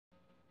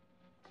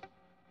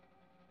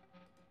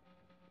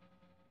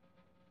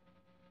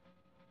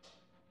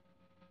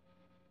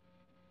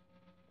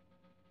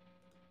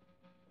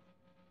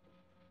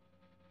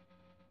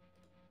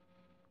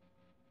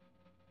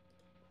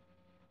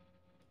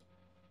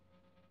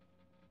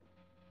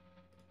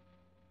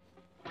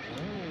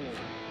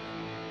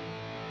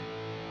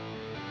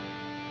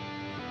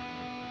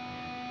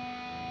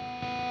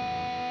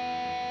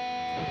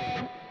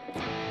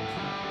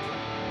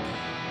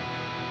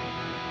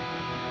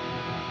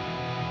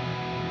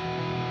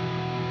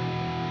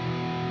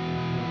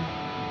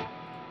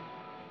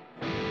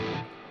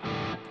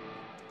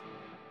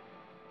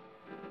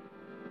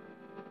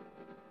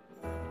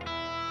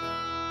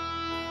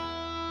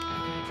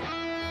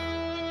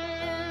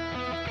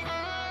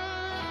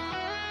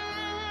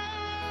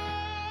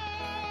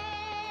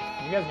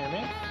You guys hear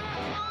me?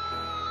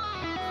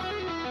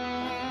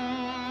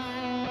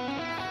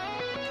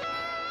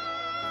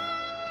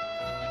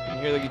 Can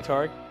you hear the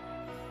guitar?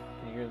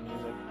 Can you hear the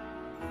music?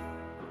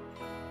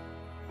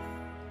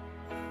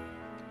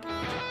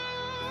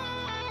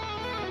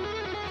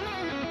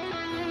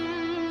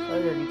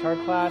 Started your guitar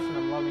class and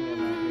I'm loving it,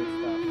 man. Good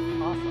stuff.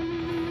 Awesome.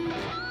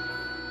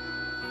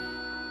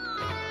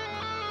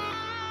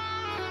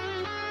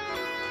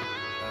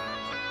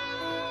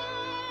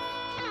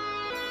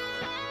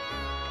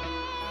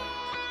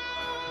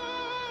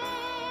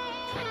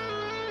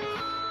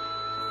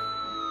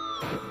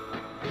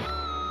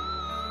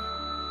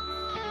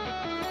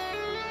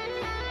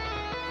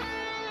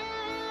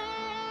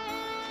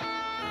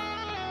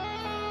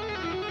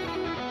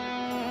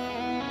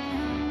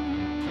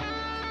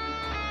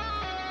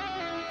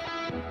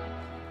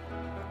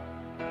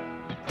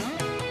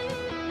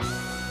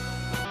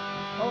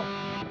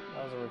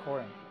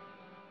 Recording.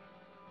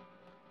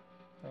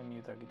 Let me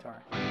mute that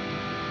guitar.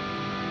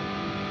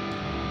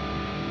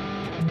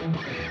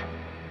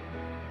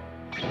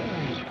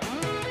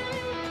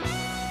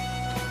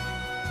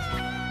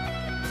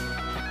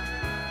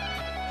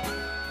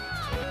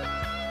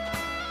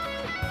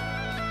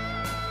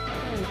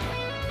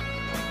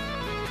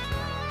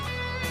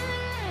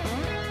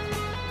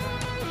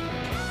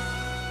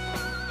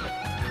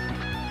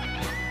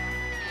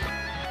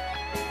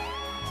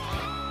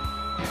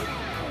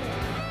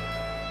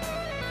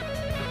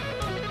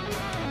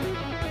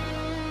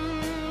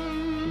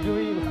 Do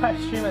we live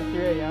stream at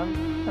 3 a.m.?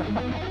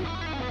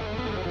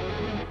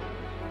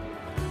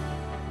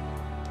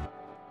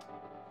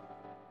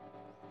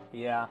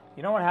 Yeah,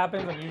 you know what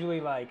happens?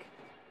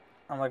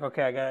 I'm like,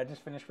 okay, I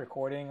just finished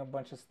recording a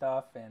bunch of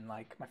stuff and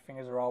like my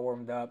fingers are all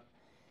warmed up.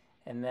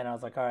 And then I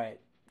was like, all right,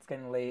 it's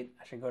getting late.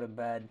 I should go to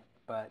bed.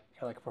 But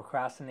you're like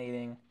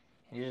procrastinating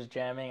and you're just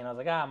jamming. And I was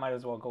like, I might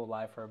as well go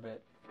live for a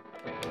bit.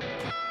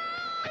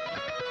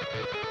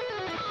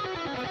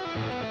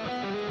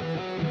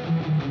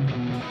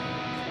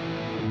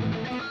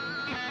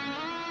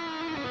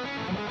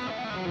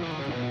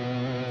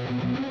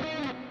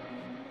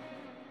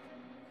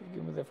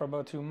 For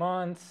about 2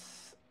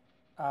 months.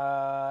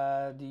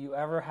 Do you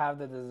ever have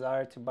the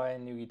desire to buy a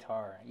new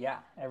guitar? Yeah,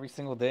 every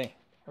single day.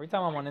 Every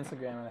time I'm on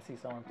Instagram and I see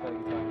someone play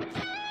guitar.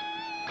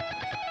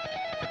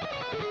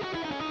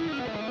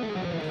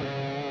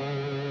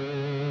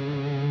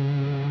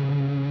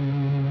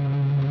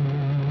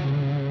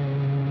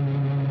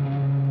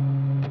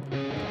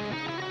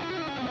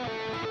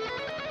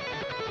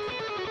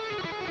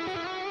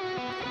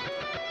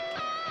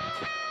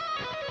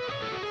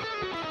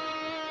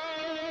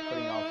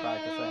 Putting all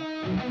practice,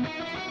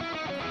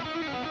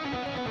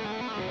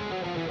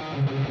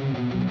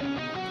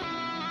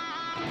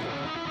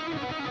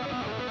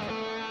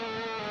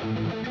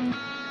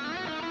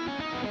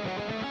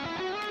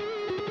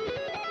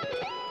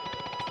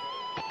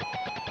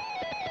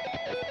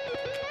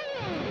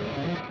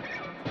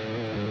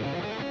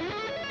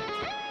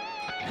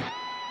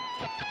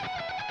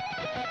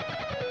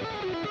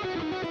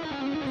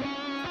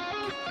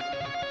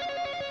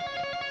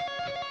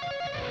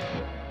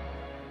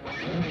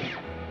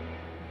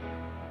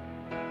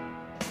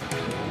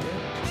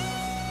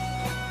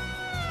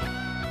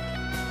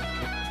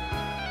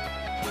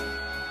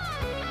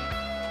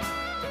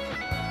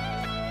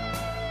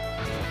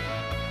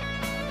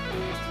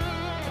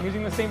 I'm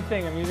using the same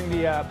thing. I'm using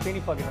the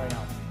Plini plugin right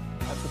now.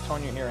 That's the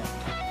tone you're hearing.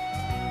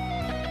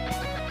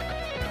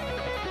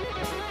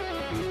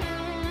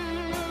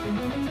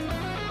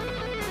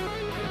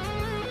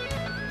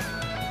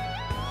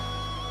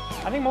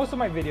 I think most of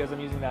my videos I'm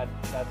using that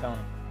tone.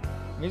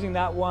 I'm using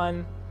that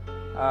one.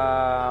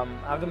 I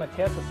have the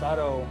Matthias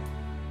Asado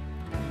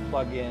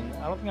plugin.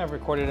 I don't think I've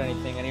recorded any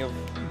of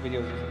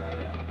videos using that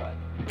yet, but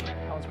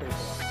that one's pretty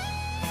cool.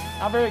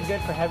 Not very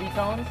good for heavy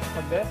tones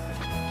like this.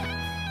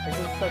 This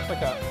is such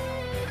like a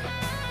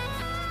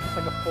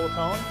full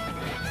tone.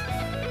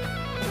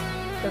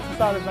 This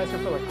Asado is nicer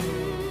for like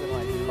cleans and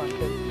like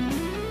crunches.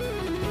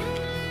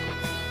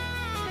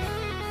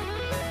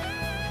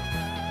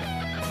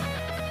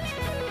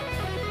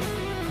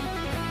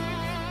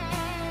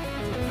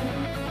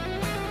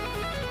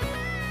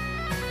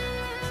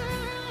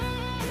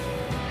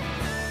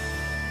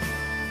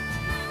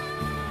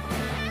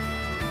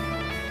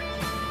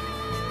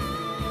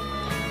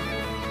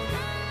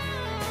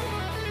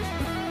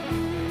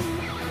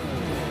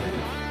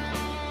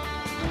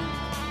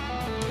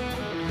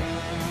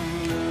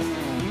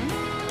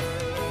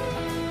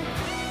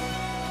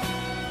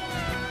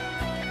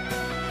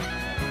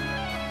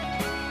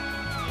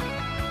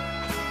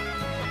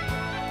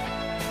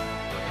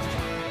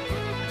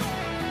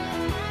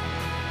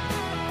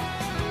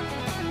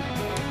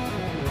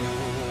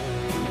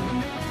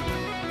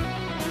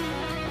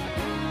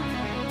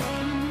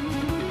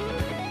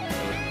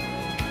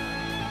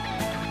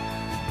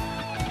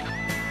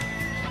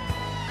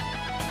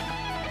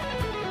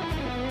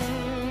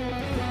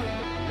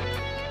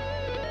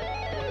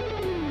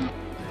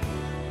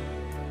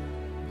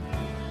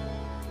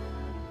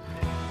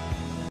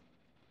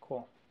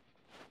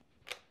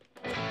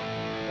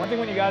 One thing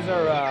when you guys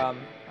are, I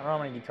don't know how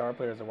many guitar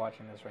players are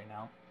watching this right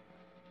now,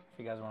 if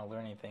you guys want to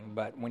learn anything,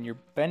 but when you're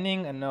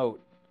bending a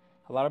note,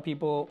 a lot of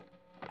people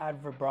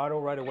add vibrato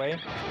right away.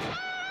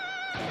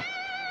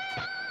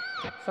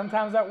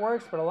 Sometimes that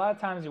works, but a lot of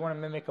times you want to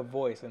mimic a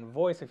voice. And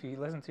voice, if you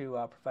listen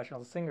to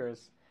professional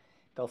singers,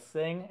 they'll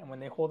sing, and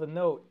when they hold a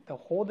note, they'll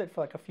hold it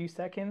for like a few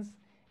seconds,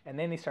 and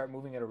then they start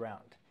moving it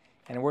around.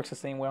 And it works the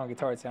same way on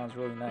guitar. It sounds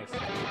really nice.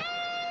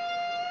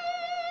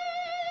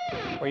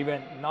 Or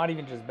even, not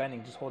even just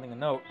bending, just holding a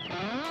note. Just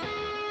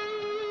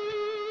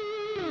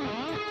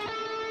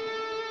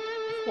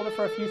hold it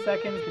for a few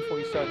seconds before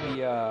you start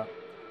the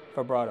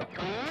vibrato.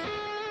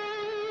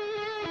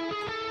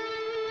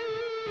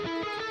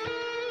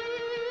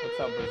 What's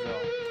up, Brazil?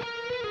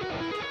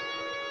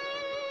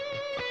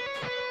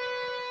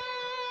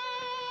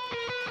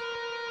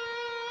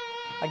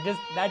 Like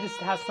that just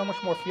has so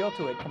much more feel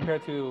to it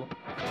compared to, you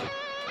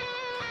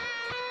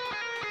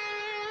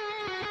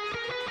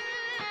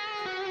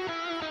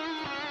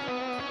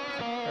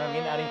know what I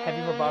mean? Adding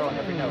heavy vibrato on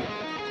every note.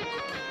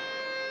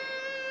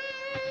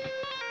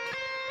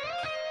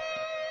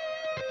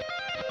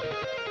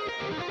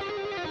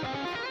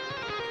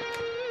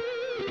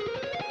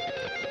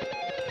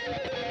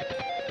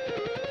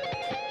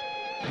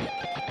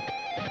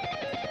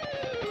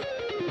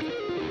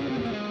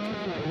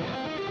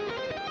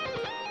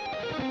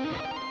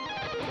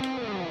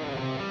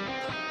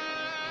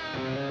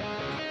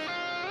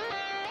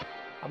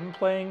 I've been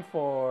playing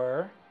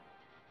for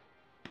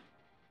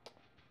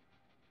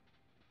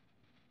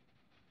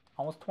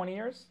almost 20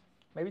 years,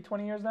 maybe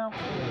 20 years now.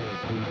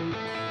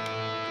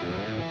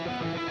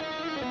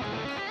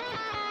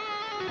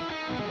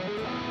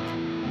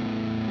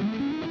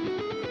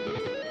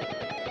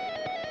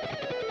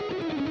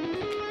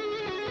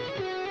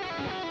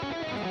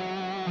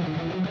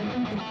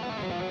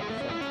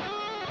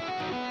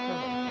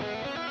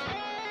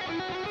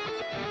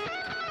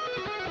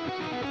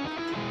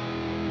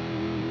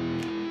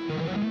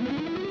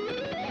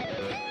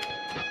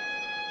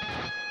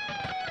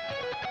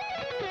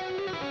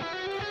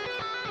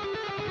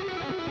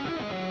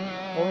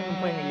 Only been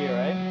playing a year,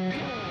 right? Is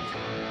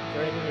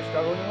there anything you're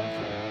struggling with?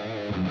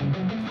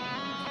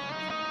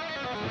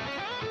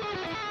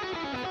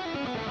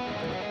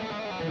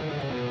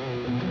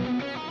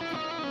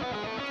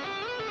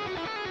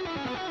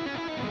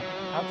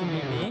 How to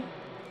be me?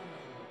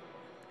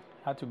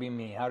 How to be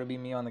me? How to be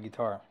me on the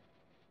guitar?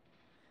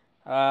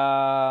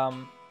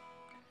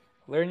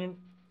 Learning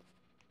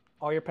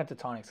all your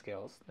pentatonic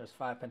scales. There's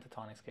 5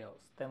 pentatonic scales.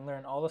 Then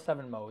learn all the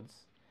 7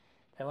 modes.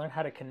 Then learn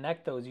how to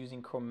connect those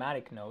using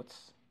chromatic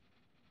notes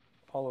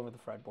all over the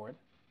fretboard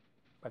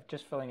by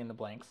just filling in the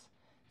blanks.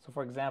 So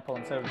for example,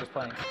 instead of just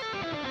playing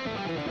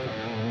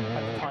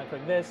pentatonic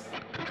like this,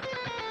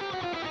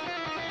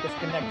 just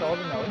connect all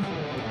the notes.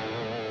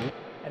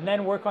 And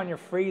then work on your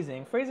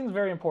phrasing. Phrasing is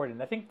very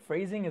important. I think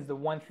phrasing is the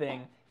one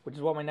thing, which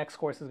is what my next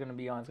course is going to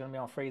be on. It's going to be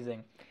on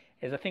phrasing.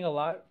 Is I think a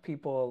lot of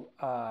people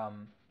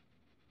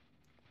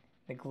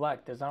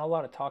neglect. There's not a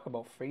lot of talk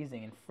about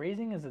phrasing. And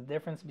phrasing is the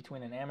difference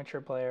between an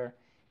amateur player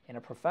and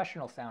a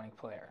professional sounding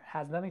player. It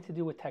has nothing to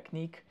do with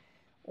technique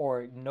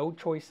or note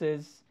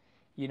choices.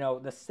 You know,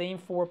 the same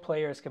 4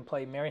 players can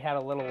play Mary Had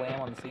a Little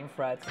Lamb on the same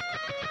frets.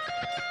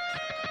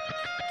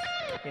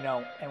 You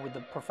know, and with the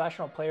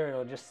professional player,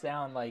 it'll just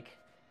sound like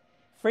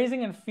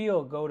phrasing and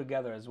feel go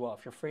together as well.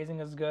 If your phrasing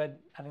is good,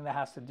 I think that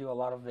has to do a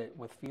lot of it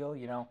with feel,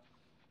 you know.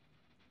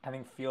 I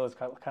think feel is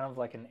kind of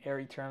like an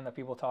airy term that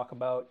people talk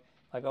about.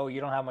 Like, oh, you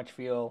don't have much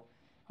feel,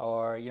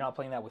 or you're not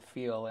playing that with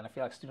feel. And I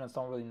feel like students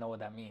don't really know what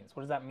that means.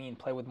 What does that mean,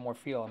 play with more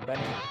feel? I'm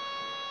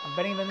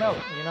bending the note,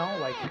 you know,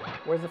 like,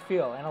 where's the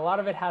feel? And a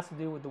lot of it has to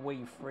do with the way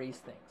you phrase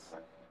things,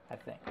 I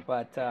think.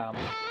 But,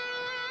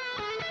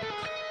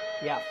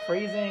 yeah,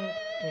 phrasing,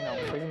 you know,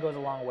 phrasing goes a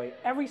long way.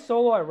 Every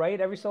solo I write,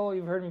 every solo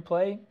you've heard me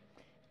play,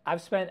 I've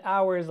spent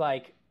hours,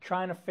 like,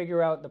 trying to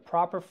figure out the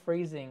proper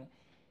phrasing,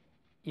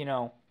 you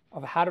know,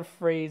 of how to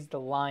phrase the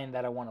line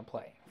that I want to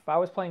play. If I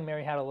was playing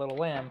Mary Had a Little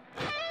Lamb,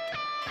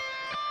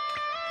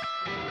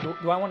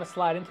 do I want to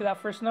slide into that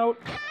first note?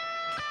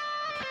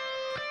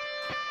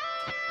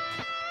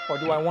 Or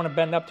do I want to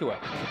bend up to it?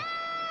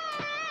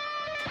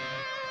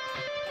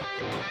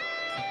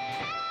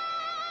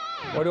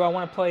 Or do I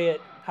want to play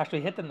it,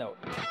 actually hit the note?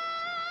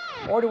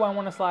 Or do I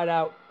want to slide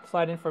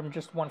in from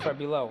just 1 fret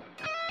below?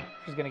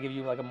 Which is going to give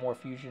you like a more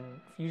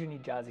fusiony,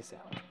 jazzy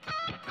sound.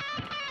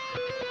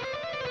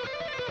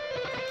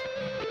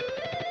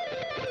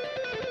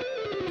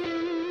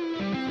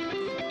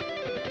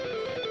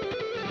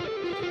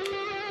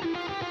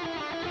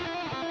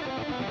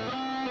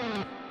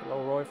 Hello,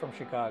 Roy from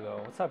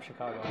Chicago. What's up,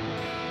 Chicago?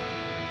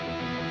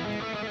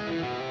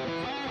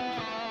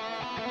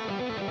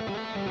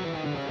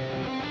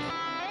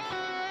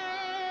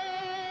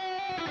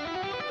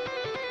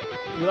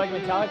 You like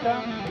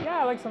Metallica? Yeah,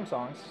 I like some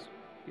songs.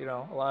 You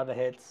know, a lot of the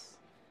hits.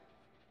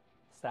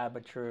 Sad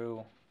But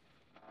True.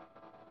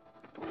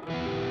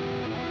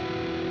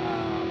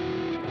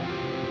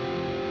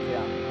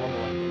 Yeah, all the,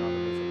 like, you know, the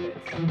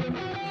basic hits.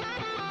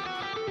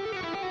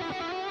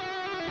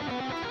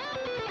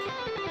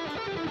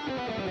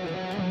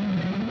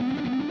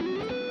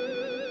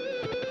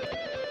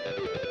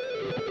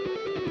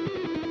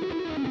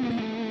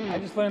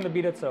 just learn the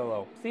Beat It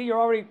solo. See, you're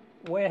already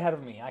way ahead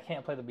of me. I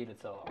can't play the Beat It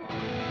solo.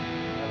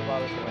 Never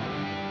bothers to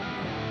learn.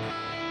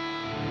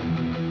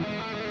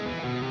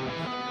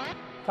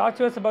 Talk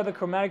to us about the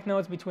chromatic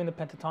notes between the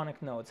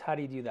pentatonic notes. How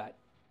do you do that?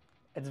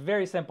 It's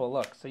very simple.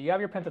 Look, so you have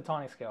your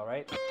pentatonic scale,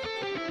 right?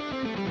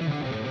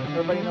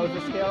 Everybody knows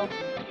the scale?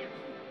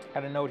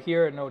 Got a note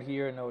here, a note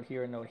here, a note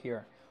here, a note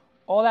here.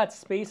 All that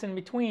space in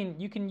between,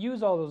 you can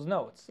use all those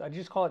notes. I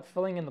just call it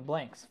filling in the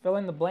blanks. Fill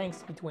in the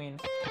blanks between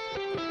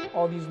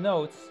all these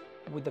notes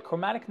with the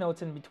chromatic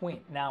notes in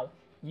between. Now,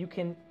 you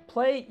can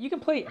play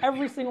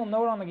every single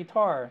note on the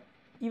guitar,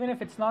 even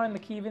if it's not in the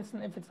key, even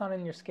if it's not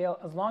in your scale,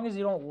 as long as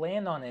you don't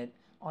land on it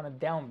on a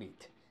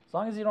downbeat. As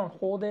long as you don't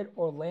hold it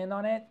or land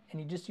on it and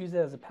you just use it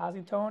as a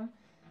passing tone,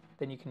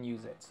 then you can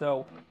use it.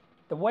 So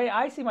the way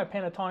I see my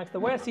pentatonics, the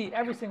way I see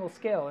every single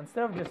scale,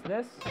 instead of just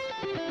this,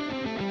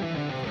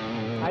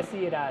 I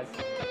see it as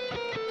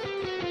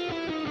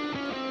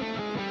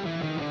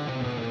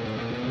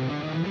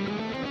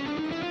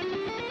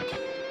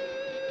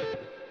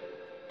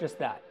just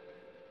that.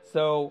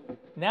 So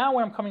now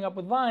when I'm coming up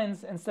with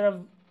lines, instead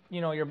of,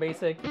 your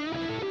basic,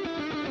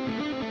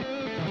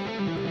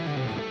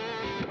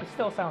 which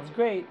still sounds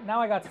great, now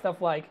I got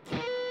stuff like, does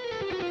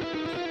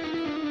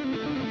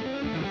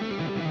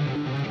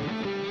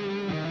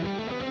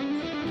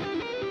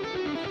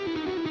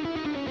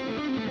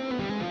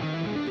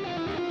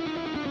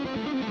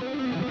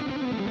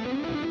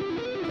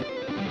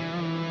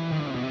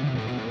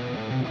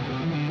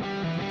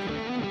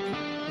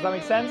that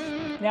make sense?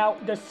 Now,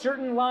 there's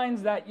certain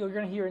lines that you're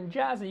going to hear in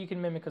jazz that you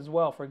can mimic as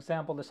well. For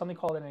example, there's something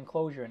called an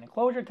enclosure. An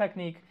enclosure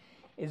technique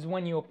is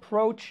when you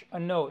approach a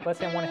note. Let's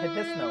say I want to hit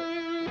this note.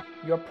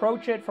 You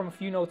approach it from a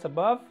few notes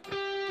above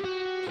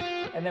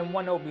and then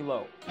one note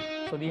below.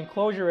 So the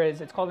enclosure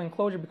it's called an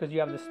enclosure because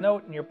you have this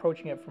note and you're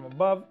approaching it from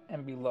above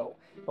and below.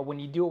 But when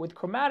you do it with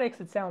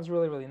chromatics, it sounds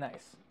really, really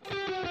nice.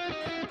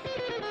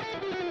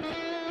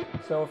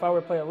 So if I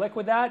were to play a lick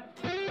with that,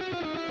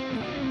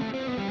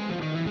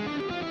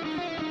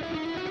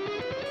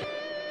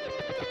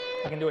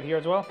 I can do it here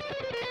as well.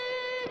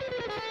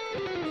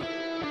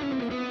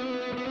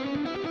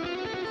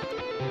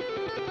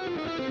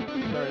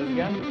 There it is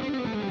again.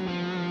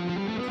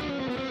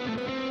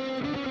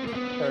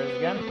 There it is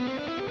again.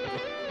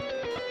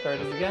 There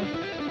it is again.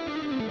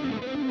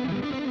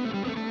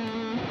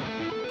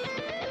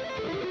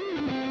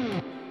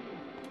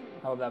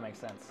 I hope that makes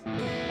sense.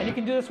 And you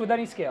can do this with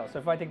any scale. So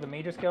if I take the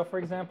major scale, for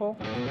example,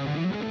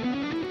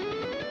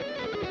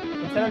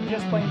 instead of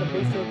just playing the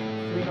basic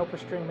 3-note per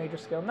string major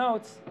scale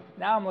notes,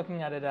 now I'm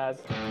looking at it as,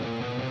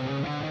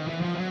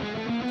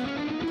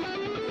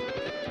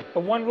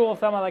 but one rule of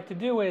thumb I like to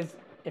do is,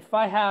 if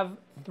I have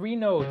 3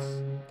 notes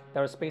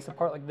that are spaced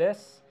apart like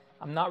this,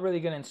 I'm not really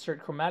going to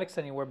insert chromatics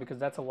anywhere because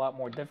that's a lot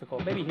more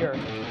difficult. Maybe here.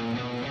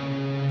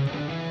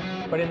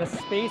 But in a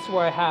space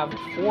where I have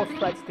 4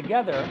 frets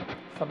together,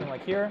 something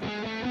like here,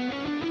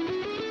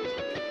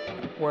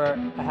 where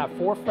I have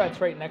 4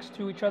 frets right next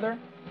to each other,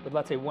 with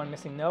let's say one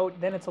missing note,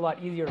 then it's a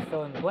lot easier to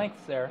fill in the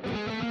blanks there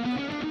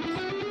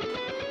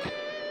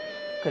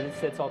because it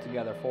sits all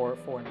together, 4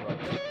 in a row.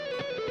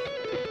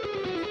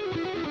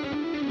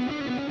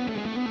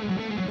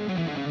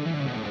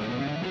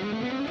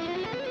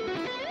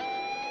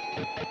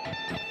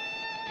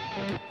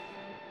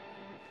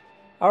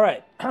 All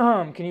right,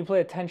 can you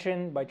play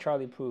Attention by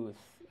Charlie Puth?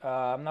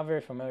 I'm not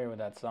very familiar with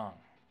that song.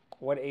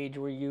 What age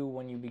were you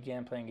when you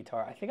began playing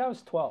guitar? I think I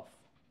was 12.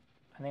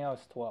 I think I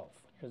was 12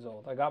 years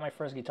old. I got my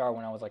first guitar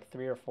when I was like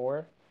 3 or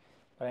 4,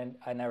 but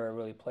I never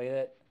really played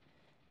it.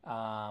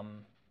 I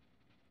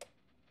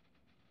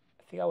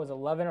think I was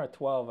 11 or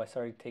 12 I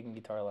started taking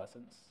guitar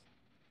lessons.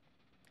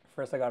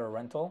 First I got a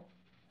rental,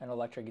 an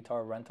electric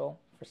guitar rental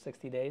for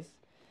 60 days,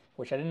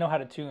 which I didn't know how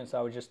to tune, so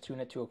I would just tune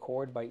it to a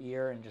chord by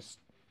ear and just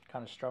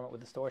kind of strum it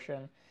with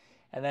distortion.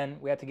 And then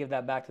we had to give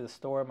that back to the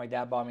store. My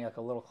dad bought me like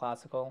a little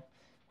classical,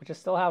 which I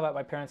still have at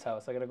my parents'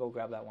 house. I gotta go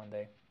grab that one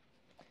day.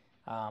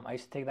 I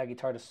used to take that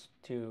guitar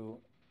to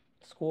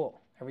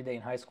school every day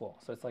in high school,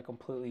 so it's like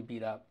completely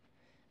beat up.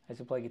 I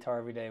used to play guitar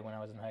every day when I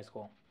was in high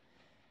school.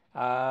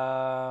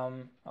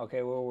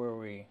 Okay, where were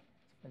we?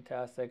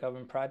 Fantastic. I've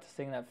been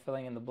practicing that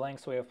filling in the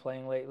blanks way of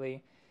playing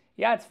lately.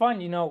 Yeah, it's fun.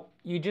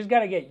 You just got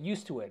to get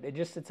used to it.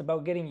 It's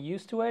about getting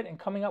used to it and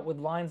coming up with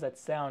lines that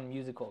sound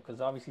musical, because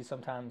obviously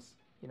sometimes,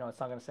 it's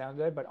not going to sound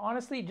good. But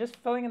honestly, just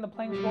filling in the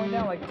blanks going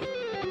down like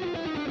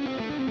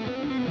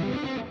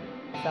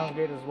sounds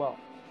great as well.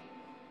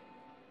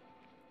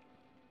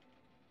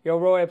 Yo,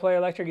 Roy, I play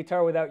electric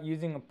guitar without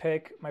using a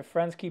pick. My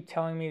friends keep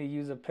telling me to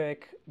use a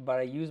pick, but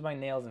I use my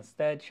nails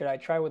instead. Should I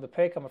try with a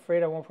pick? I'm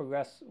afraid I won't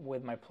progress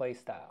with my play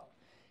style.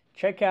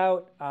 Check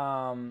out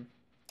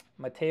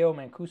Matteo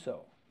Mancuso.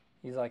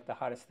 He's like the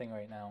hottest thing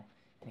right now.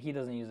 And he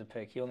doesn't use a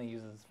pick. He only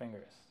uses his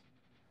fingers.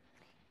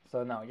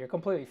 So no, you're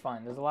completely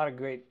fine. There's a lot of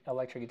great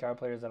electric guitar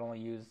players that only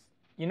use...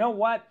 You know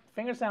what?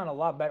 Fingers sound a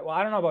lot better. Well,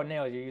 I don't know about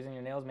nails. You're using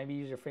your nails. Maybe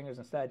use your fingers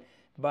instead.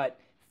 But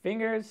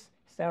fingers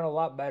sound a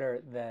lot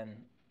better than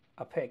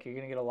a pick. You're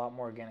going to get a lot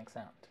more organic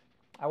sound.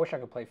 I wish I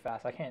could play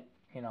fast. I can't,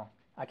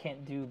 I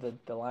can't do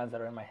the lines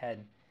that are in my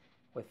head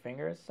with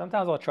fingers.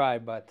 Sometimes I'll try,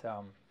 but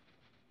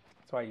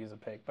that's why I use a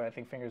pick. But I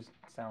think fingers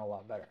sound a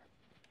lot better.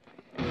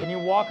 Can you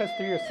walk us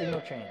through your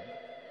signal chain?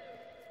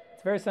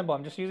 It's very simple.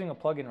 I'm just using a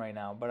plugin right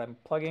now, but I'm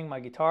plugging my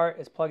guitar.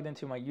 It's plugged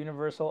into my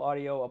Universal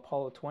Audio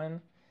Apollo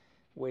Twin,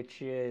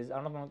 which is,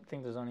 I don't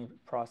think there's any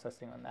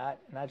processing on that.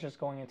 And that's just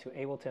going into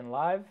Ableton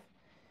Live.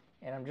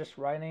 And I'm just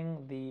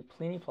writing the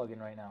Plini plugin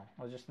right now.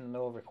 I was just in the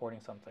middle of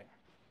recording something.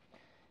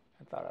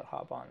 I thought I'd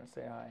hop on and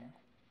say hi.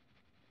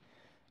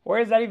 Where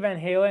is Eddie Van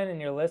Halen in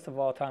your list of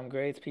all-time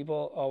greats?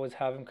 People always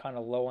have him kind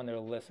of low on their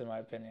list, in my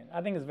opinion.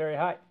 I think it's very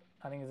high.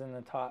 I think he's in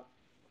the top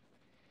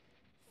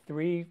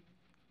 3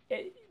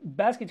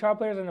 best guitar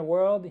players in the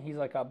world. He's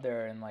like up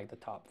there in like the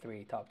top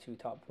 3, top 2,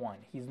 top 1.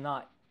 He's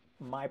not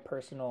my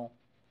personal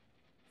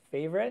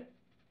favorite.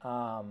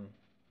 I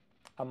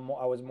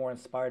was more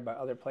inspired by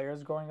other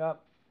players growing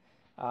up.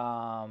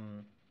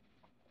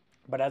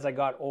 But as I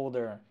got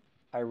older,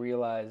 I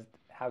realized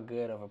how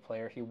good of a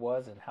player he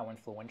was and how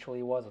influential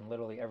he was on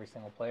literally every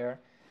single player,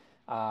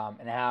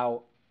 and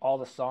how all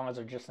the songs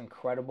are just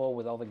incredible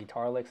with all the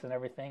guitar licks and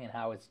everything, and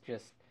how he's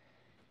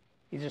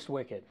just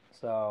wicked.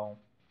 So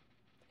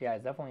yeah,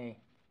 he's definitely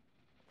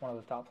one of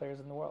the top players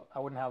in the world. I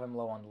wouldn't have him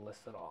low on the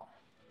list at all.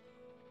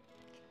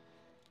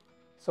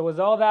 So was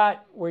all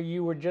that where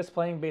you were just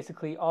playing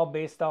basically all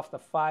based off the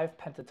 5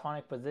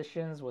 pentatonic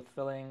positions with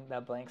filling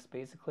that blanks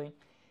basically?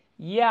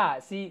 Yeah,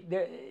 see,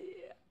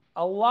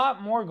 a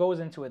lot more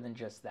goes into it than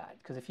just that.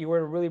 Because if you were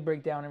to really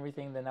break down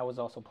everything, then I was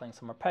also playing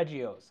some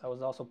arpeggios. I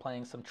was also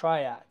playing some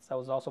triads. I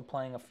was also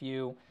playing a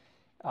few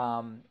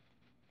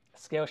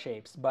scale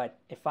shapes. But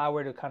if I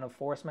were to kind of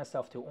force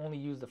myself to only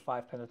use the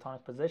 5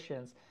 pentatonic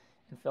positions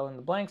and fill in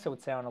the blanks, it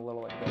would sound a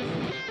little like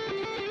this.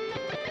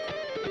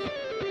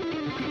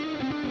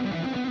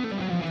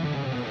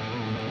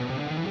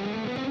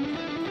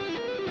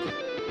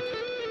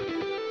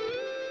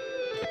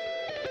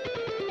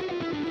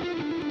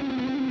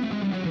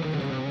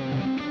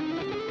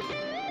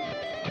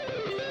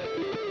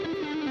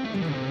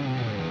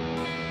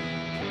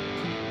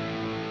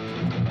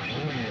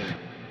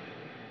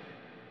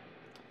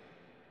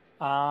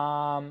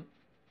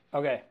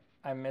 Okay,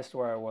 I missed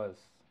where I was.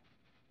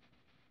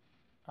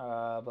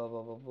 Blah, blah,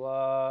 blah,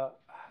 blah.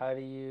 How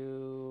do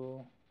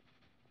you...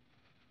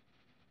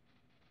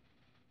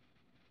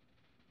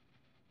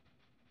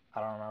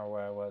 I don't remember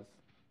where I was.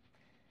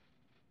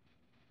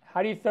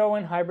 How do you throw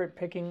in hybrid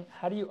picking?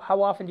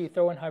 How often do you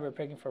throw in hybrid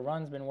picking for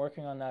runs? Been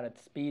working on that at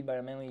speed, but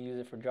I mainly use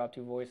it for drop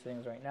 2 voice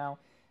things right now.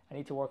 I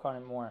need to work on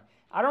it more.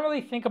 I don't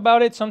really think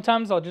about it.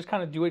 Sometimes I'll just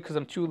kind of do it because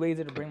I'm too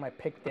lazy to bring my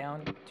pick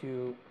down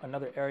to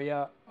another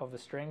area of the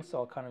string, so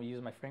I'll kind of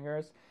use my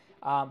fingers.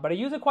 But I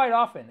use it quite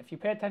often. If you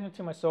pay attention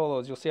to my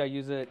solos, you'll see I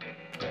use it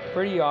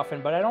pretty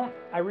often, but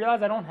I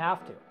realize I don't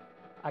have to.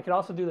 I could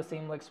also do the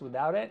same licks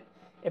without it.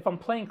 If I'm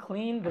playing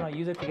clean, then I'll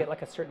use it to get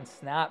like a certain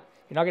snap.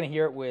 You're not going to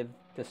hear it with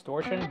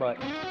distortion, but...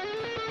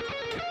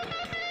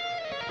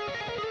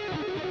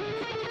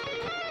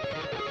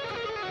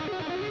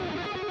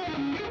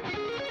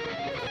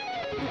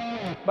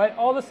 But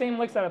all the same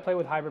licks that I play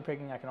with hybrid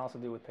picking, I can also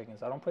do with picking,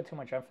 so I don't put too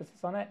much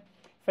emphasis on it.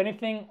 If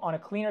anything, on a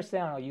cleaner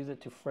sound, I'll use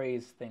it to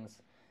phrase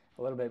things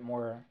a little bit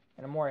more,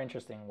 in a more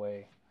interesting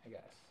way, I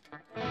guess.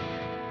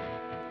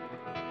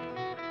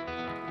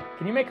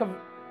 Can you make a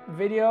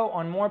video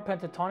on more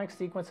pentatonic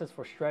sequences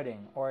for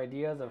shredding, or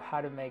ideas of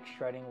how to make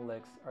shredding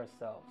licks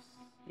ourselves?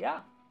 Yeah,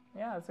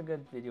 that's a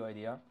good video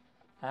idea.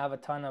 I have a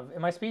ton of,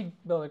 in my speed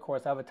builder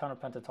course, I have a ton of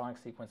pentatonic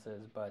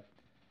sequences, but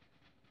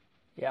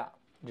yeah.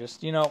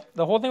 Just, you know,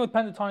 the whole thing with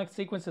pentatonic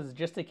sequences is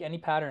just take any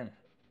pattern,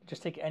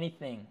 just take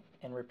anything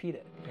and repeat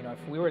it. You know,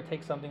 if we were to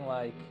take something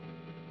like,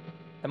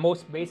 the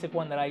most basic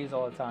one that I use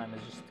all the time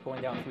is just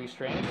going down 3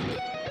 strings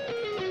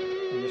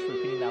and just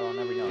repeating that on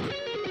every note.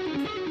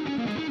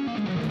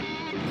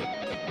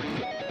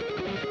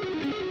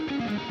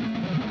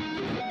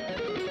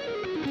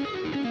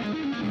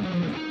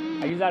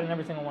 I use that in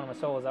every single one of my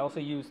solos. I also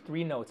use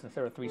 3 notes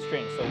instead of 3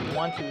 strings. So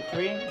 1, 2,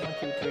 3, 1,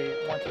 2,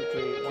 3, 1, 2,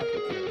 3, 1, 2,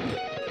 3.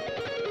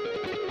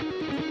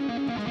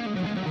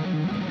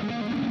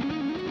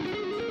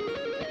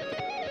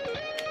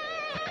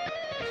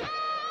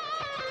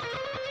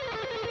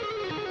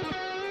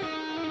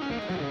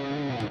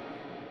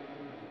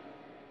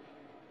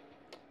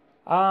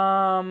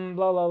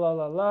 Blah, blah, blah,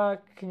 blah, blah.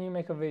 Can you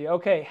make a video?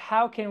 Okay,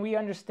 how can we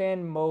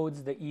understand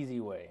modes the easy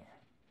way?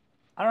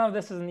 I don't know if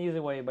this is an easy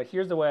way, but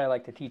here's the way I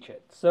like to teach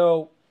it.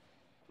 So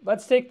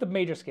let's take the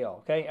major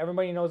scale, okay?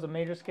 Everybody knows the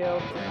major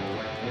scale.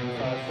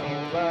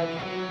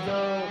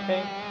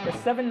 Okay? There's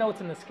 7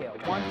 notes in the scale.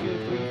 1,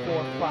 2, 3,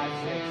 4, 5,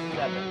 6,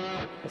 7.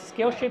 The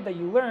scale shape that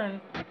you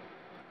learn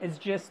is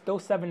just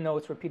those 7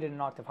 notes repeated an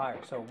octave higher.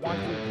 So 1,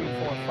 2, 3,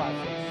 4,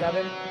 5, 6,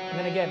 7. And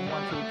then again,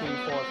 1, 2, 3,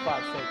 4,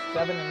 5, 6,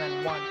 7. And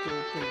then 1, 2,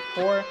 3,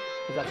 4,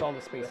 because that's all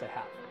the space I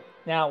have.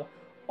 Now,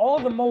 all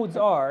the modes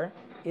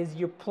is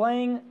you're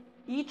playing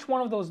each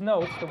one of those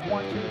notes, the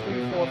 1, 2,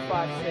 3, 4,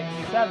 5, 6,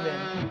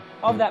 7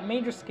 of that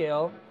major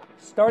scale,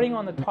 starting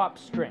on the top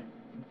string.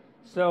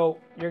 So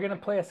you're gonna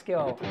play a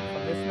scale from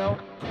this note,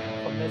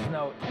 from this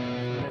note, from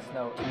this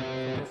note, from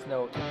this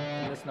note, from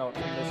this note,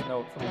 from this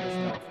note, from this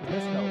note, from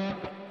this note.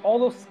 All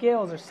those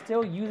scales are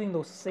still using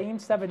those same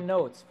 7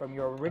 notes from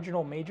your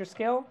original major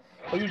scale,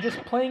 but you're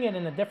just playing it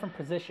in a different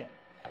position.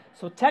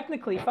 So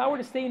technically, if I were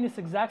to stay in this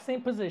exact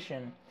same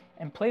position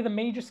and play the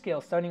major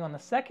scale starting on the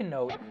 2nd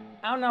note,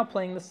 I'm now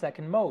playing the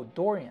 2nd mode,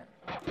 Dorian.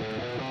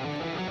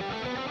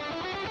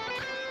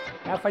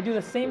 Now if I do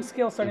the same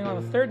scale starting on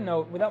the 3rd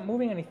note without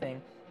moving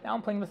anything, now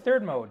I'm playing the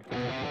 3rd mode.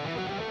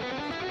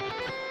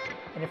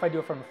 And if I do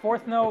it from the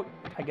 4th note,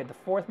 I get the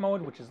 4th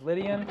mode, which is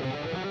Lydian.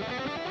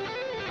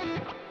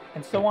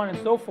 And so on and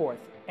so forth.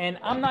 And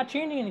I'm not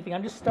changing anything,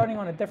 I'm just starting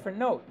on a different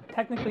note.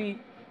 Technically,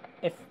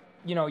 if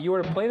you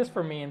were to play this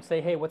for me and say,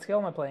 hey, what scale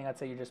am I playing? I'd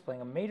say you're just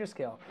playing a major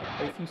scale.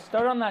 But if you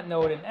start on that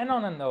note and end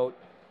on a note,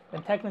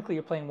 then technically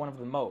you're playing one of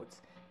the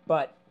modes.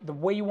 But the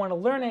way you want to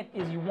learn it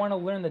is you want to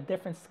learn the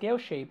different scale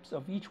shapes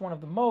of each one of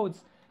the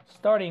modes,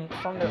 starting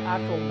from their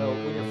actual note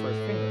with your first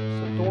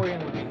finger. So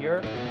Dorian would be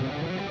here,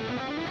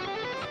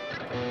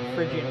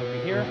 Phrygian would be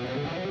here.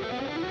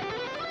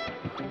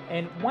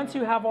 And once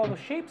you have all the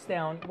shapes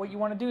down, what you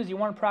want to do is you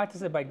want to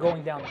practice it by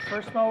going down the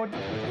 1st mode,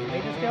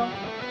 major scale,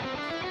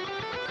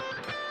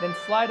 then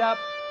slide up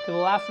to the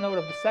last note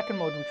of the 2nd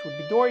mode, which would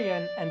be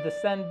Dorian, and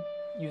descend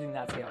using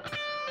that scale.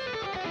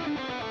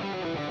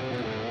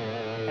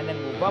 And then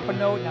move up a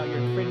note, now you're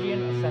in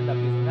Phrygian, ascend up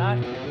using that.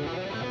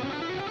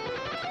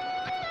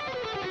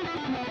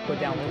 Go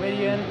down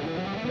Lydian,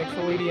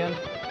 Mixolydian,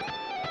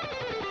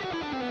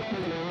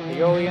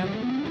 Aeolian,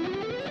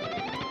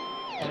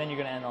 and then you're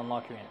going to end on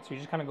Locrian. So you're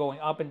just kind of going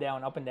up and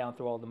down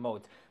through all the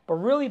modes. But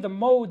really the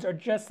modes are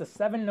just the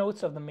 7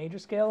 notes of the major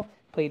scale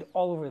played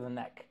all over the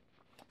neck.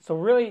 So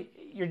really,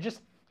 you're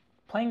just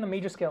playing the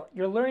major scale.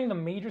 You're learning the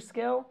major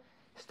scale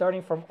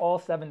starting from all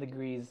 7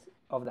 degrees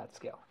of that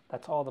scale.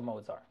 That's all the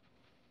modes are.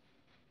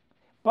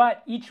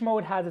 But each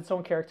mode has its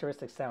own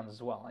characteristic sound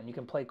as well. And you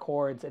can play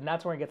chords, and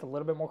that's where it gets a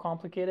little bit more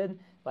complicated.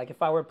 Like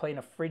if I were playing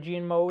a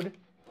Phrygian mode,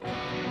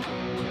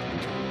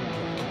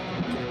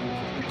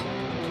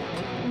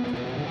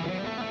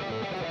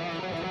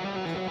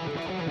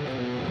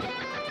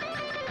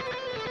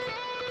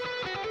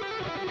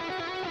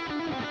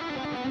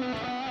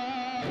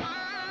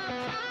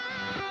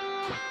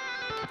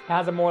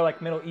 has a more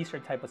like Middle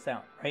Eastern type of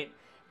sound, right?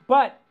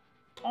 But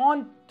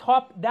on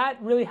top, that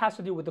really has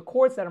to do with the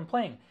chords that I'm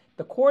playing.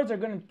 The chords are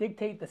going to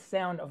dictate the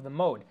sound of the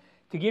mode.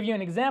 To give you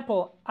an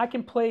example, I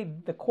can play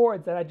the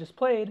chords that I just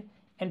played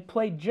and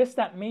play just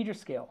that major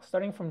scale,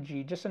 starting from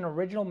G, just an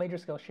original major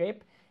scale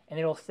shape, and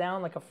it'll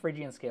sound like a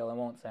Phrygian scale. It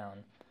won't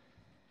sound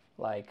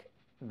like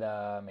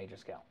the major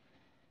scale.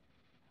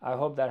 I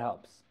hope that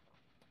helps.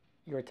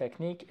 Your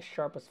technique is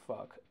sharp as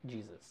fuck.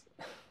 Jesus.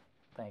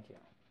 Thank you.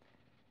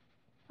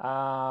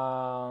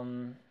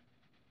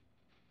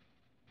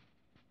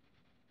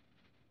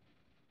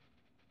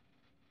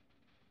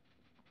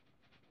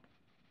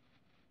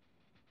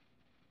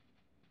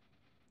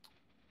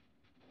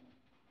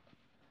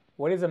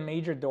 What is a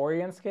major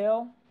Dorian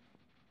scale?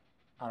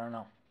 I don't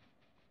know.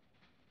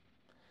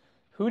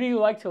 Who do you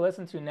like to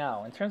listen to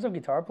now? In terms of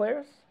guitar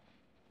players?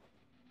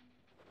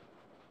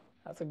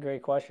 That's a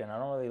great question. I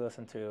don't really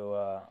listen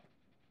to,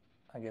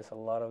 I guess, a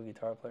lot of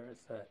guitar players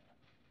that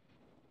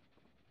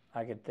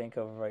I could think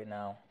of right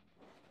now.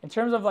 In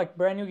terms of like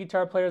brand new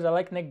guitar players, I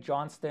like Nick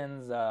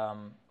Johnston's, not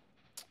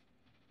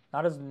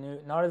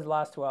his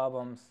last 2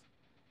 albums.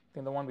 I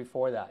think the one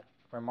before that,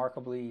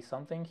 Remarkably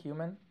Something,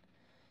 Human.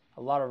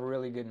 A lot of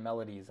really good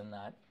melodies in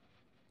that.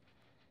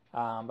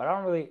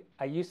 But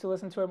I used to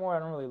listen to it more. I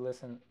don't really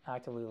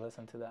actively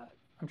listen to that.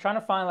 I'm trying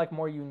to find like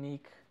more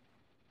unique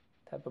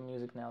type of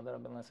music now that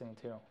I've been listening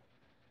to.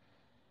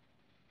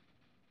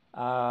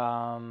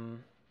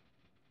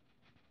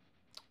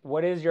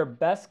 What is your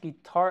best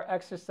guitar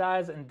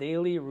exercise and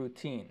daily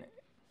routine?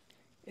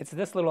 It's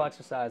this little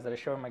exercise that I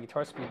show in my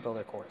Guitar Speed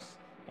Builder course.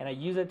 And I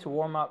use it to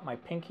warm up my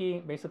pinky,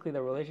 basically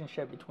the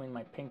relationship between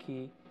my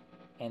pinky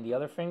and the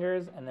other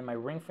fingers, and then my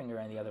ring finger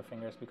and the other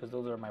fingers, because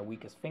those are my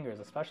weakest fingers,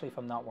 especially if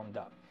I'm not warmed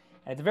up.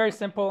 And it's very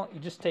simple. You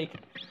just take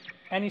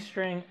any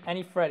string,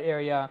 any fret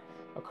area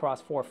across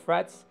 4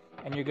 frets,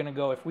 and you're gonna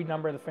go, if we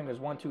number the fingers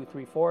 1, 2,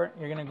 3, 4,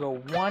 you're gonna go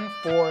 1,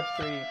 4,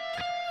 3,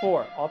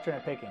 4,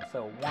 alternate picking.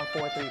 So 1,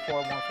 4, 3,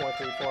 4, 1, 4,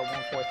 3, 4, 1,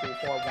 4, 3,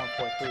 4, 1,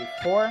 4, 3,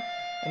 4.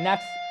 And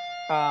that's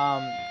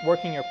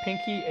working your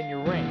pinky and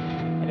your ring.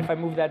 And if I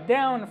move that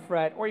down a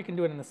fret, or you can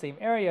do it in the same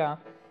area,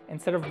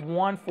 instead of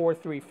 1, 4,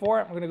 3,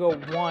 4, I'm going to go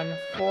 1,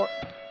 4,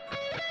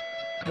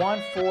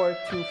 1, 4,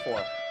 2,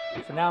 4.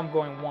 So now I'm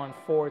going 1,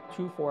 4,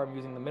 2, 4. I'm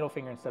using the middle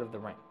finger instead of the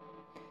ring.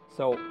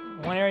 So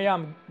one area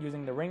I'm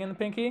using the ring and the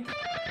pinky,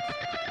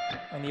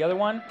 and the other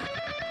one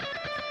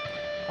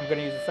I'm going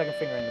to use the second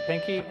finger and the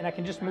pinky, and I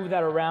can just move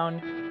that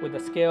around with the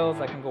scales.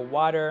 I can go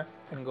wider,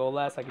 I can go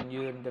less, I can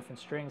use it in different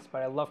strings,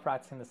 but I love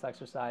practicing this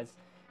exercise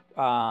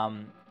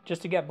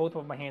just to get both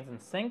of my hands in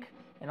sync,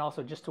 and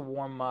also just to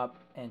warm up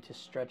and to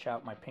stretch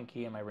out my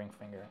pinky and my ring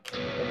finger. So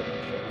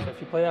if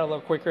you play that a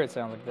little quicker, it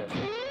sounds like this.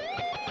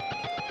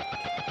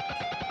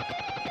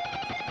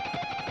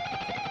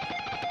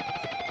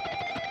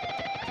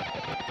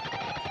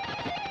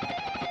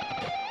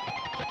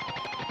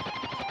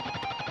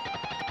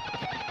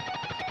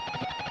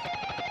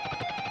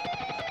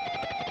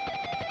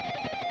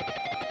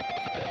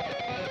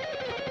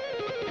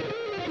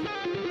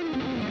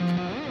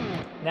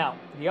 Now,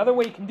 the other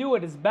way you can do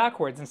it is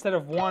backwards. Instead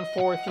of 1,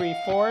 4, 3,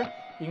 4,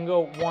 you can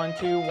go 1,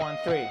 2, 1,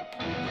 3.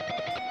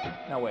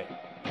 No, wait.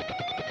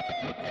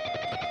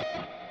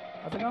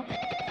 How's it go?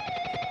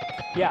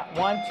 Yeah,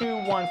 1, 2,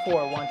 1,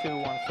 4, 1, 2,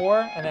 1,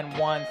 4, and then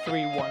 1,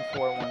 3, 1,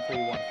 4, 1, 3,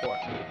 1, 4.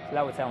 So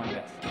that would sound like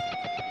this.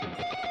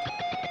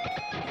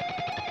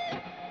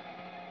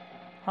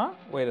 Huh?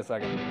 Wait a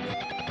second.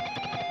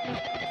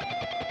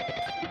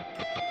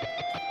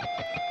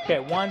 Okay,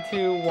 1,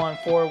 2, 1,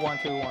 4, 1,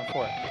 2, 1,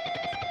 4.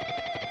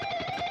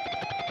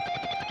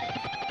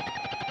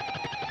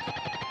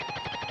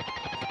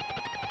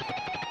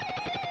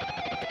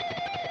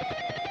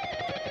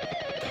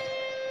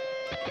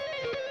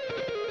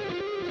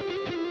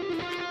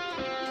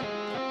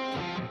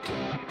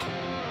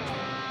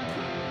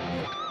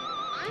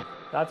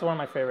 That's one of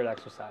my favorite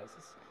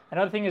exercises.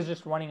 Another thing is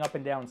just running up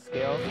and down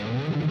scales.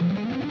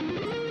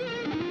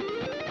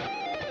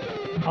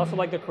 I also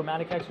like the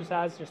chromatic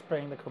exercise, just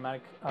playing the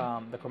chromatic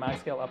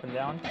scale up and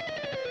down.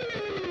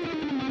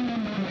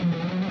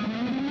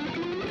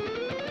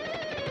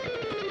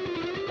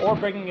 Or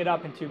breaking it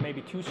up into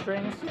maybe 2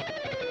 strings,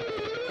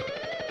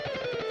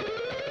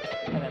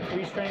 and then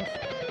 3 strings.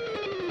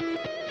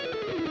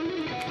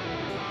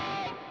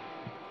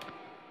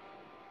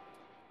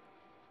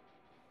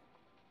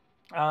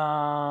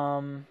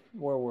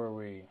 Where were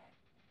we?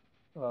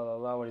 La la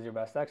la, what is your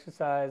best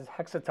exercise?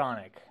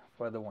 Hexatonic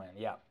for the win.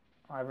 Yeah.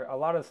 A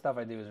lot of the stuff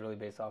I do is really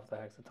based off the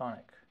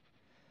hexatonic.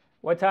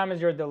 What time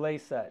is your delay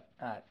set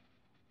at?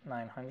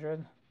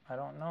 900? I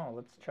don't know.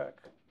 Let's check.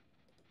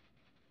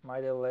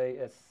 My delay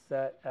is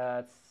set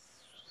at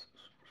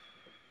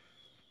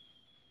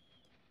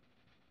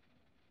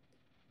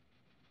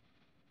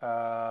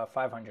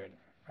 500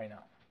 right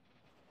now.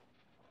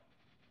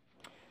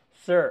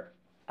 Sir,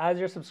 as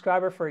your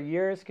subscriber for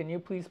years, can you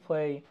please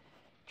play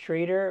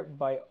Traitor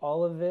by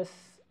Olivia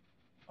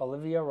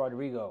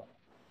Rodrigo?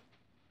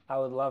 I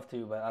would love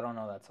to, but I don't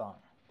know that song.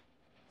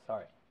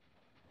 Sorry.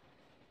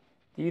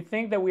 Do you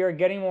think that we are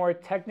getting more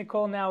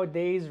technical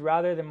nowadays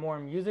rather than more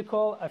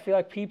musical? I feel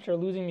like peeps are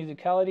losing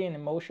musicality and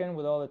emotion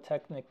with all the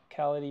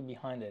technicality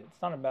behind it.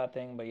 It's not a bad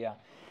thing, but yeah.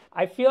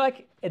 I feel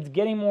like it's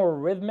getting more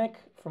rhythmic.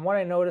 From what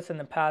I noticed in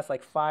the past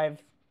like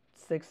 5,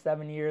 6,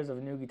 7 years of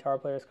new guitar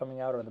players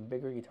coming out, or the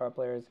bigger guitar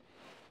players,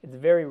 it's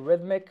very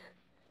rhythmic.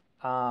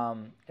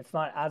 It's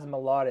not as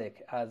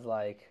melodic as,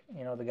 like,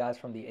 you know, the guys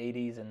from the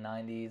 80s and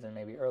 90s and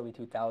maybe early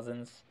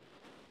 2000s.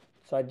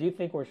 So I do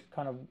think we're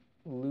kind of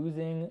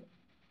losing,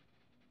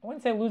 I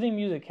wouldn't say losing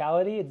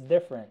musicality, it's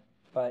different,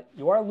 but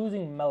you are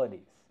losing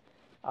melodies.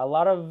 A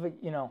lot of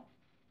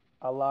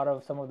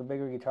some of the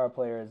bigger guitar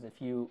players,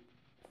 if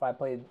I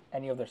played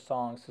any of their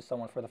songs to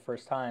someone for the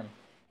first time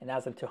and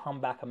asked them to hum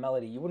back a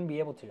melody, you wouldn't be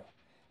able to.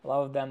 A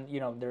lot of them,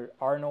 you know, there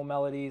are no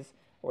melodies,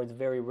 or it's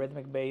very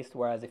rhythmic based,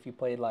 whereas if you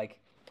played like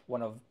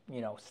one of,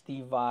 you know,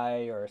 Steve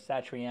Vai or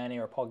Satriani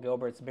or Paul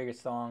Gilbert's bigger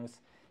songs,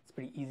 it's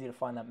pretty easy to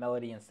find that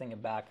melody and sing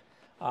it back.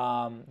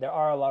 There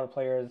are a lot of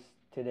players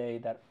today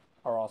that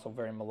are also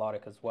very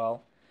melodic as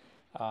well.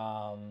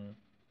 But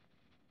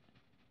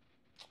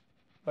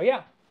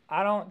yeah,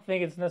 I don't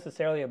think it's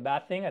necessarily a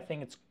bad thing. I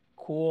think it's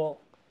cool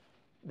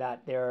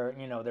that they're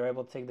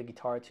able to take the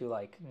guitar to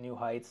like new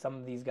heights. Some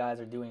of these guys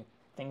are doing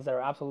things that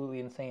are absolutely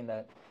insane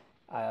that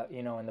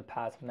in the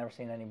past I've never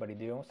seen anybody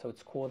do. So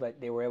it's cool that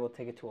they were able to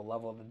take it to a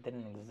level that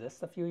didn't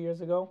exist a few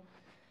years ago,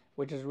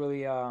 which is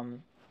really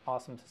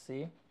awesome to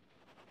see.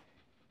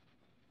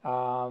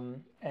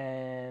 And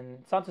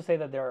it's not to say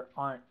that there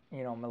aren't,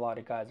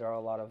 melodic guys. There are a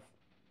lot of,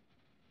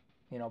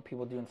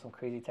 people doing some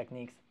crazy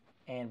techniques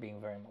and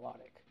being very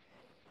melodic.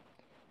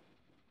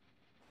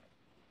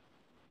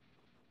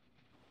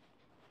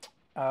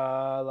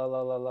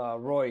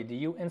 Roy, do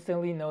you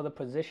instantly know the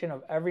position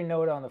of every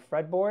note on the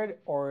fretboard,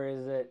 or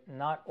is it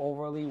not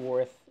overly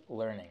worth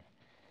learning?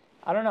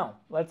 I don't know.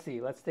 Let's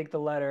see. Let's take the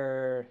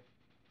letter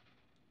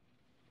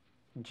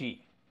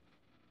G.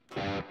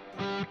 Just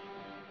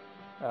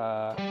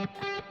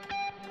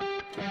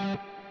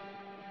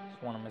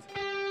one I'm missing.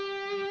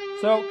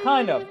 So,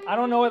 kind of. I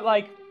don't know it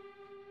like,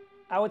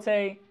 I would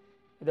say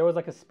if there was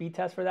like a speed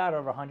test for that,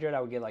 over 100,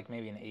 I would get like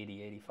maybe an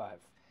 80, 85.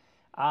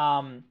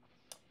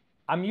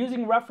 I'm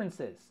using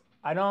references.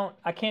 I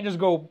can't just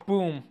go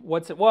boom.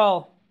 What's it?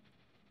 Well,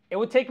 it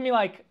would take me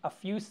like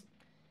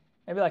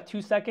maybe like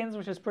 2 seconds,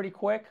 which is pretty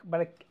quick,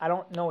 but I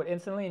don't know it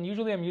instantly. And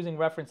usually I'm using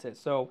references.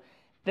 So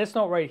this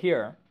note right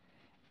here,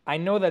 I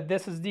know that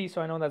this is D,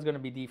 so I know that's going to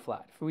be D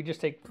flat. If we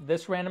just take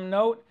this random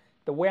note,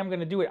 the way I'm going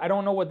to do it, I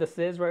don't know what this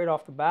is right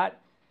off the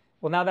bat.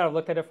 Well, now that I've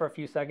looked at it for a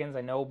few seconds,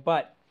 I know,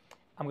 but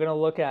I'm going to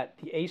look at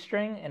the A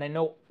string, and I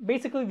know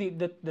basically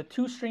the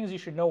 2 strings you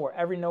should know where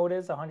every note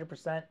is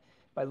 100%.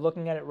 By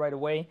looking at it right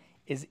away,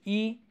 is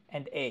E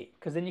and A,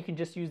 because then you can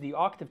just use the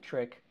octave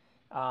trick,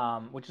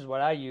 which is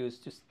what I use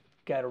to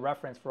get a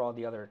reference for all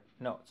the other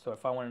notes. So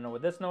if I want to know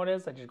what this note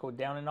is, I just go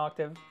down an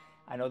octave.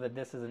 I know that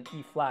this is an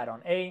E flat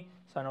on A,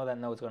 so I know that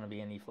note's going to be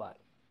an E flat.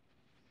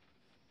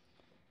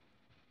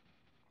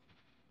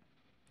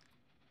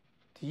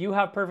 Do you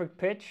have perfect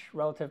pitch?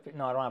 No,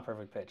 I don't have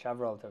perfect pitch. I have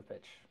relative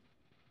pitch.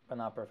 but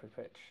not perfect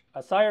pitch.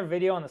 I saw your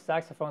video on the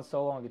saxophone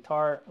solo on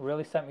guitar.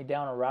 Really sent me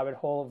down a rabbit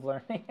hole of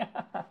learning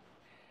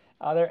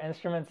other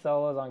instrument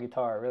solos on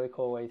guitar. Really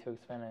cool way to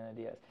expand on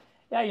ideas.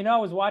 Yeah, you know, I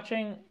was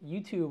watching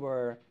YouTube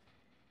or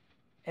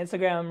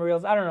Instagram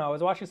Reels. I don't know. I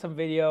was watching some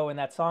video and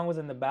that song was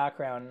in the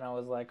background, and I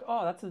was like,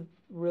 oh, that's a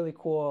really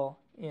cool,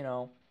 you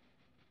know,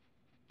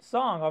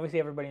 song. Obviously,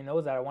 everybody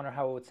knows that. I wonder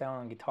how it would sound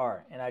on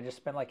guitar. And I just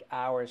spent like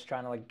hours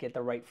trying to like get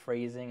the right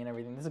phrasing and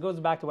everything. This goes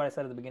back to what I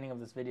said at the beginning of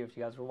this video, if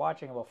you guys were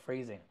watching, about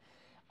phrasing.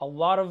 A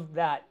lot of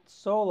that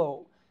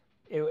solo,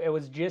 it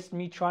was just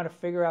me trying to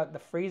figure out the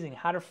phrasing,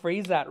 how to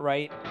phrase that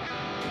right.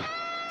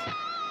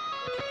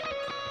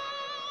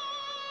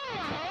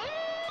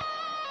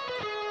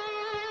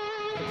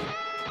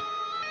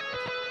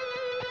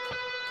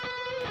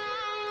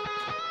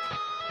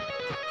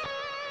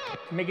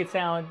 To make it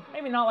sound,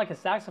 maybe not like a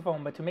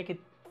saxophone, but to make it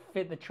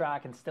fit the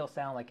track and still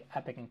sound like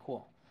epic and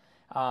cool.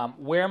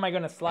 Where am I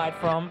going to slide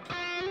from?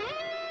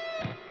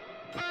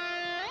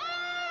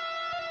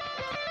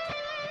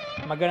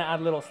 Am I going to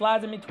add little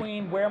slides in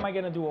between? Where am I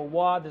going to do a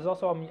wah? There's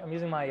also, I'm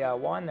using my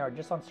wand there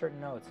just on certain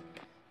notes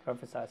to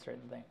emphasize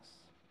certain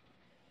things.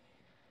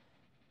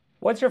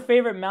 What's your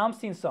favorite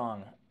Malmsteen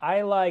song?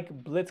 I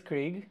like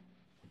Blitzkrieg,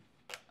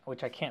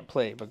 which I can't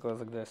play, but goes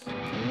like this.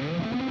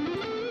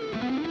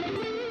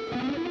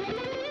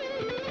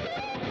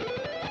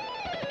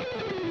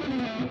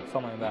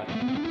 Something like that.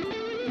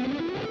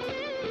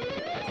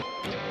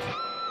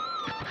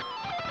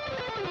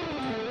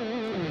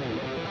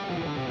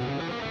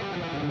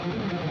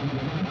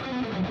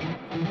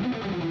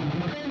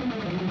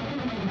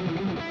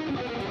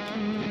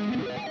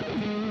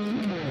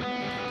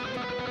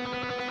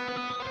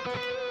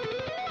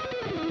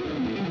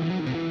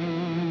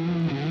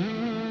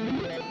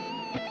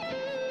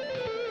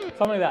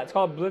 Something like that. It's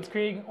called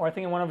Blitzkrieg, or I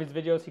think in one of his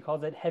videos he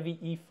calls it Heavy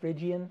E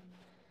Phrygian.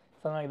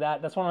 Something like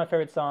that. That's one of my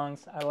favorite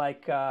songs. I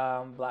like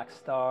Black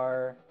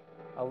Star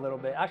a little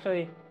bit.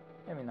 Actually,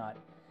 maybe not.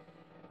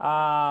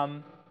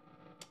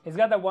 He's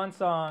got that one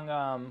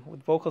song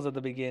with vocals at the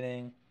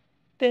beginning.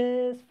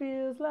 This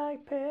feels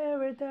like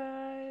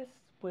paradise.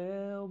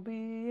 We'll be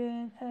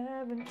in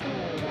heaven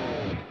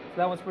tonight. So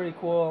that one's pretty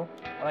cool.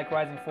 I like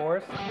Rising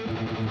Force.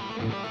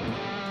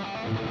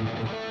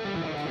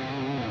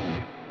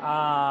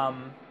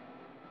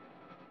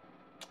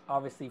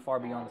 Obviously, Far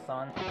Beyond the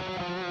Sun.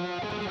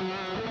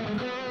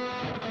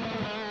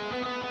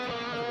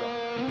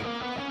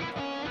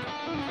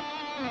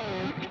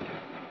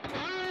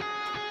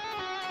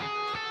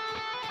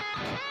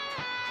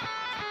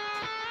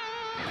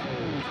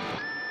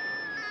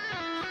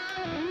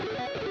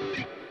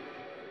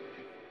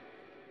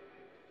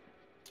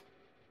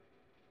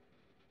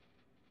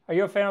 Are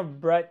you a fan of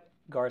Brett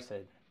Garsed?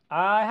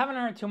 I haven't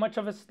heard too much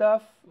of his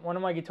stuff. One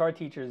of my guitar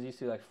teachers used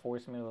to like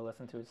force me to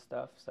listen to his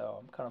stuff, so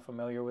I'm kind of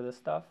familiar with his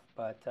stuff.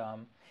 But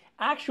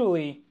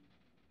actually,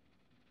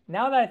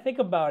 now that I think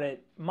about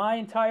it, my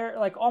entire,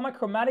 like all my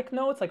chromatic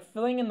notes, like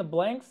filling in the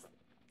blanks,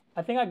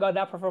 I think I got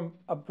that from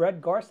a Brett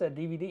Garsed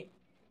DVD,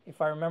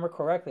 if I remember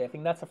correctly. I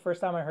think that's the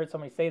first time I heard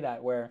somebody say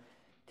that, where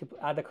to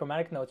add the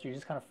chromatic notes, you're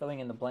just kind of filling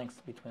in the blanks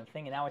between the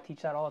thing. And now I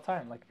teach that all the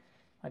time. Like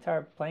my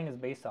entire playing is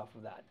based off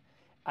of that.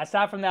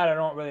 Aside from that, I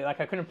don't really, like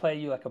I couldn't play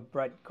you like a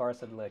Brett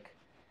Garsed lick.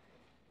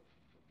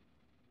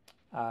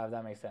 If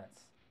that makes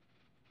sense.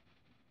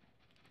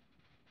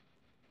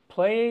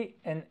 Play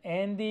an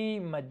Andy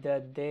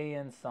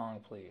Madadayan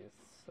song, please.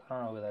 I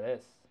don't know who that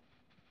is.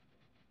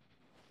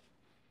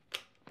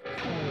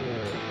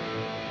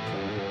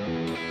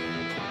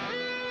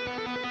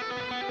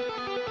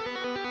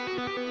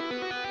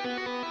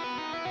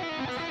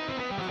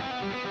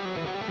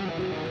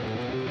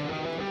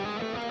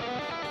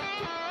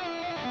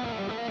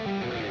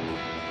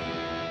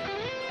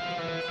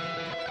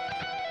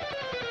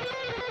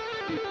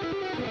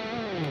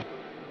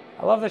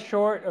 I love the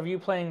short of you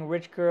playing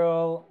Rich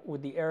Girl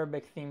with the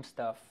Arabic theme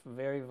stuff.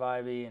 Very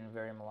vibey and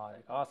very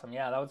melodic. Awesome.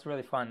 Yeah, that was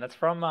really fun. That's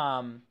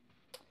from,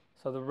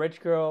 so the Rich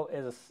Girl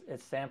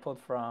it's sampled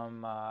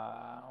from,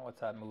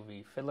 what's that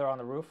movie? Fiddler on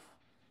the Roof.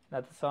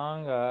 That's the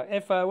song.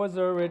 If I was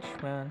a rich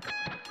man.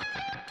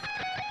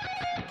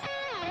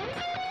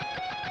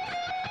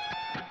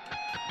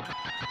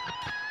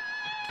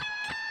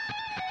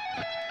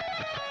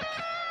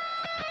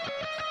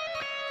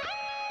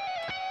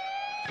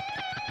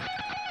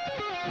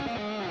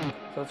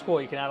 So it's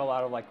cool. You can add a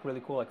lot of like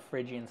really cool like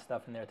Phrygian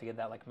stuff in there to get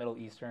that like Middle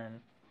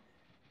Eastern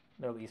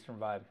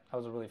vibe. That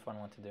was a really fun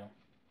one to do.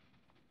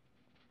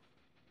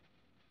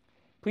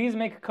 Please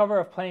make a cover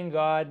of Playing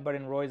God, but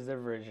in Roy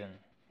Ziv version.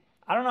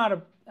 I don't know how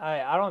to.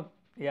 I don't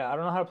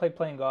know how to play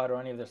Playing God or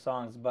any of their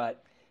songs.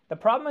 But the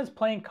problem is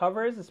playing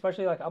covers,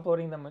 especially like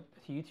uploading them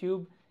to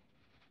YouTube.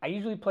 I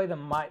usually play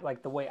them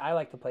like the way I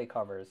like to play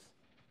covers,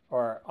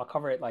 or I'll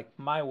cover it like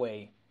my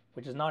way,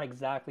 which is not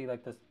exactly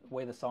like the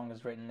way the song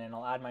is written, and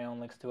I'll add my own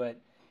licks to it.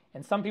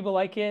 And some people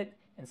like it,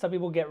 and some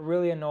people get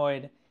really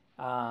annoyed,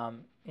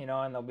 you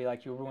know, and they'll be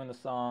like, you ruined the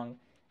song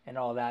and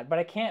all that. But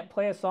I can't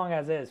play a song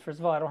as is. First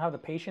of all, I don't have the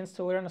patience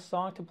to learn a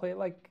song to play it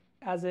like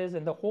as is,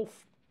 and the whole,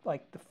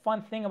 like the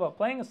fun thing about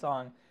playing a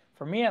song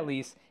for me at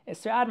least, is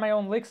to add my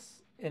own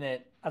licks in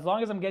it. As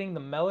long as I'm getting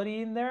the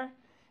melody in there,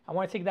 I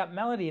want to take that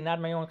melody and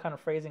add my own kind of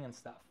phrasing and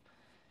stuff.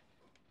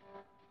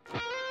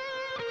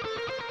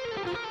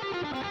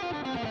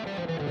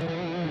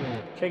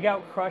 Check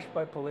out Crush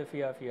by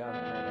Polyphia if you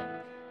haven't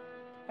heard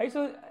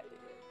it.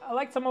 I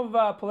liked some of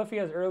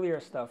Polyphia's earlier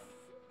stuff.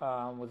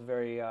 Was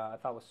very, I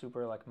thought was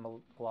super like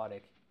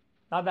melodic.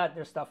 Not that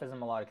their stuff isn't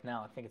melodic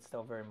now. I think it's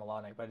still very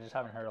melodic, but I just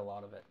haven't heard a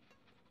lot of it.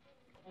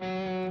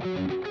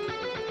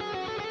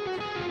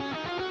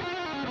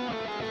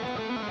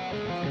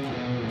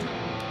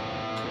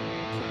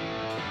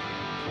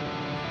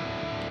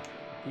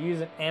 Do you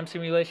use amp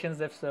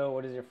simulations? If so,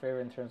 what is your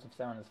favorite in terms of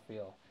sound and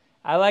feel?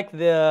 I like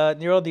the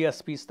Neural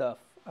DSP stuff.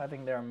 I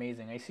think they're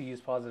amazing. I used to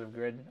use Positive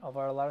Grid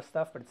over a lot of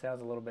stuff, but it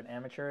sounds a little bit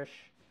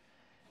amateurish.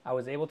 I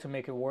was able to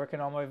make it work in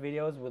all my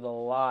videos with a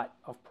lot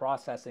of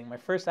processing. My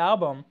first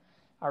album,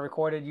 I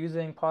recorded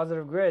using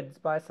Positive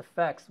Grid, Bias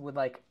Effects, with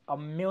like a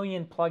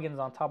million plugins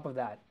on top of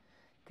that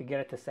to get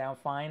it to sound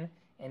fine.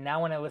 And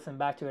now when I listen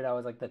back to it, I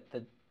was like,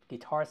 the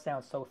guitar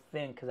sounds so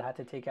thin because I had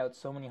to take out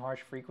so many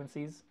harsh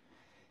frequencies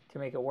to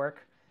make it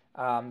work.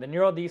 The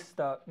Neural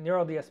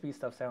DSP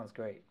stuff sounds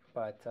great,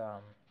 but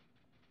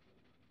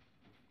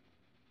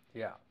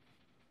yeah.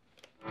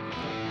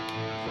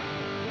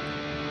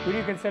 Who do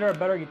you consider a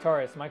better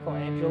guitarist,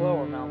 Michelangelo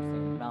or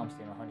Malmsteen?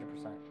 Malmsteen,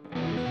 100%.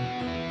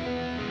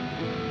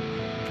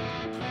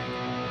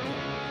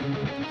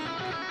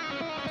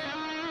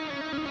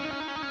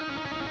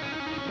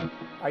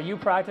 Are you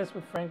practiced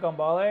with Frank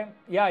Gambale?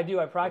 Yeah, I do.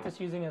 I practice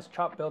using his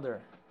Chop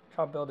Builder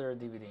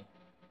DVD,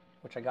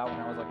 which I got when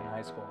I was like in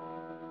high school.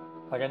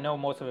 Like I know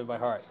most of it by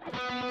heart.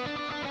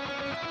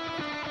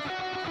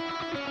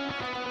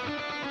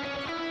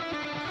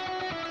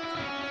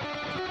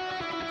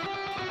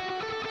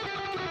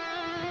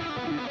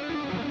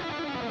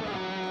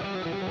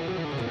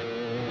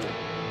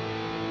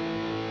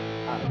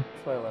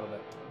 Let's play a little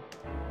bit.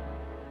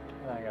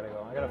 And then I gotta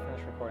go. I gotta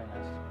finish recording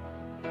this.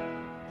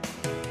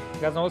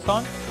 You guys know this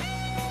song?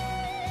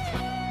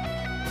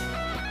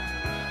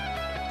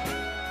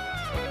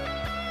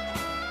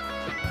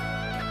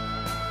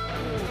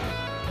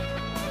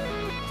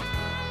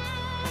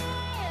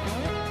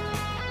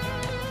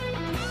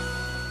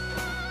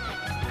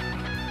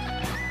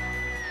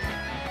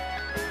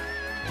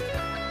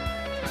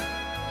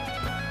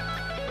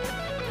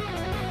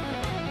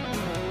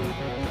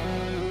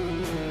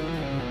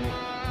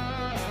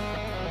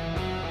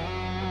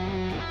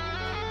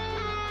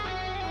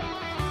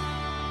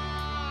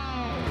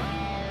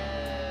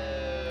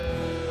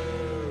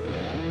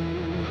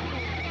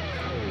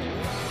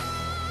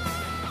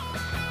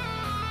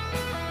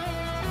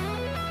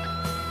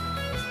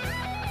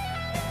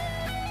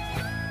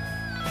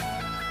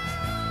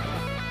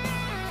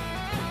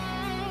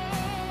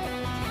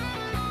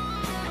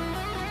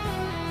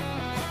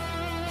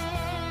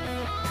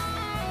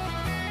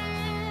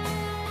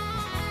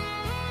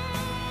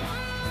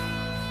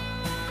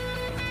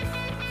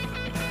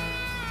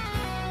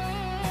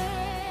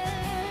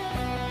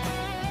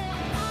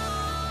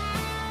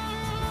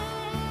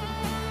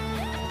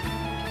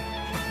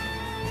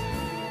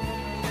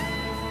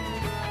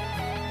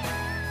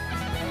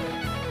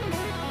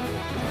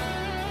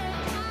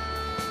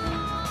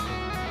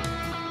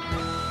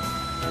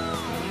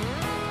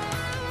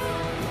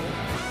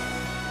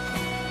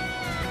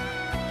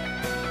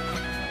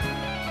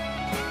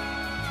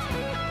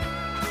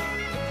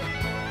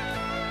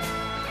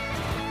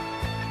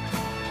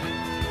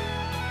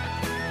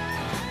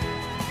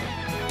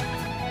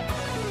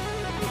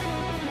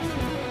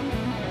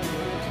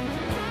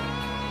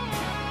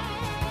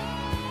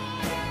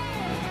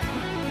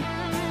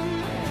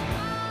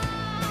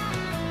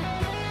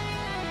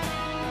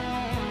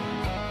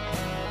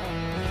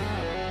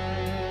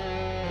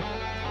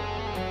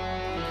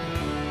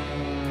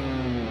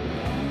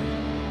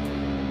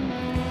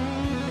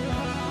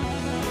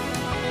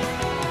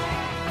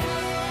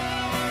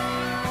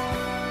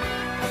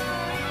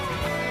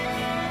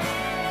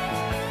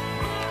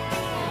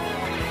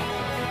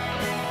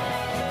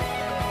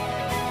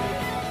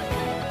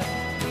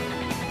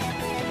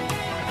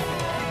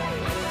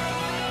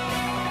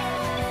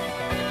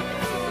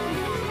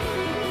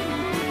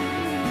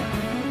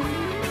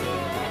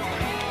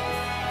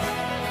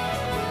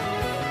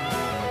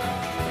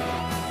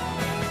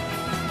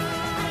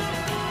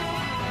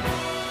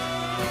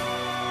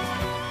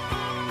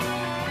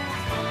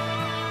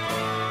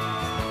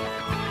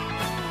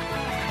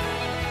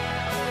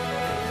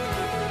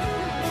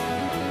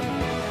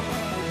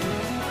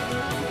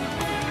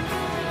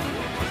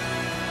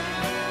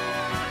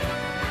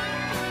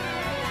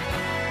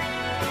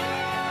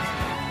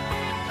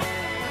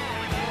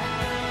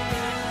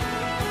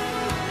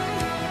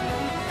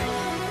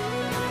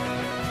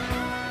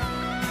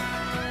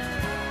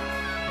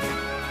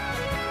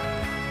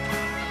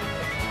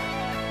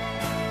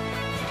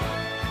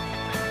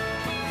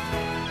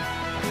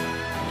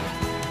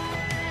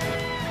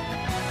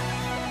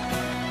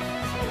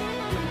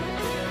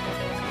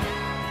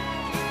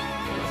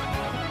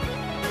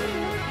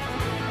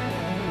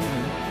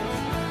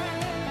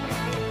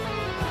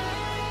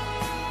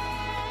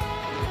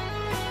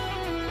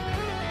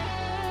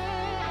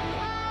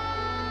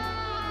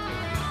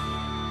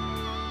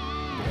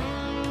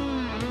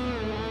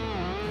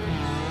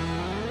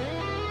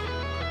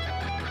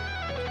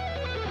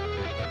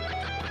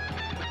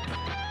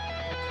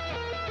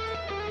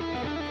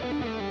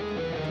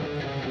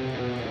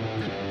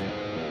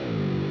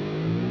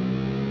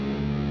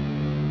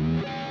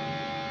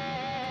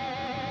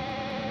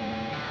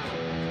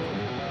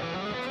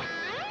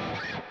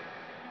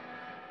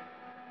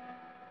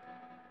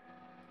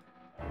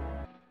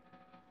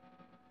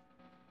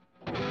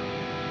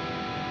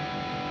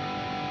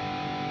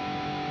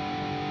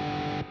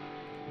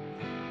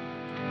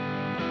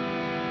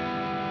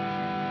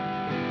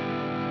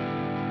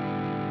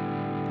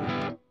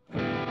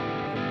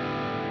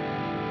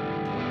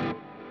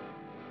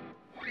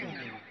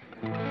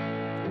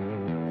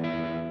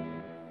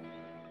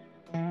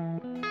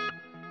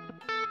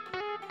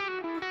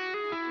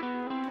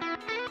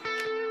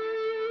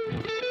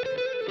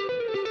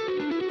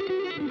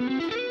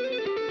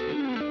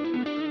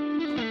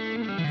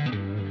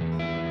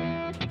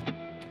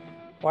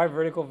 Why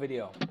vertical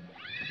video?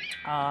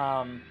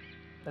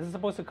 This is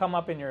supposed to come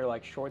up in your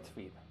like shorts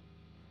feed.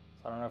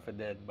 So I don't know if it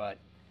did, but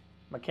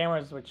my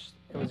cameras, it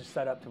was just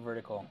set up to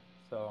vertical.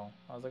 So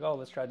I was like, oh,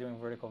 let's try doing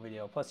vertical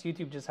video. Plus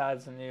YouTube just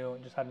had a new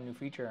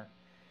feature.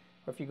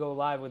 Or if you go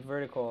live with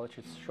vertical, it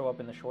should show up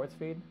in the shorts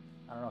feed.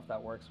 I don't know if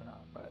that works or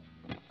not, but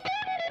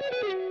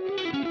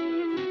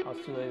I was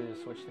too lazy to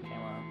switch the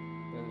camera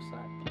to the other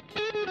side.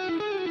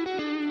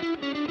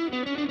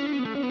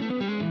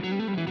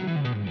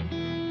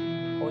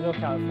 Hotel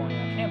California.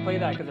 I can't play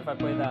that because if I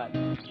play that,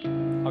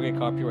 I'll get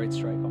copyright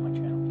strike on my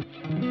channel.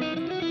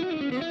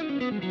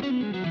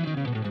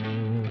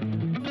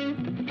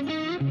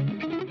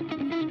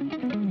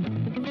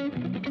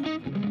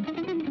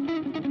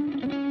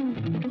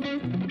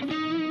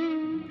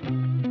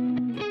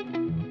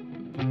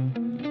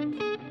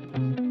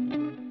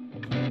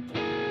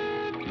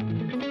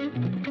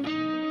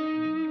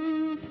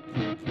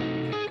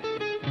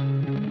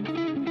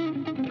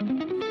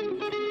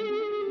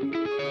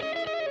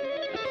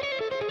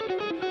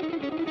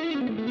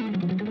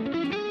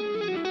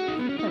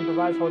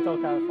 Hotel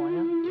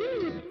California?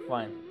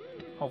 Fine.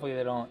 Hopefully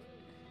they don't.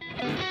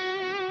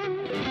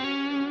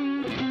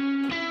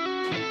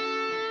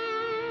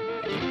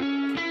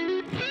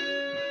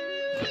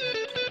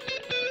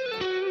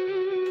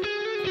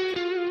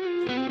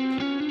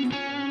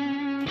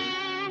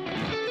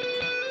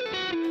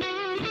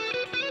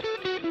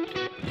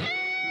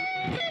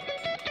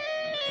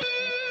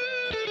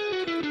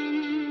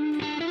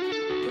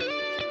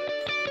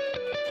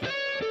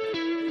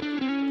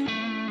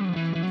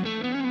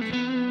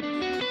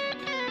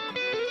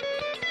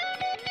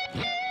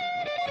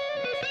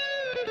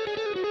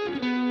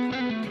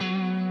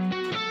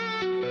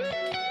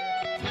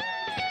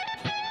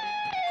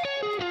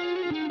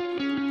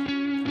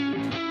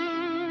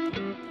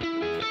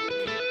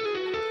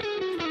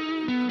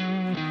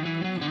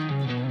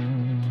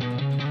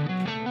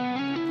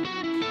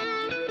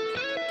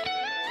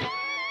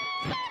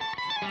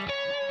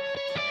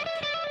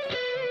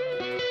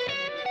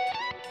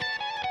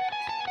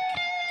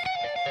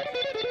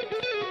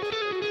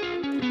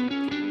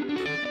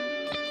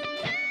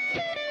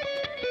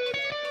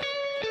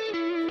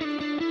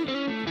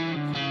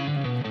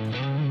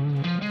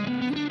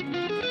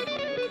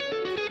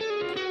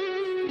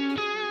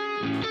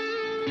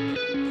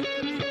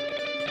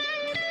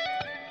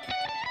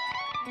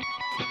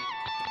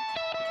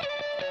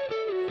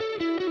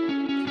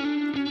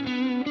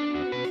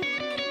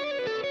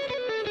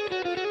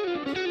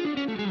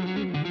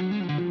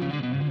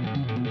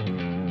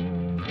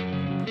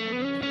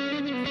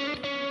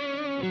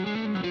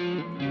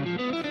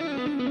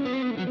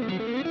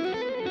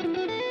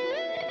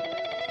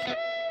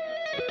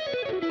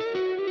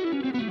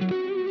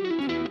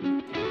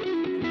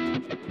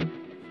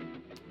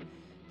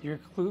 Your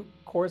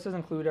courses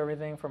include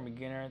everything from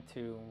beginner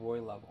to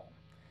Roy level.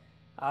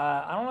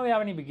 I don't really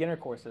have any beginner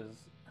courses.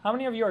 How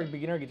many of you are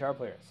beginner guitar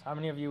players? How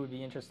many of you would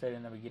be interested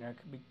in a beginner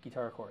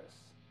guitar course?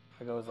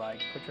 It goes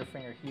like, put your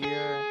finger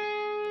here,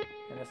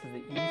 and this is the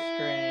E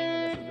string,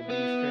 and this is the B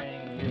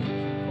string, and here's the G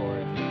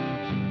chord.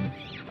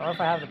 I don't know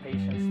if I have the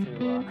patience to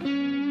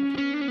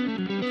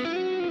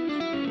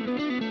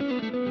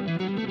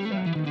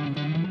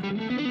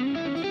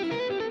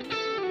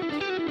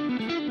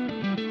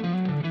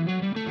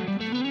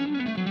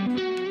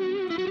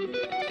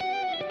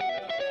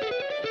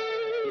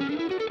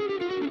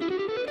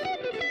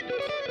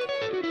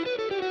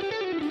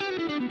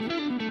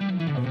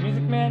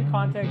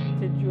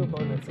contacted you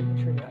about that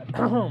signature yet?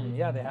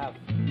 Yeah, they have.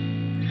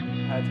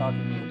 I had talked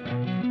to Music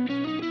Man.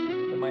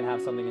 They might have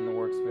something in the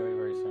works very,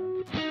 very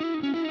soon.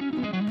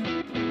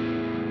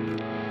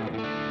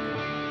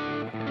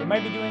 We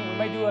might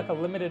do like a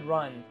limited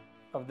run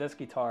of this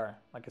guitar,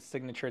 like a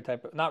signature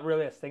type of, not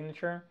really a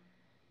signature.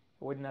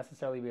 It wouldn't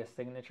necessarily be a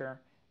signature,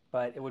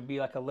 but it would be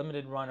like a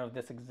limited run of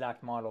this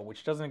exact model,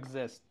 which doesn't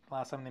exist.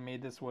 Last time they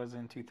made this was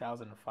in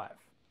 2005.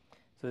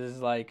 So this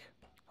is like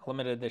a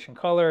limited edition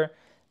color,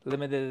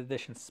 limited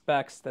edition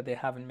specs that they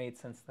haven't made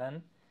since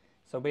then.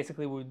 So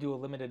basically we would do a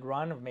limited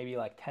run of maybe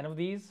like 10 of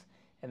these,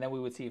 and then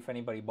we would see if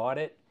anybody bought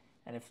it.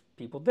 And if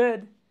people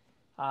did,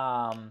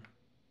 then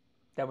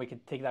we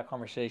could take that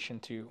conversation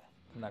to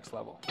the next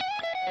level.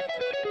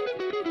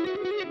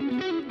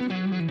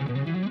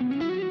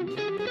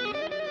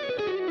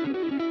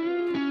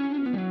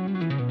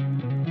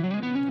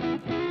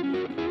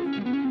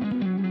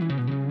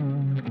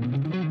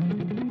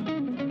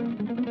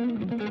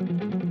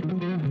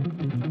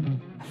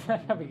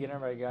 A beginner,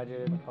 but I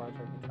graduated in college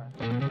for guitar.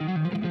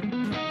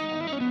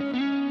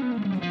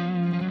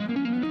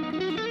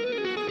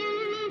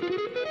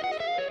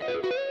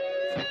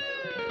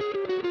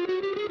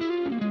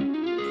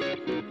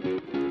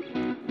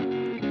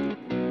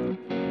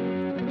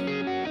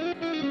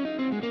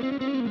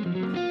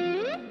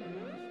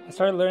 I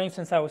started learning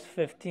since I was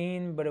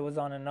 15, but it was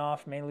on and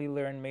off. Mainly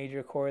learned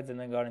major chords and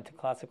then got into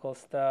classical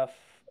stuff.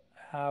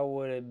 How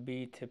would it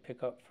be to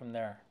pick up from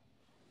there?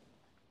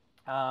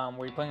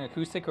 Were you playing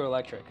acoustic or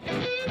electric?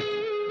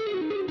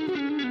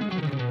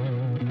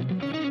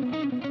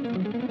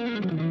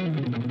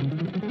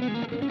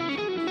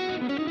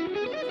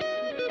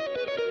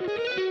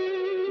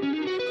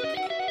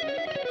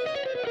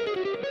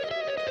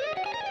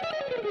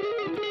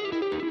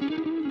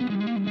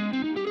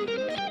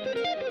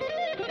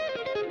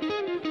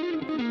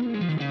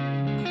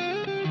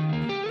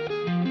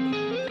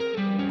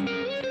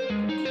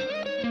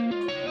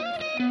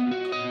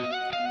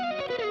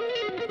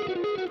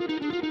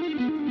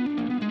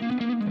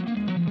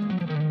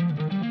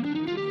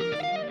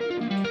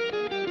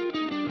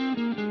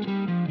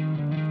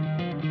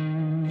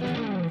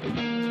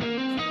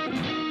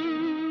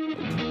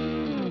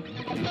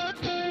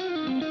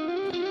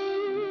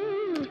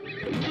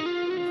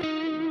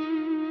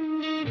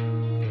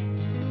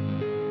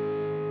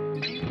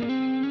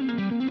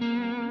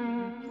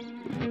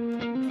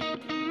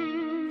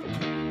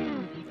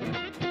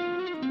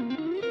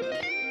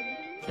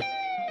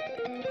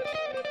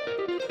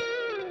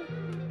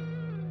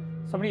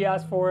 Somebody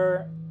asked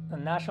for a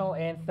national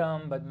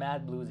anthem, but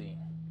mad bluesy.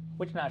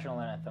 Which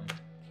national anthem?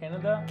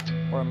 Canada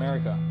or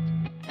America?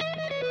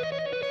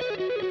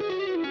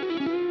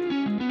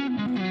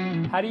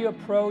 How do you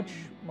approach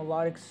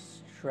melodic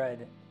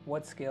shred?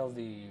 What scales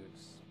do you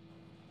use?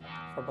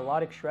 For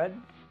melodic shred,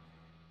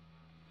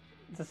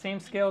 it's the same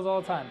scales all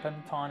the time.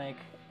 Pentatonic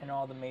and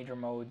all the major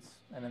modes,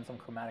 and then some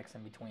chromatics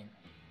in between.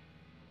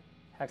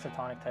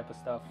 Hexatonic type of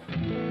stuff.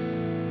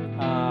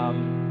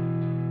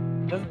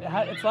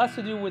 It's less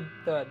to do with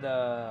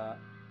the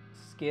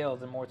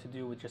scales and more to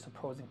do with just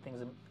approaching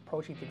things in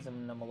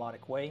a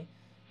melodic way,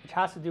 which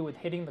has to do with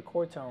hitting the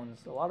chord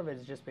tones. A lot of it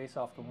is just based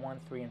off the 1,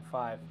 3, and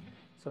 5,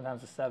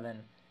 sometimes the 7,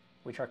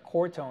 which are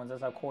chord tones.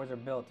 That's how chords are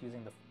built,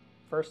 using the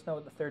first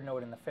note, the third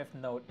note, and the fifth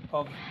note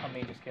of a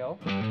major scale.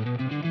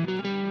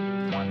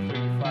 1, 3,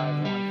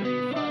 5, 1,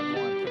 3, 5,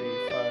 1,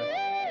 3, 5.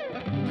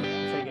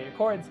 So you get your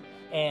chords,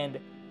 and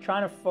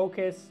trying to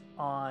focus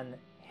on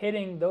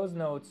hitting those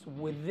notes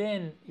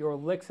within your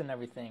licks and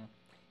everything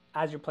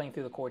as you're playing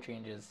through the chord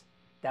changes.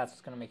 That's what's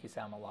going to make you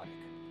sound melodic.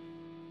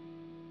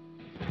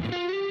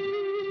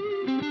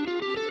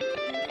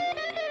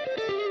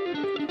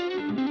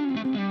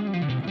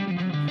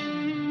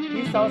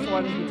 Please tell us why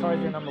this guitar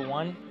is your number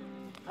one.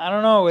 I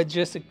don't know, it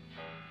just,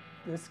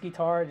 this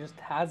guitar just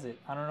has it.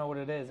 I don't know what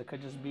it is. It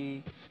could just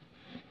be,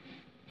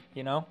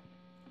 you know,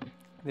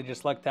 they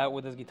just like that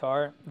with this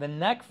guitar. The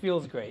neck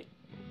feels great,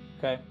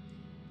 okay?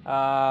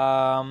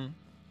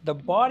 The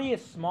body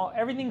is small.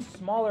 Everything's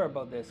smaller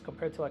about this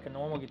compared to like a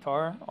normal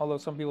guitar, although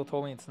some people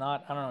told me it's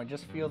not. I don't know, it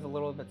just feels a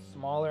little bit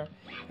smaller.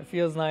 It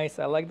feels nice.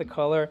 I like the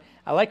color.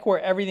 I like where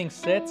everything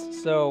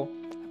sits, so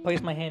I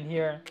place my hand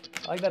here.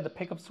 I like that the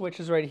pickup switch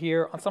is right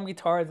here. On some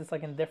guitars, it's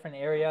like in different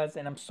areas,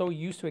 and I'm so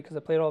used to it because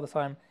I play it all the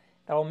time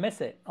that I'll miss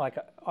it. Like,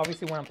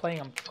 obviously when I'm playing,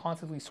 I'm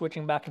constantly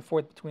switching back and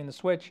forth between the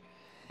switch.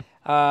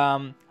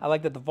 I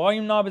like that the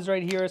volume knob is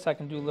right here, so I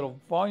can do little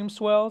volume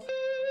swells.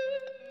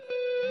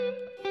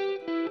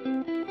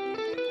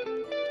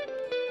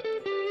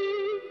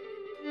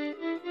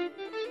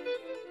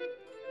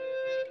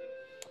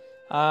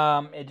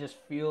 It just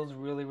feels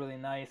really, really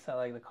nice. I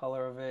like the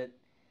color of it.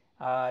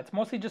 It's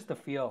mostly just the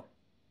feel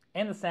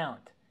and the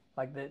sound.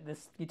 Like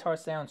this guitar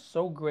sounds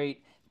so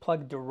great,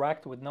 plugged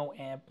direct with no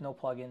amp, no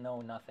plug-in,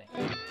 no nothing.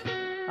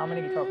 How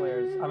many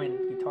guitars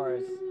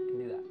can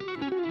do that?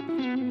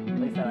 At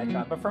least that I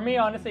try. But for me,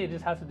 honestly, it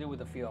just has to do with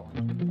the feel.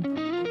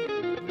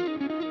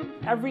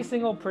 Every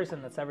single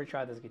person that's ever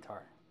tried this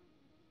guitar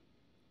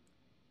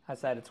has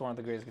said it's one of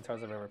the greatest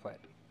guitars I've ever played.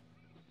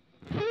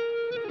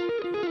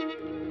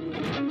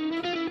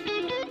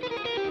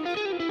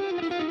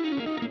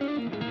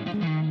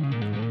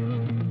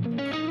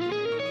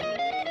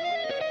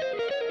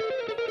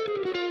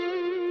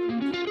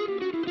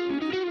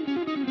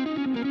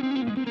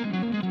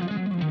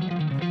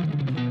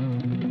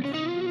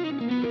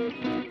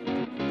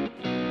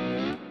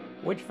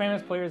 Which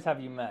famous players have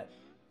you met?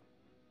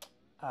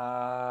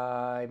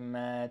 I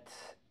met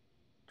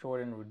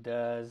Jordan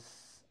Rudess.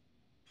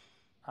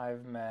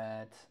 I've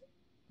met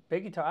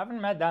big guitar. I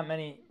haven't met that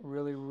many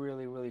really,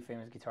 really, really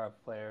famous guitar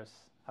players.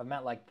 I've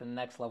met like the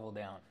next level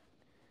down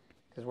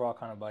because we're all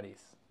kind of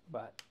buddies.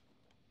 But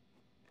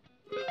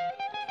who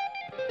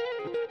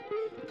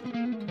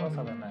else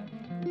have I met?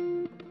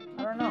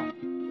 I don't know.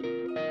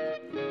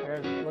 I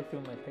gotta look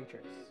through my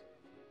pictures.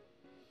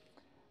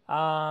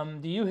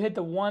 Do you hit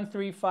the 1,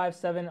 3, 5,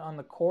 7 on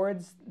the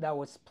chords that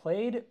was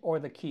played or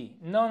the key?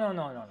 No.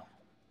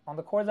 On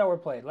the chords that were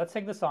played. Let's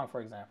take this song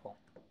for example.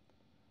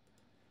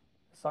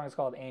 The song is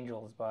called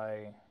Angels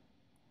by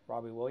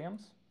Robbie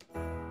Williams.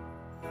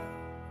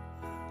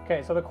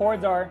 Okay, so the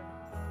chords are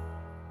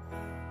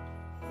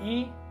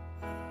E.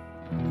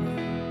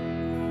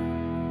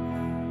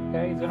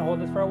 Okay, he's gonna hold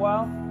this for a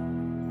while.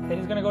 Then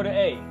he's gonna go to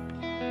A.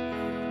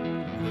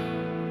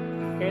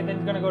 Okay, then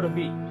he's gonna go to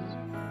B.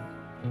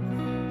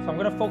 So I'm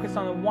going to focus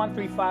on the 1,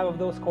 3, 5 of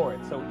those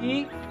chords. So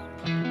E,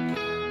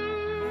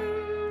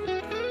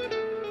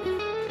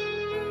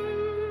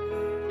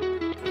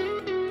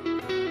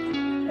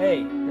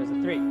 A, there's a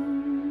 3.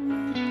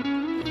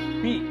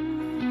 B.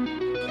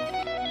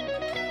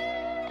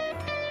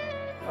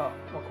 Oh,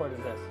 what chord is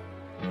this?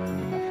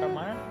 F sharp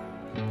minor.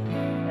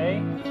 A.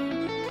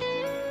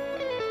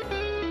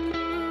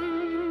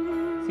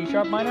 C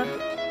sharp minor.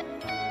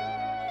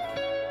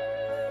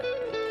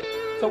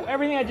 So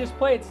everything I just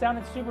played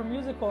sounded super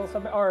musical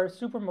or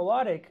super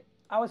melodic.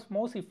 I was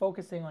mostly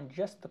focusing on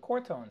just the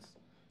chord tones.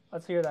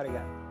 Let's hear that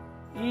again.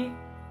 E,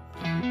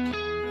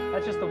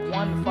 that's just the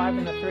 1, the 5,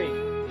 and the 3.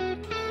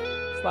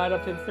 Slide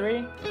up to the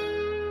 3,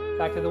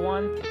 back to the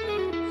 1, the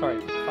 3,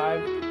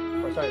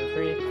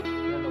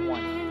 and then the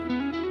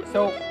 1.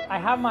 So I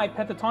have my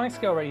pentatonic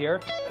scale right here.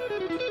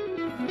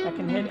 I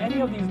can hit any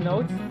of these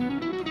notes,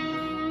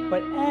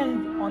 but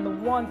end on the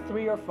 1,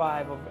 3, or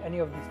 5 of any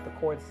of the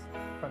chords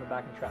from the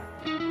backing track.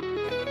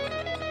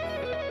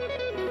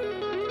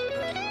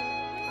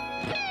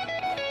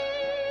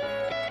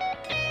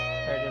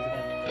 There it is again.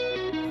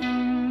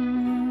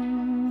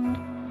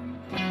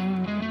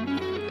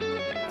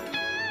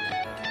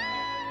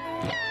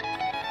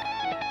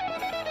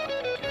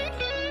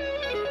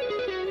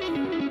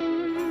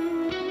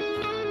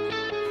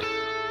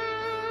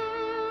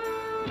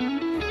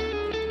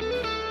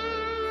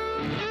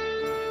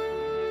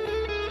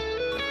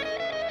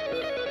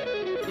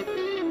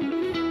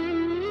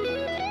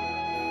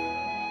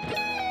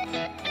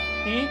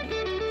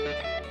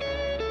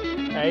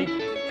 Right?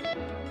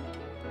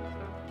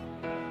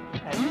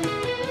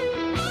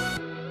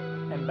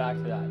 And back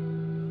to that.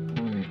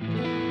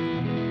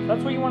 So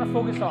that's what you want to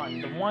focus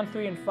on. The 1,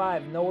 3, and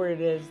 5. Know where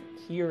it is,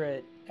 hear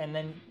it, and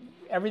then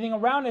everything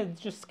around it is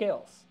just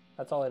scales.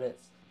 That's all it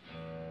is.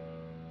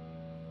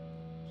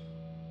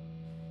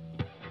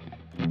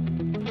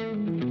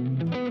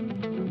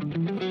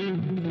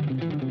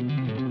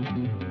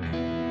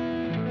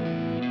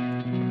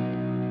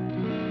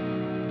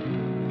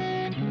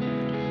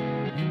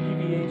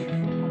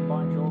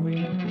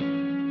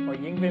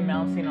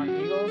 Malmsteen on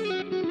Eagles.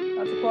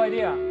 That's a cool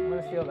idea. I'm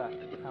gonna steal that.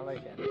 I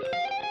like it.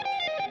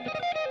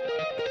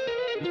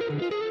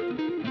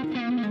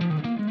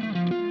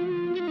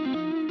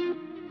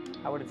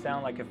 How would it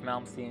sound like if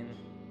Malmsteen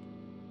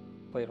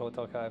played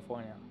Hotel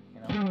California?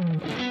 You know.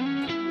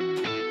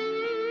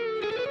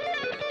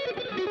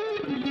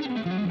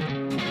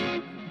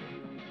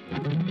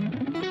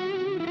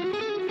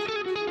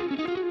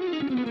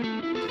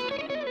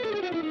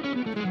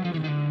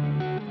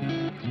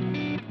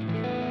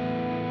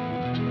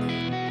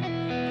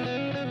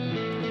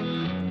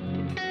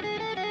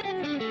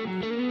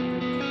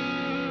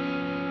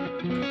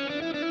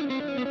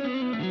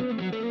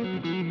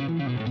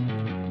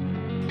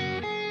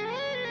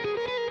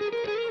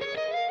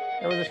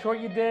 Short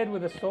you did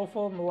with a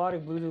soulful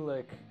melodic bluesy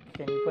lick.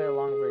 Can you play a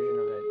long version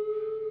of it?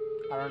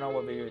 I don't know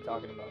what video you're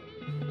talking about.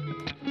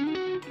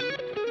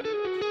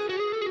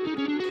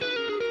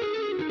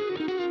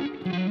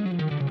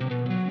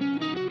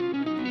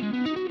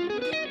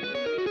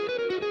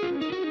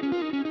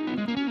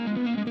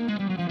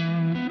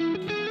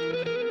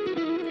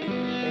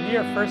 Maybe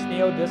your first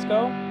Neo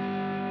Disco?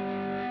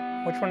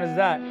 Which one is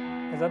that?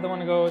 Is that the one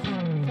that goes...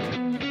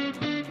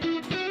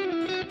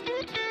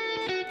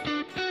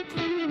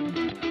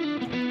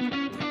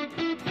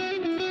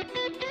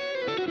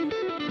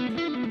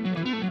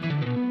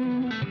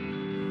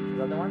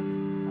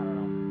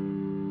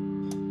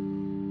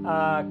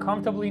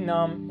 Comfortably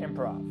Numb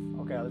Improv.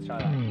 Okay, let's try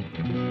that.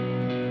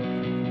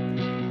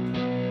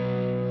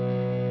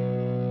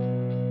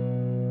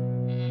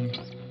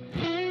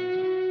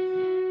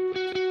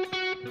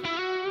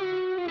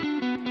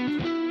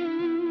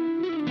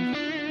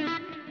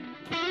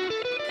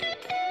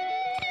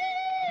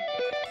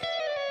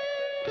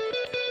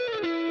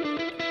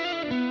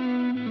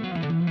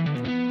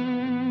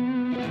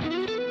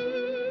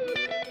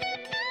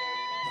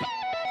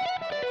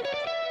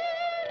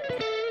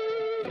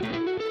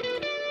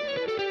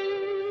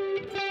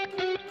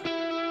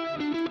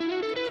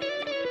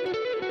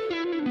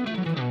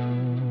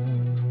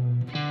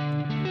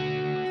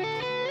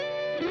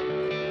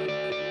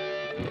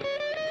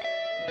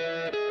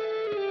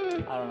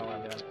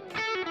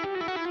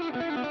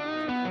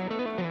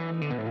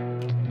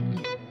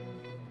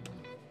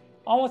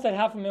 Almost at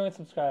 500,000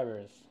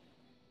 subscribers.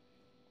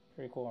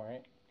 Pretty cool,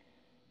 right?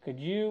 Could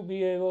you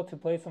be able to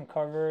play some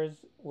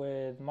covers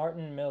with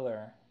Martin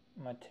Miller,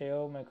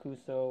 Matteo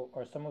Mancuso,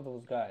 or some of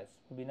those guys?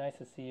 It would be nice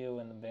to see you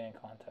in the band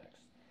context.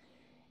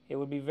 It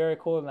would be very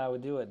cool and I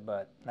would do it,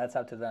 but that's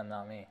up to them,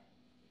 not me.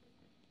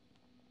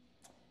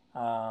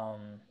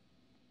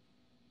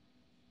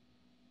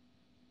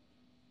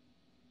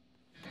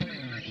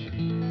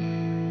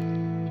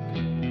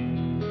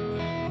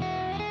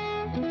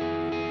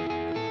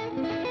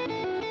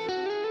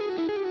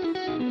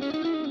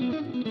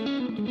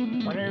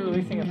 When are you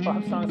releasing a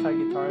pop song side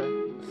guitar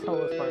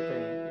solos part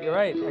 3? You're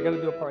right, I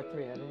gotta do a part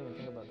 3. I didn't even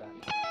think about that.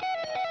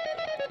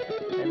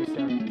 Maybe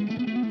soon.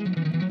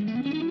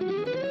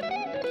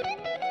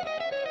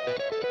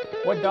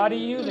 What DAW do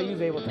you use? I use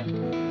Ableton.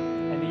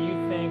 And do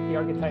you think the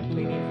Archetype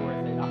Plini is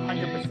worth it?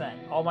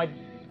 100%.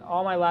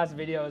 All my last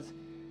videos,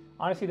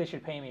 honestly, they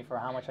should pay me for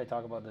how much I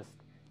talk about this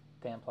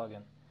damn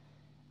plugin,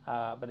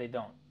 but they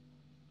don't.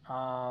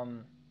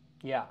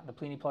 Yeah, the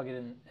Plini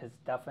plugin is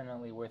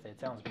definitely worth it. It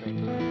sounds great.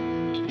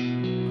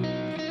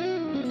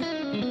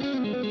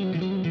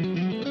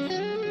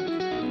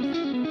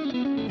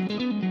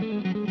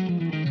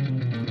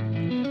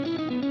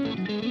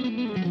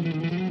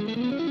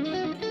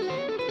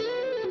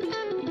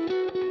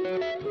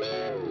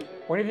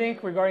 What do you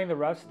think regarding the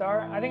Rough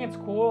Star? I think it's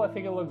cool. I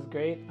think it looks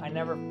great. I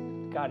never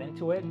got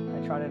into it.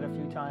 I tried it a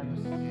few times.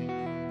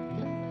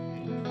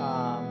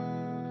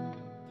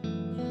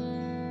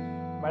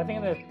 But I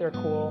think that they're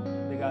cool.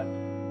 They got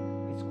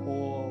these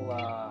cool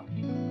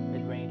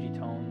mid-rangey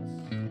tones.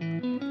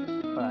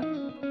 But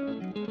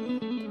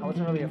I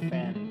wasn't really a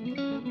fan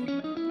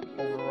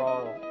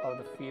overall of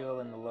the feel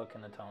and the look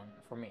and the tone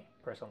for me,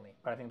 personally.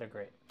 But I think they're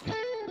great.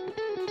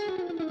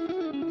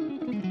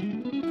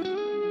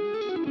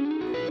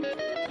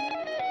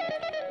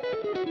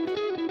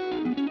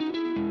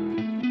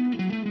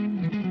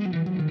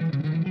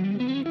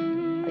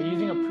 Are you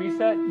using a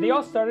preset? They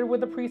all started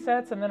with the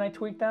presets and then I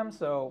tweaked them,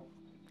 so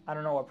I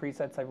don't know what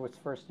presets I was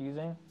first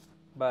using,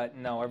 but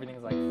no,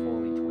 everything's like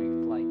fully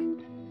tweaked. Like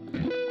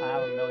I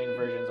have a million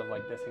versions of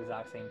like this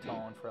exact same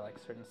tone for like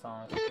certain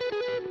songs.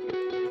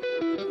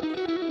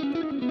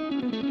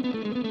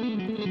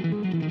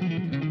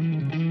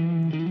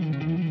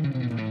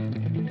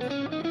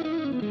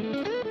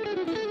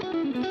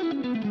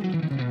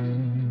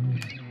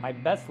 My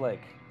best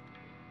lick.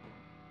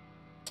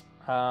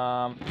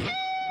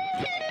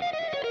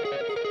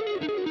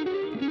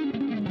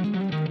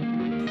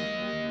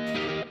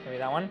 Maybe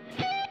that one.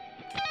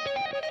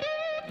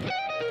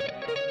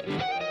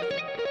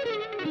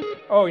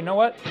 Oh, you know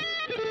what?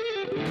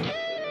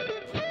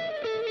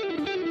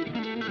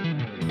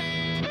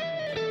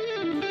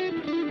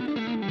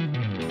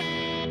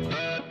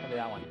 Maybe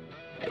that one.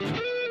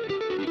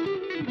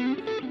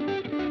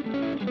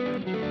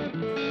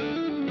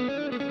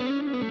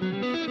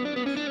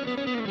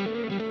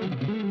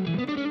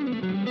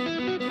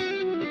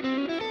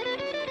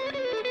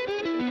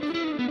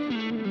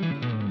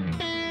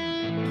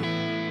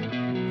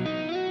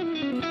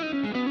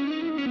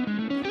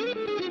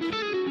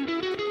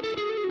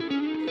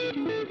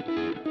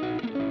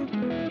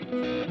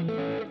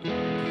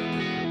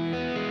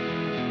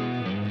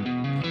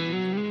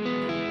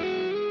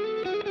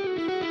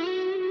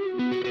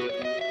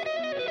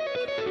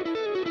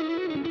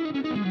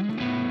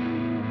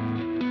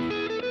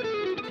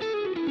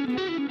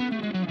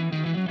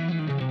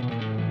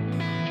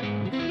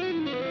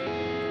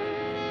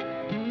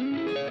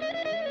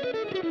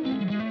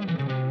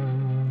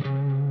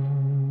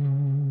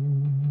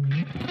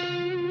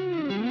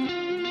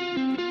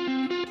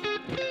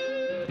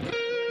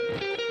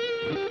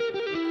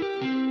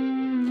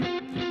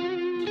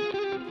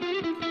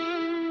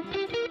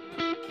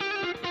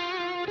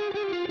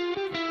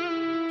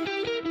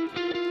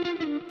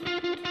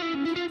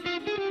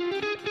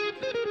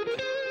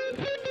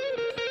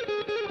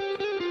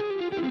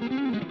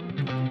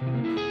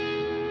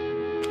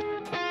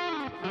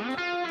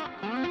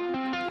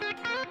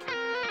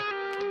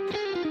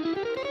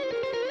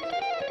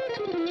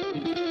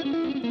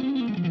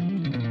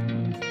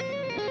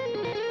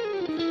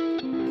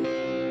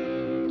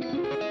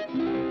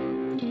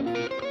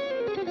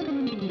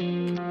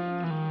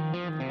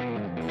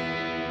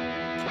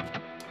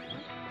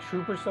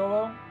 Trooper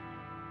solo?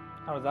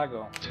 How does that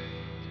go?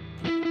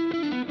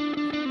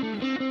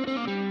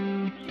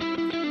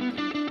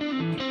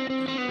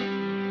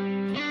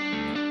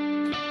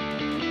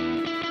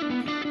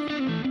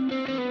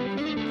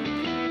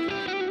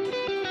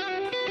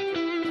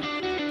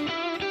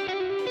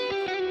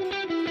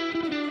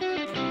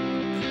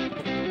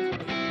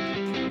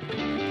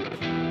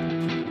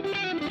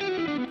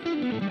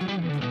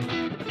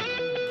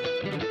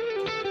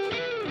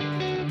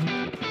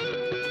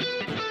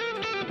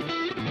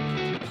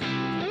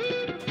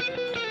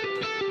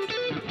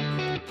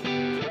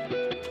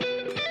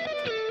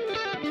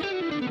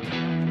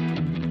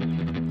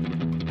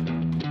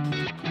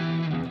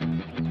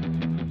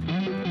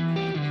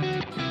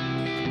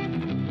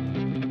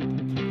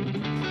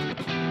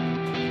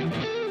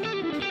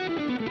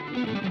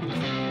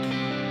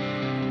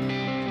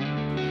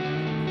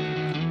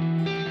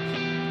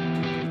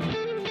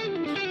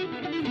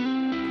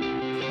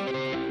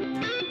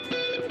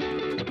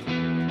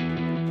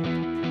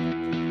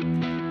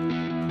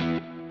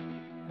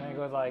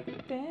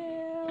 Like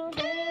down,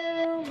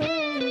 down,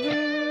 baby.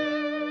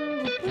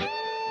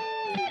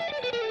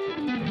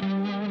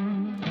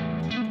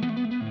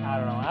 I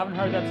don't know. I haven't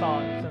heard that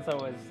song since I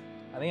was,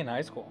 I think, in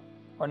high school.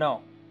 Or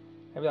no,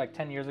 maybe like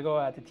 10 years ago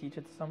I had to teach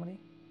it to somebody.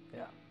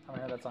 Yeah, I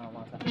haven't heard that song in a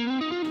long time.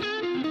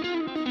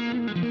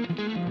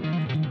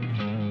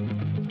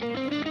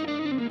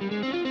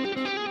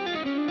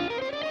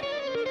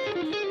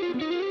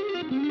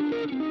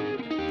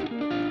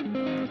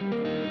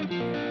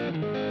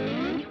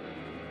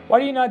 Why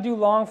do you not do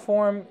long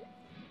form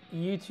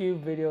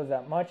YouTube videos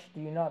that much?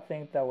 Do you not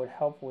think that would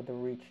help with the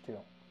reach too?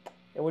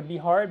 It would be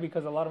hard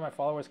because a lot of my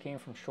followers came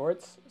from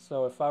shorts.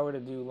 So if I were to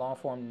do long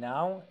form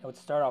now, it would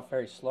start off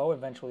very slow.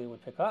 Eventually it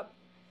would pick up.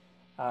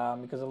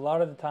 Because a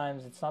lot of the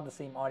times it's not the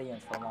same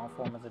audience for long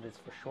form as it is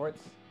for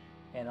shorts.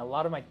 And a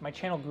lot of my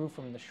channel grew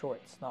from the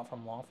shorts, not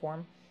from long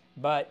form.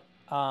 But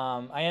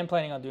I am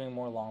planning on doing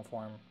more long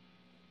form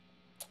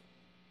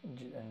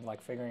and like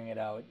figuring it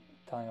out.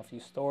 Telling a few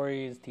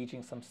stories,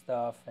 teaching some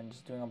stuff, and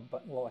just doing a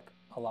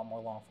lot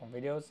more long form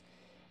videos. It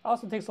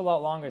also takes a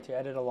lot longer to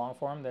edit a long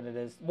form than it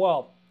is.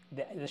 Well,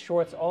 the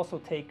shorts also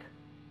take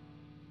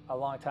a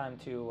long time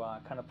to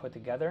kind of put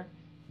together,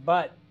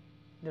 but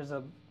there's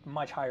a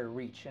much higher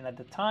reach. And at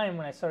the time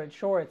when I started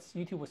shorts,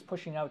 YouTube was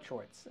pushing out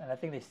shorts, and I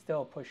think they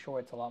still push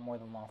shorts a lot more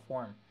than long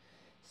form.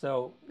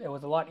 So it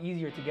was a lot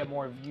easier to get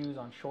more views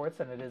on shorts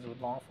than it is with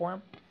long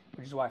form,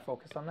 which is why I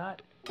focused on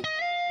that.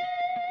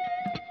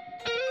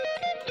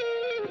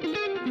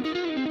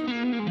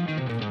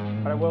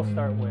 But I will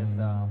start with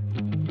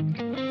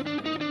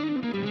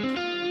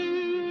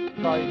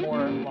probably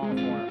more long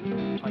form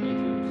on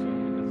YouTube soon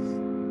because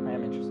I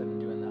am interested in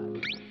doing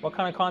that. What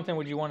kind of content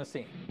would you want to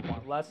see?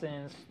 Want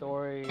lessons,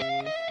 stories?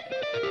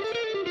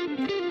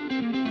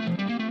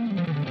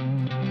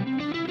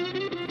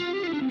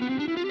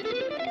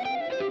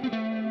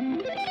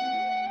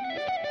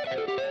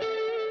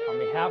 On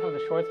behalf of the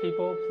shorts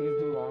people, please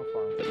do long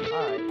form.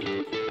 All right,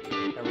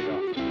 there we go.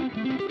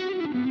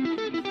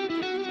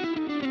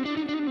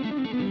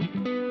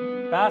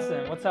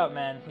 Bassin, what's up,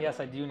 man? Yes,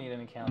 I do need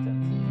an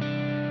accountant.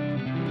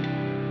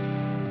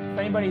 if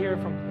anybody here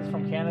is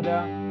from Canada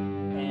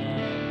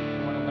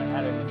and you want to learn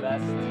how to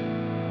invest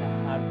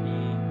and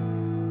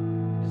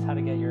how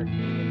to get your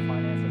Canadian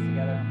finances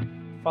together,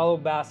 follow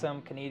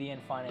Bassam Canadian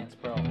Finance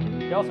Pro.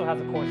 He also has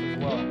a course as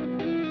well.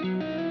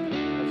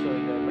 That's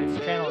really good, but his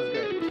channel is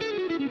good.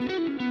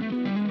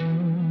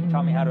 He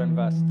taught me how to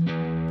invest.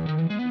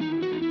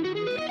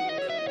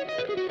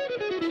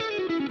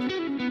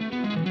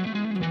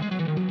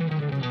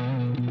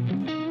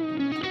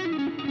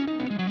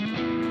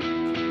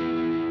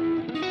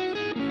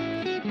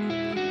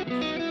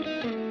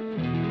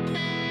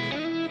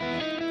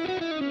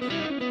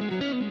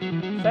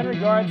 Send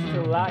regards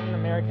to Latin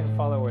American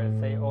followers.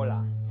 Say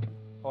hola.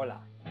 Hola.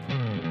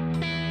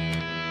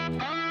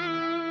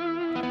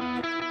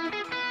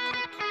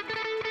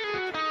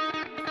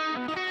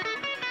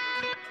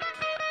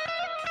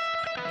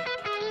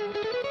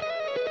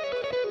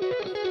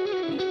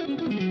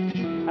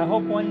 I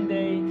hope one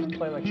day to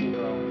play like you,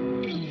 bro.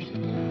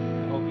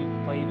 I hope you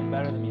play even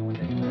better than me one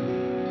day.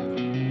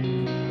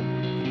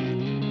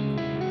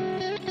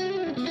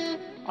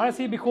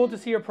 Honestly, it'd be cool to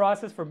see your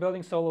process for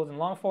building solos in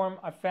long form.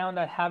 I found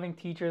that having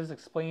teachers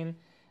explain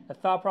the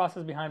thought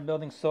process behind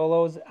building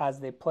solos as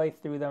they play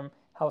through them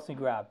helps me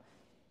grab.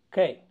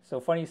 Okay, so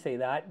funny you say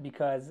that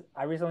because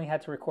I recently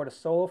had to record a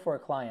solo for a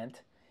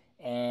client,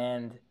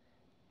 and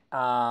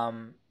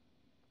I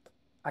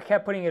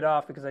kept putting it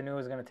off because I knew it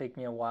was going to take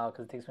me a while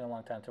because it takes me a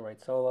long time to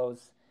write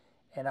solos.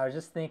 And I was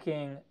just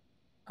thinking,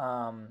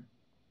 how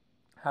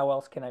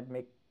else can I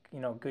make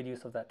good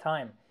use of that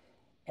time?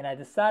 And I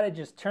decided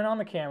just turn on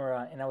the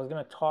camera and I was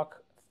going to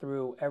talk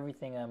through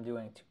everything I'm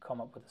doing to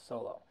come up with a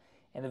solo.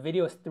 And the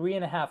video is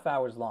 3.5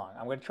 hours long.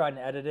 I'm going to try and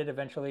edit it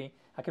eventually.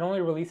 I can only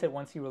release it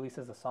once he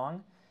releases a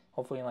song,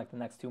 hopefully in like the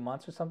next 2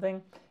 months or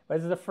something. But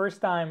this is the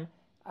first time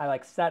I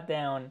like sat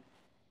down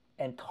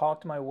and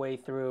talked my way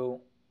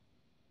through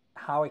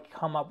how I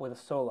come up with a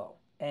solo.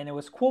 And it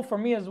was cool for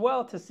me as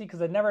well to see,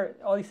 because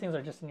all these things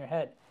are just in your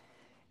head.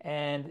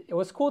 And it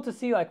was cool to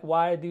see like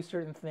why I do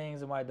certain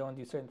things and why I don't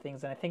do certain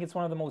things. And I think it's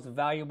one of the most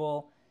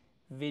valuable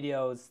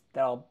videos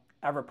that I'll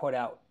ever put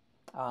out.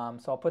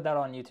 So I'll put that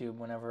on YouTube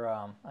whenever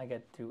I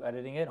get to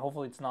editing it.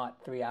 Hopefully it's not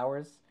 3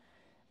 hours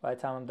by the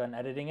time I'm done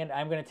editing it.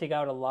 I'm going to take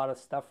out a lot of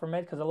stuff from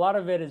it because a lot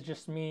of it is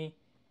just me,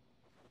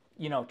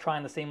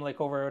 trying the same lick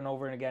over and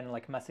over and again,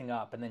 like messing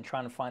up and then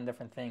trying to find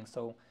different things.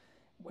 So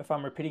if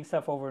I'm repeating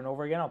stuff over and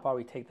over again, I'll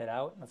probably take that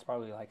out. That's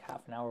probably like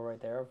half an hour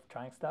right there of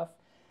trying stuff.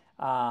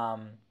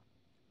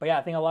 But yeah,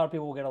 I think a lot of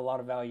people will get a lot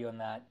of value in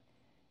that.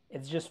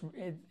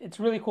 It's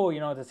really cool,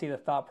 to see the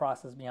thought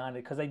process behind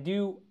it, because I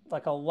do,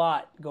 like, a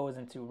lot goes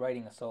into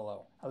writing a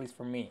solo, at least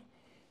for me.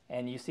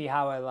 And you see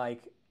how I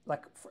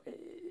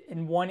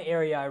in one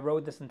area I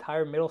wrote this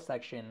entire middle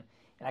section,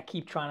 and I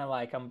keep trying to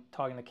I'm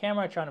talking to the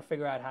camera, trying to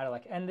figure out how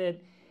to end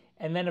it,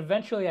 and then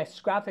eventually I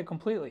scrapped it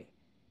completely.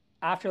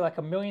 After like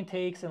a million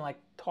takes and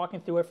talking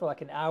through it for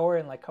like an hour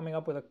and coming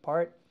up with a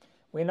part,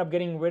 we end up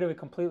getting rid of it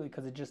completely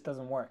because it just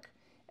doesn't work.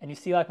 And you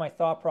see my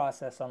thought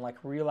process on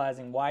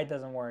realizing why it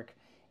doesn't work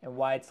and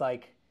why it's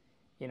and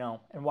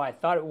why I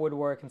thought it would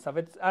work and stuff.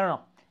 I don't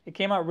know. It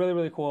came out really,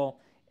 really cool.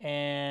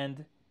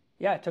 And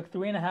yeah, it took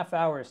 3.5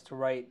 hours to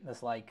write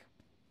this less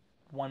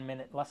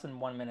than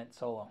 1 minute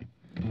solo.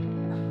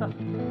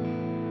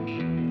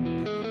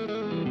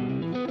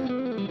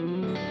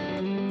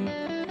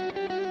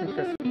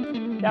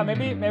 Yeah,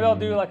 maybe I'll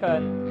do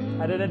an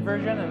edited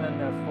version and then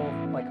the full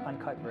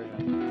uncut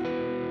version.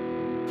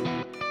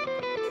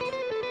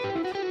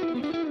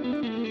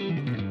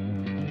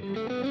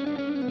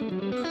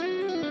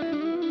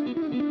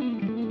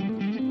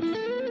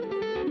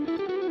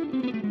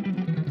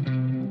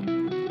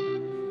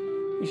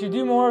 You should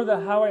do more of the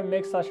how I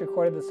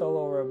mixed/recorded the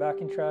solo over a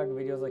backing track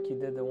videos like you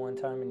did the one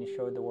time and you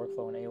showed the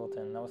workflow in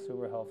Ableton. That was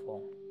super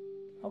helpful.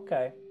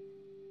 Okay.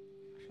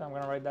 Actually, I'm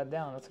going to write that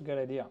down. That's a good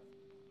idea.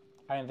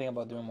 I didn't think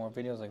about doing more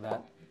videos like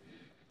that.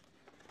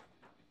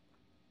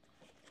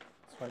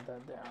 Let's write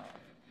that down.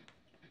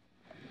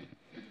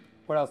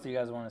 What else do you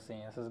guys want to see?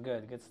 This is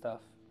good. Good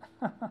stuff.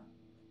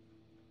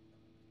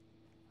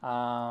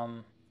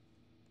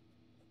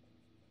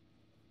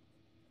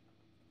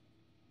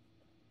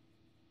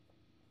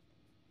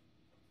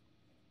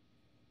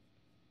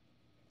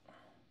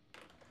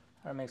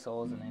 How to make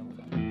solos in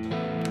Ableton.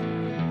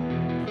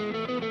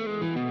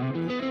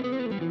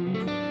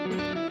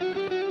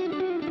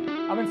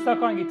 I've been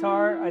stuck on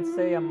guitar. I'd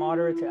say I'm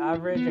moderate to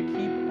average. I keep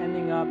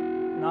ending up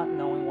not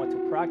knowing what to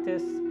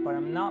practice, but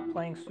I'm not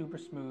playing super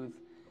smooth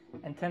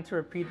and tend to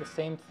repeat the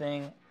same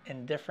thing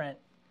in different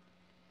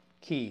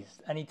keys.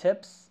 Any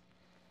tips?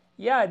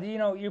 Yeah,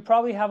 you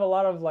probably have a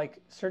lot of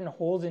certain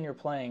holes in your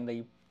playing that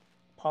you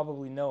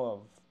probably know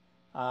of.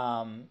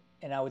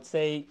 And I would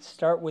say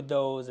start with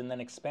those and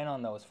then expand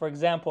on those. For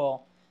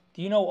example,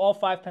 do you know all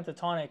 5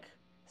 pentatonic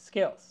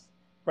scales?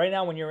 Right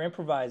now when you're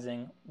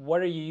improvising, what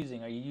are you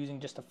using? Are you using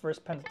just the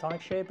first pentatonic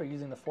shape? Are you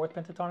using the 4th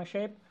pentatonic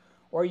shape?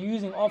 Or are you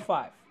using all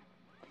 5?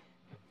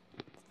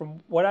 from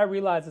what I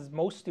realize is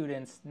most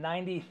students,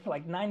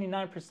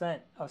 99%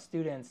 of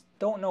students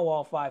don't know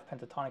all 5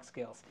 pentatonic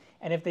scales.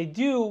 And if they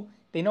do,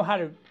 they know how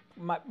to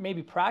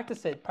maybe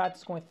practice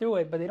going through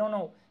it, but they don't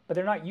know, but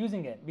they're not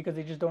using it because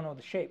they just don't know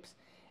the shapes.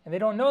 And they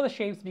don't know the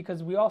shapes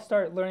because we all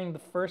start learning the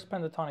first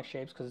pentatonic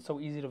shapes because it's so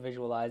easy to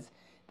visualize.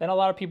 Then a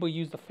lot of people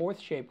use the 4th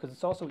shape because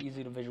it's also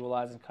easy to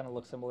visualize and kind of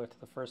looks similar to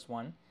the first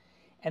one.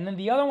 And then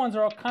the other ones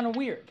are all kind of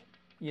weird,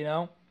 you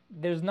know?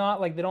 There's not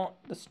like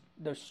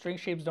the string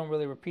shapes don't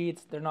really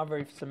repeat. They're not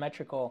very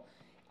symmetrical.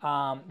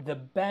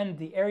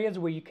 The areas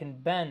where you can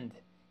bend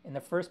in the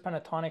first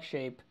pentatonic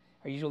shape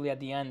are usually at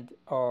the end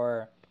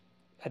or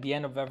at the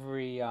end of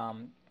every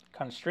kind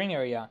of string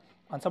area.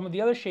 On some of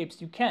the other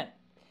shapes, you can't.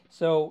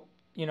 So,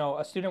 you know,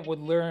 a student would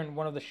learn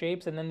one of the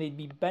shapes and then they'd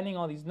be bending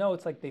all these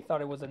notes like they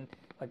thought it was in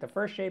like the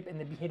first shape, and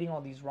they'd be hitting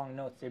all these wrong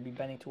notes. They'd be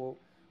bending to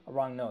a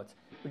wrong notes,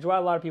 which is why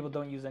a lot of people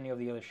don't use any of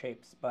the other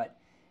shapes. But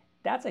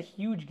that's a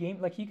huge game.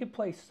 Like, you could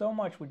play so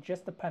much with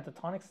just the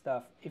pentatonic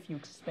stuff if you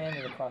expand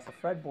it across a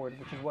fretboard,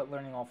 which is what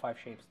learning all 5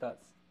 shapes does.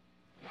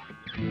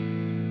 Do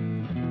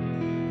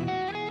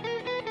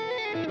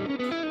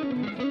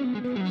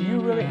you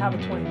really have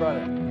a twin brother?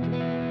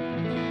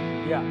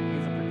 Yeah,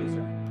 he's a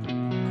producer.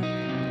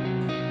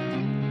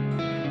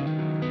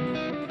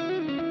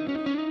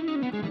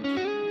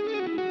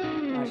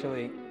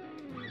 Actually,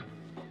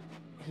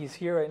 he's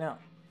here right now.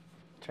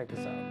 Check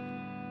this out.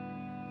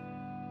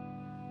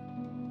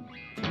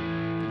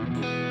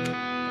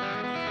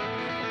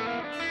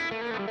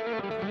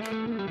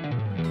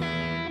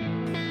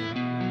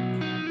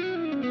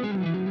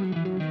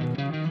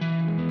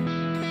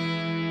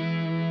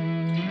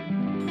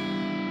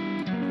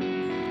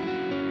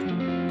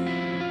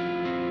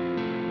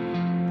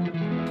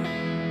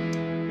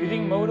 Do you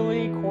think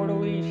modally,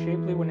 chordally,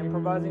 shapely when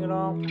improvising at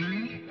all?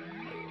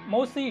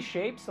 Mostly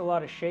shapes, a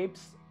lot of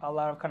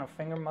kind of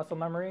finger muscle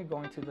memory,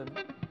 going to the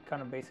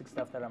kind of basic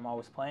stuff that I'm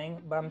always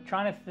playing. But I'm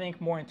trying to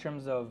think more in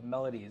terms of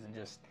melodies and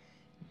just,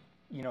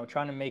 you know,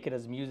 trying to make it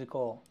as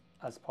musical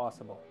as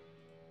possible,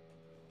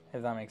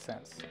 if that makes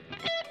sense.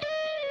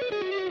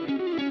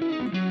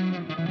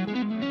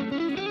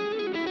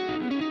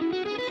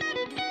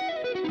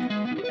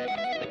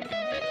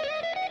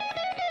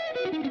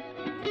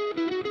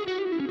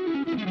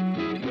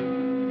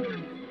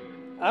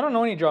 I don't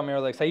know any drum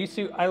mirror licks.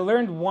 I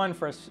learned one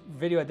for a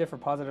video I did for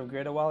Positive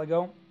Grid a while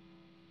ago,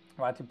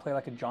 where I had to play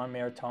like a John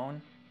Mayer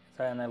tone,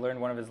 and I learned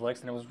one of his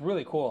licks, and it was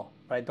really cool,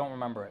 but I don't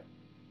remember it.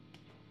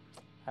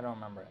 I don't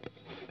remember it.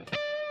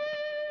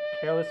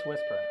 Careless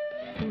Whisper.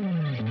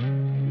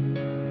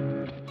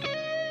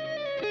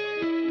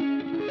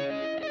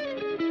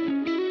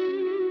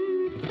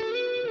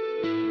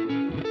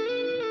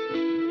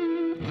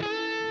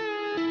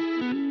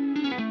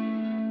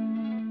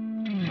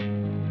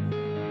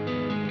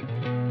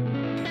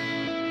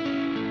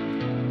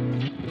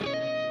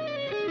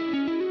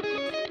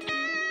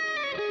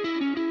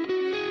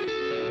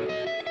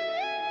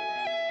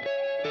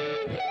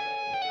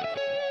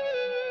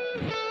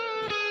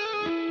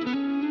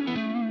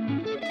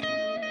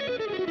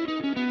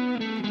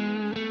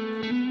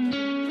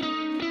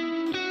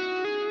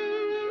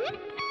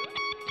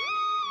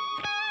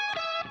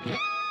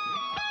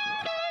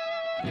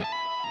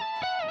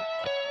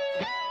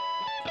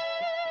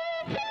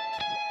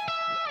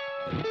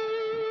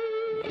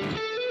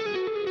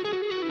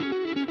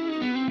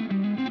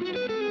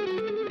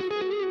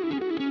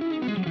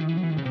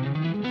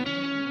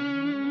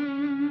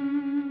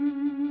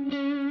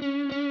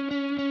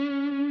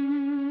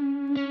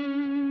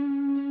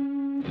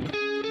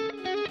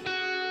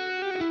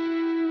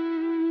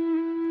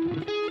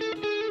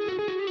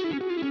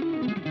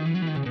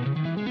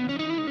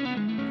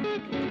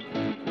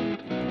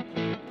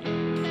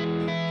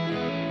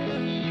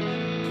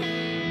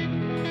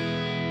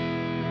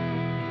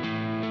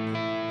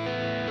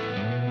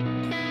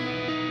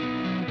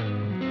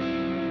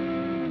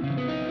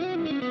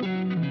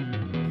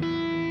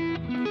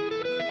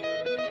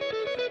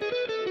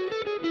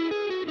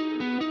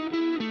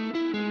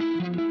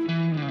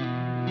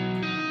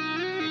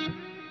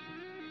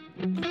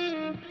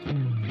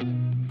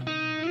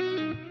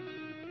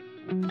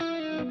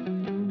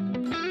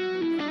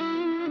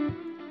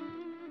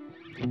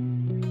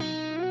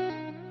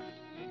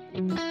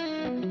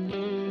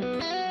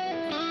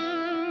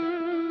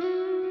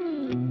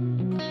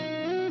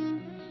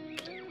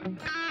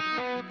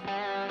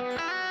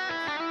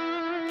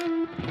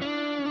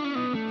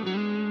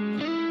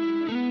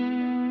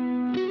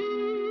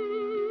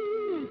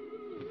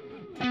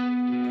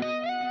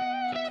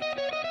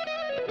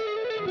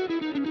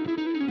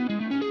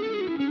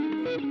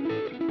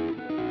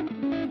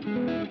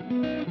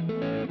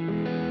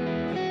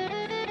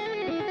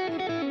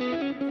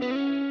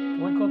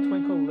 Twinkle,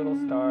 twinkle, little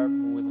star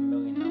with a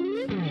million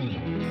notes.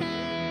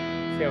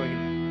 See how we can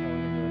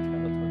do a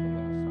twinkle, twinkle,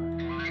 little star.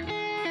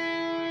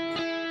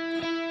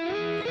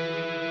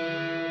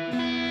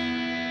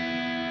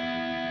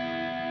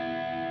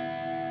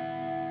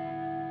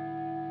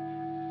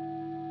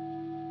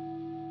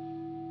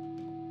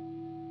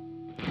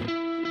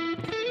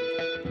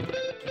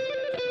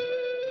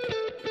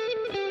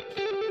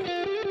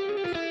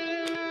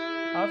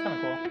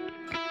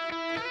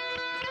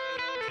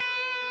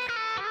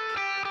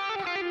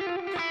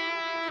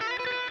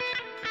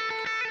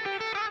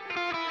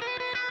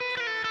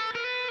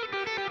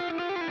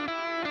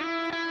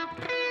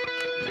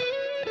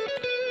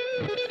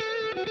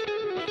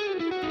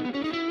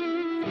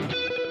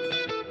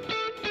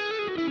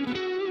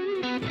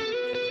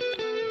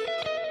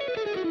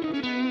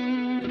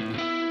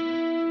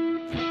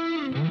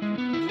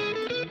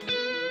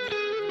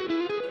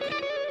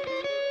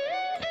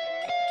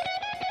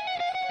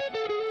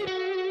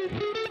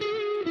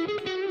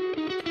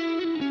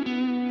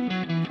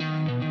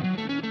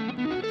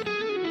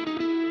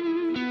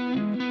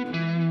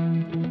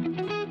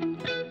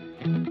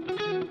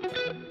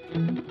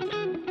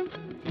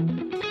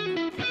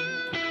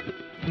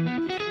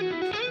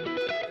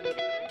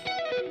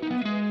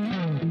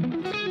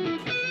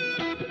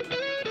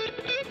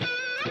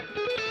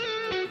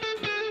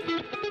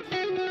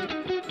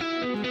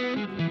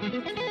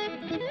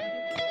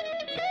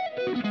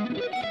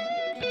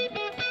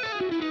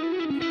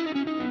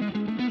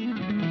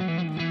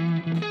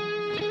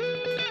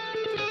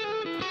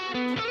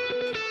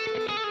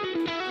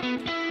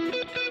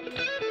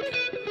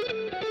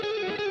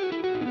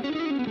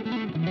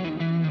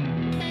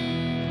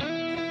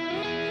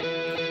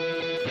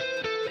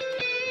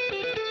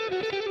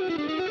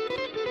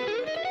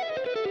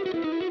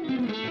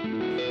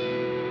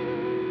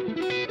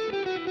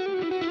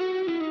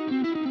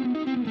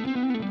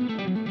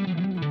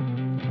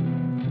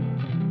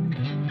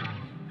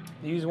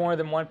 Use more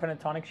than one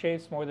pentatonic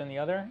shapes more than the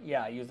other?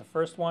 Yeah, I use the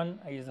first one.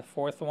 I use the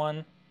fourth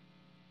one.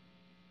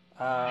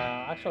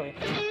 Actually,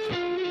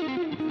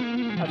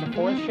 that's the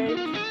fourth shape.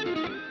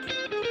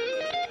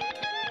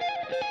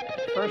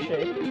 First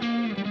shape.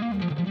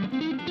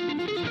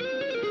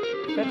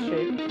 Fifth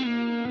shape.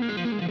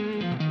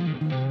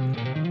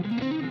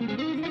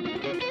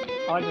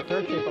 I like the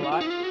third shape a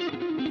lot.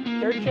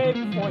 Third shape,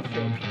 fourth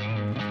shape.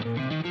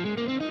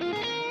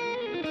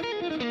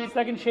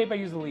 Second shape I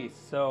use the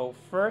least. So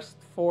first,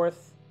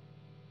 fourth,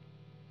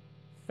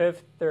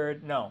 fifth,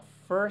 third, no.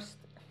 First,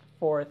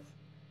 fourth,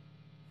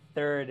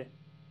 third,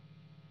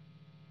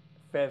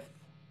 fifth,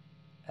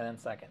 and then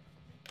second.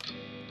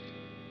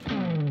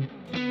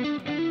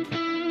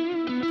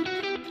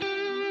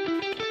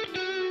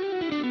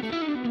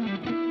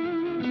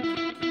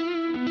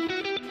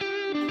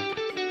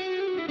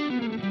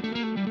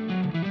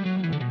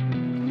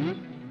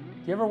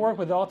 Do you ever work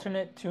with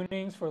alternate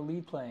tunings for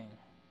lead playing?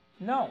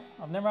 No,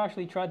 I've never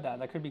actually tried that.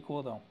 That could be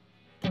cool though.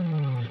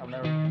 I've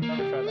never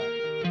tried that.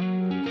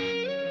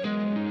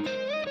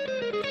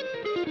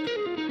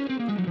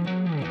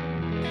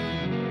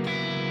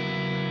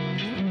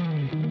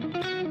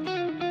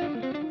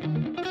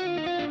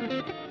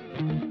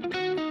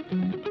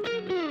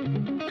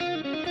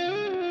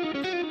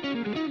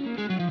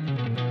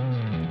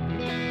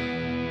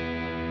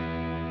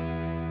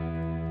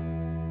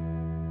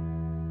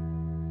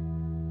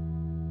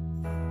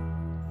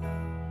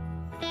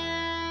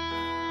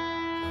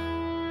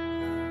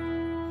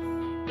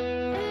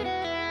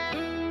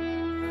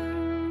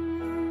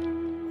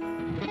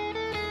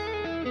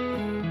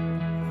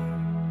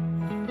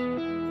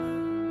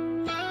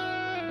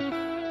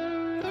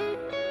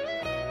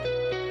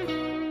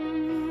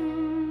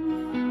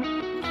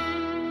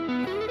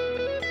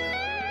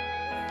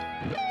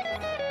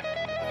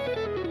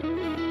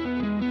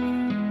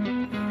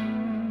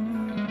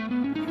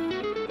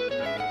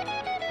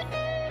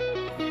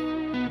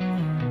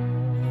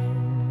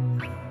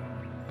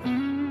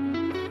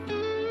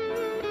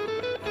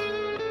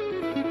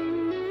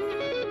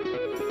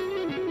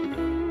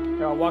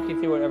 I'll walk you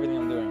through everything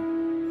I'm doing.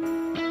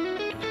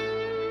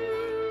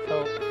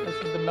 So this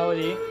is the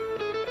melody.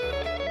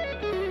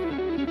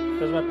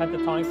 There's my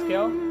pentatonic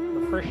scale,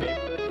 the first shape.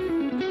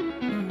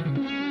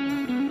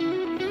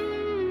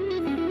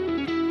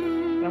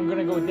 And I'm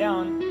gonna go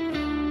down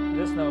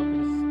this note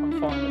because I'm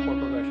following the chord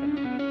progression.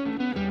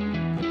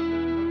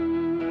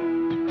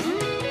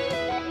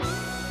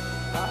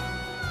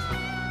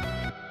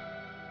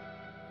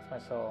 That's my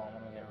solo. I'm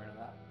gonna get rid of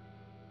that.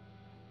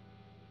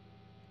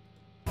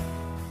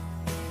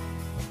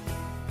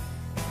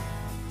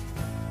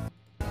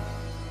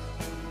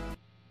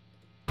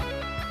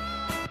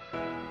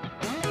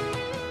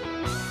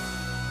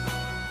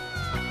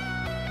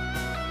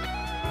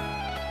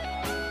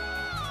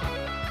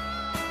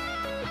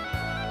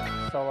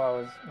 Solo I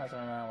was messing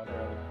around with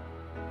earlier.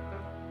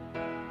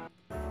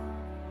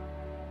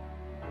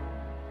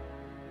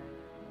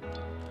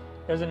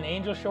 There's an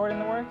angel short in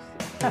the works?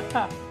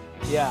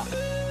 Yeah.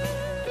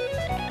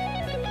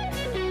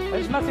 I'm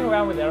just messing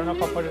around with it. I don't know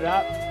if I'll put it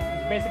out.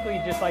 It's basically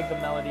just like the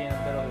melody in the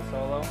middle of the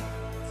solo.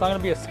 It's not going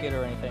to be a skit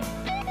or anything.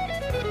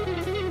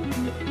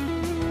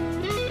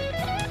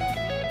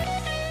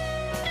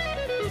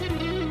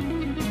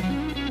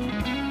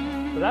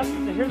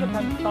 So here's the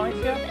pentatonic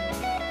scale.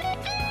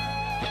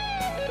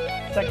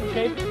 Second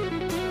shape,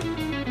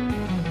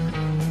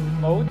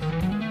 modes,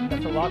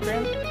 that's a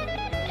Locrian.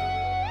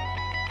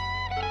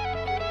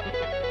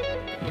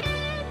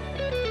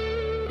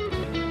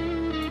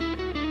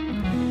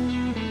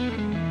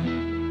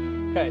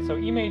 Okay, so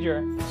E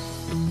major,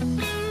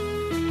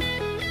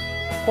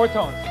 chord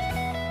tones,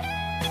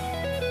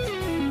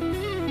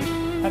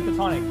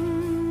 pentatonic,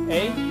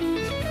 A,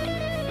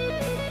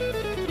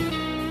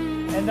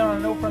 and then on a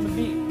note from the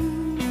B.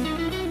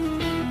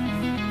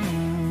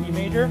 E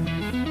major,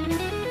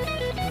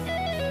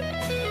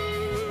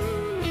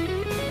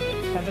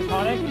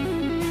 pentatonic,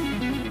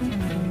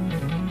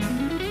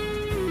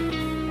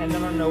 and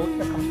then a note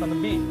that comes from the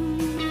B.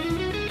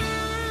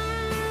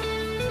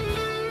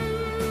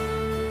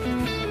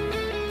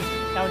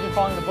 Now we're just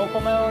following the vocal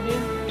melody.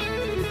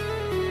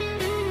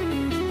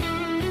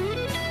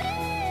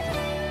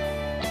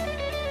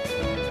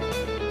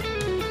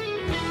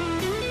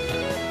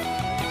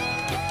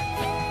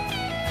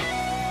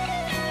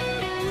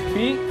 B,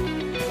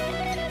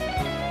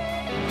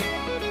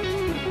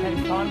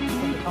 pentatonic,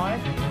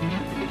 pentatonic.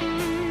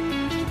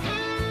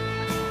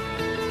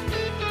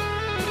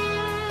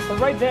 So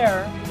right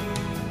there,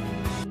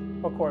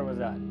 what chord was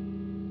that?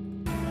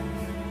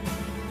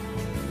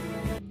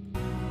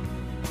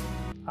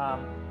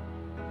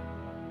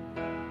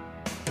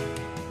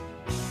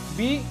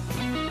 B,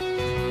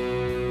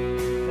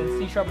 then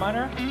C sharp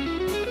minor,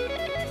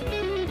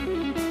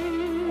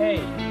 A,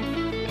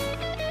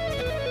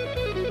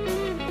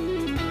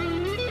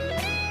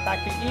 back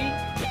to E,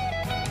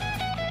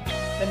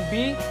 then B,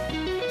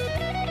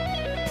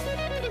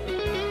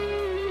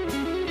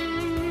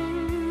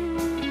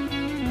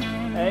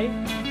 A.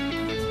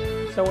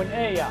 So in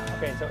A, yeah,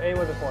 okay, so A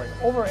was a chord.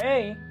 Over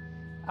A,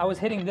 I was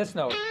hitting this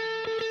note,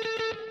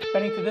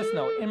 bending to this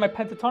note. In my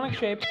pentatonic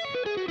shape,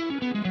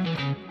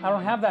 I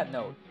don't have that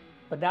note,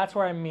 but that's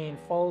where I mean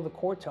follow the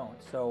chord tone.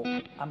 So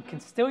I can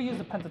still use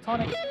the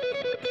pentatonic,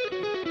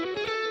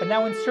 but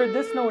now insert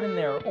this note in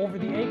there over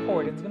the A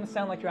chord. It's going to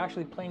sound like you're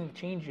actually playing the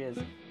changes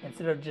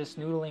instead of just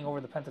noodling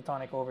over the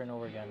pentatonic over and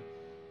over again,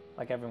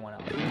 like everyone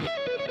else.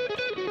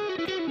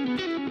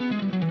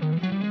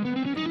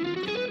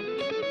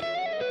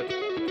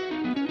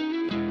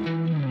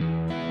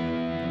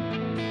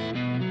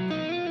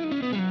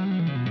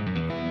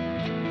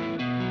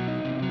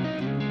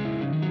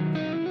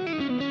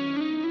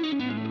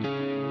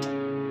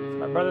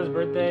 Brother's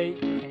birthday,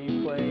 can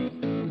you play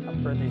a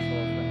birthday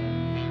solo for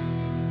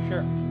him?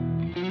 Sure.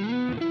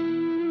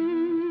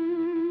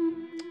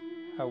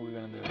 How are we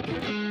gonna do it?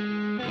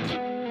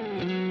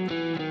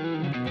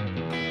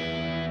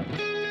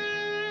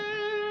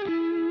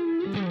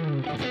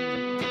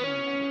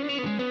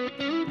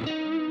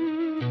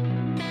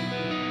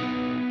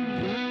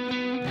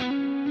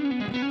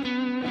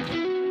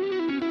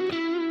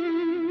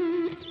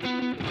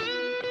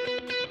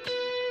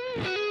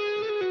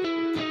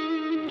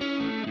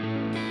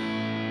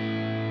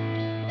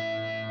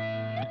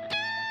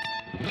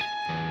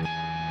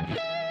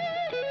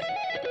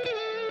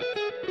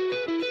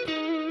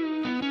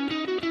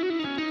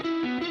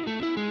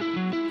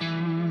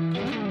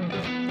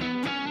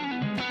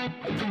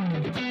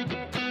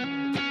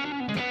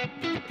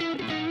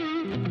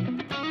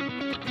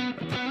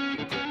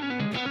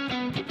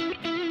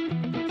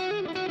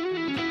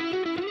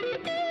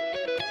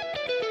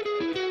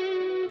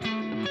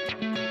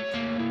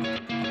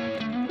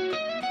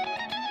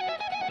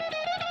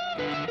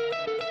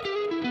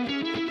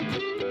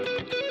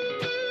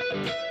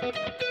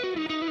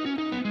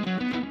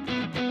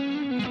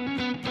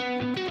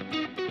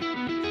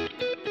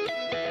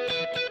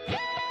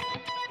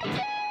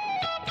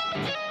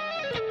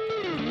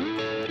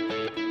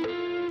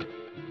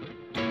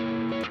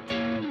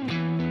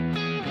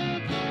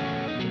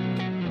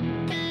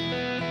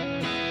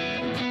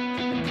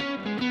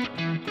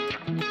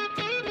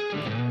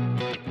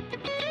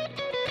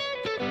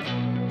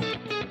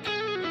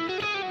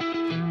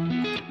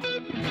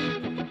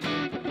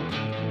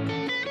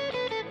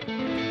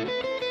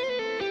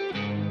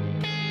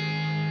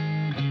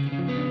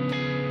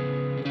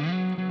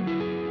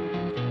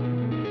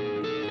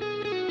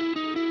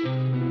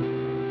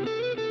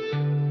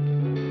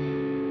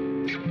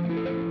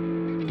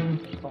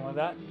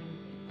 That.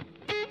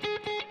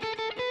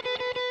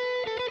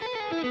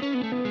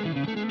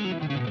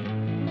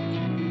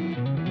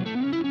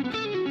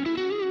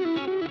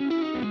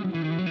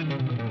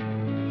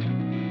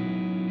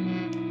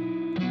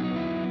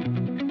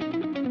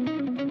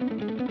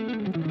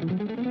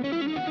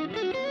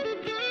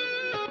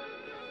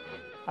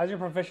 How's your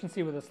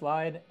proficiency with the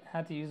slide?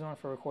 Had to use one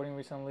for recording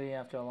recently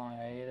after a long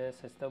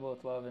hiatus. I still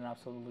both love and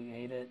absolutely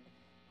hate it.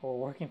 Or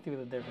working through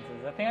the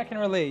differences. I think I can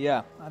relate,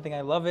 yeah. I think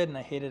I love it and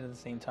I hate it at the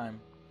same time.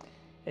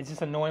 It's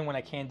just annoying when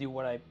I can't do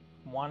what I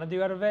want to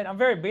do out of it. I'm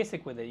very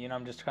basic with it, you know,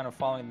 I'm just kind of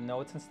following the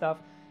notes and stuff.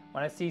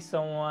 When I see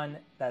someone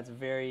that's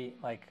very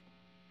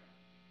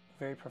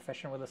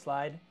proficient with a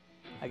slide,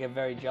 I get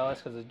very jealous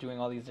because they're doing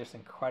all these just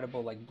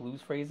incredible like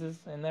blues phrases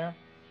in there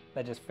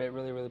that just fit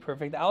really, really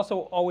perfect. I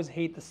also always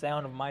hate the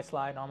sound of my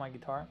slide on my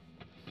guitar.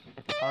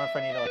 I don't know if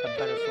I need like a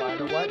better slide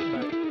or what,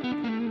 but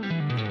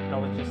it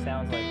always just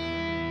sounds like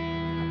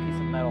piece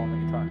of metal on the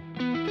guitar.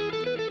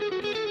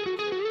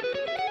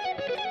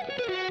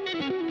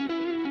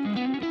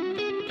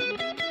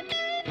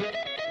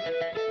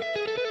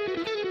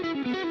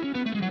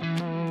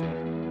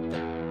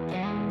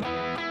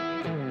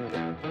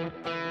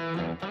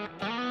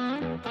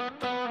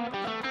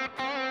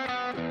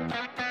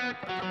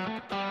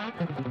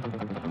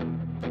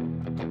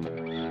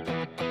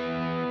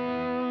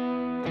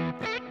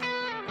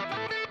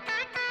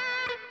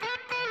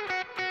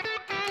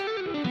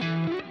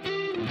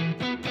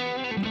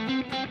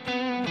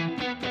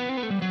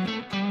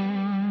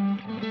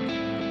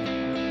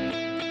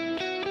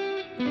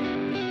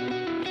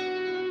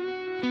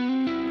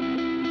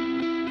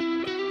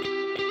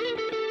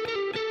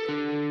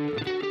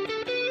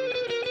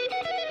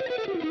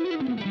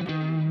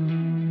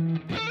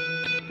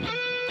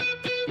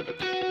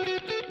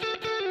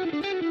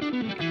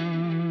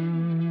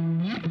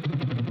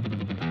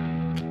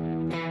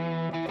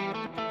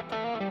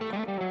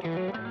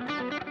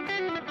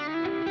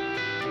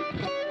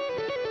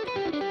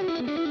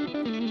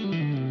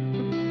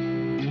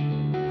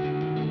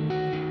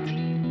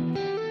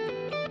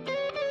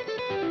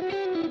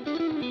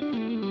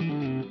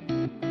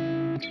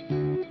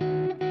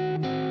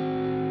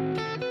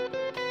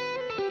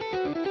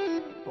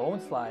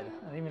 slide.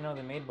 I didn't even know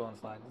they made bone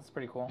slide. That's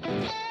pretty cool.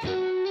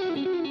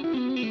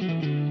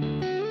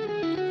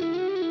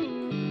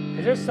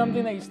 Is there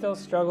something that you still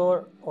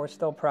struggle or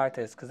still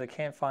practice because I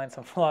can't find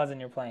some flaws in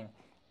your playing?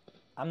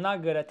 I'm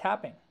not good at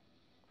tapping.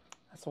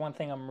 That's the one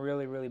thing I'm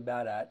really, really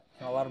bad at.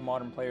 You know, a lot of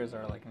modern players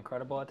are like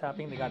incredible at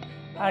tapping. They got,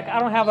 I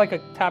don't have like a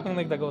tapping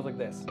lick that goes like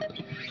this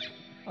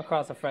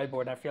across the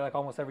fretboard. I feel like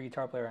almost every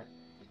guitar player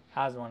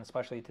has one,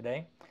 especially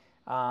today.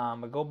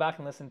 But go back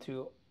and listen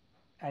to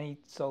any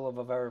solo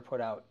I've ever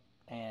put out,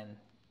 and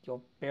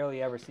you'll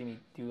barely ever see me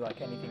do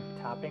like anything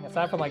tapping,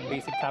 aside from like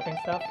basic tapping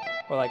stuff,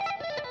 or like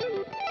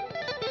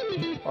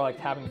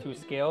tapping through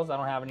scales. I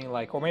don't have any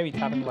like, or maybe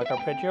tapping like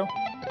arpeggio.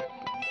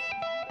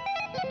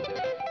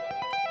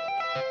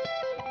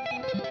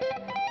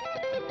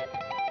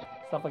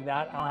 Stuff like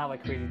that. I don't have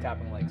like crazy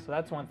tapping legs. So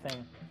that's one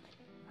thing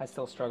I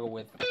still struggle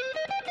with.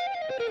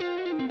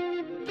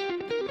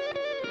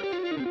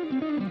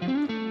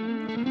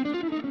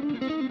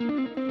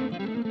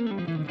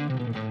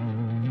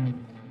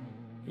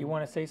 You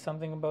want to say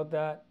something about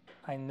that?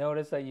 I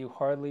noticed that you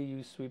hardly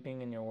use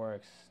sweeping in your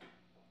works.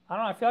 I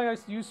don't know, I feel like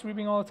I use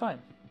sweeping all the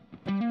time.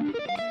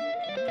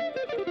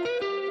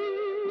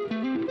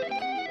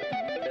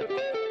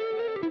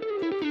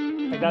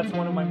 Like that's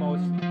one of my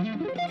most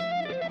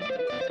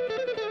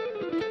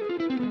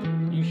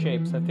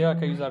shapes. I feel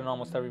like I use that in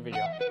almost every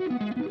video.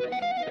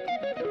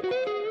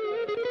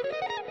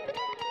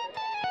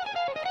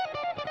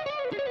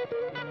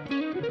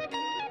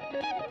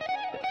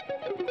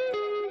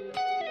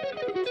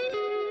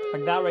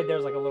 Like that right there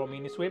is like a little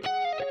mini sweep.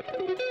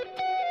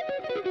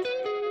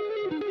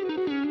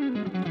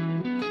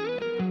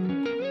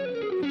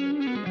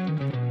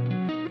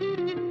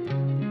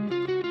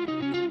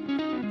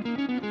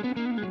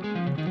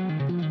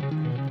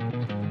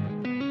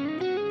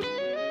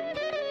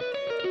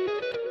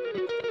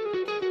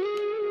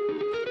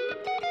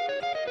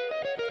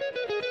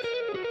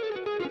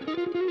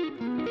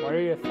 What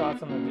are your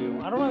thoughts on the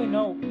do? I don't really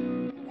know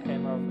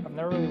him, or I've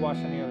never really watched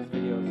any of his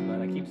videos, but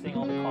I keep seeing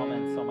all the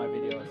comments on my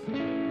videos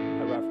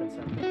that reference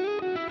him.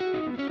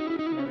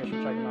 Maybe I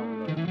should check him out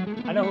one day.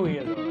 I know who he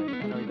is though,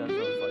 like, I know he does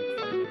those like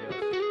funny videos.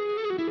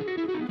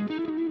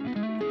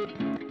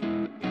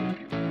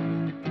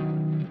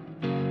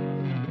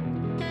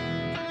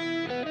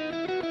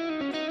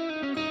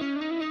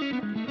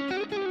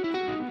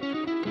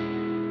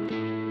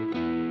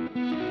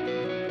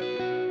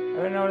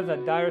 Ever noticed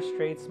that Dire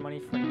Straits'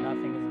 Money for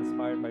Nothing is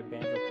inspired by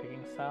banjo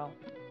picking style?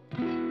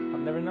 I've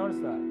never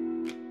noticed that.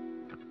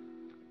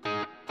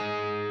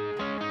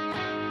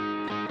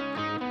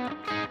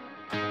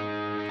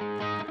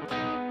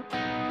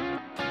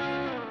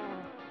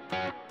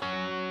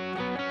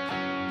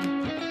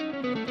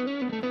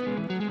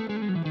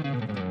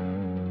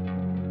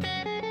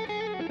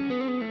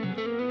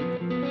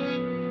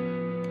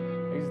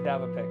 These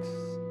Dava picks.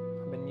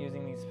 I've been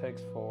using these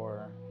picks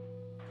for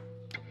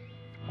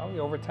probably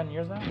over 10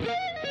 years now.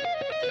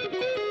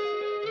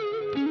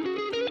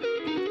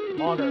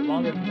 Longer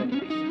than 10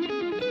 years.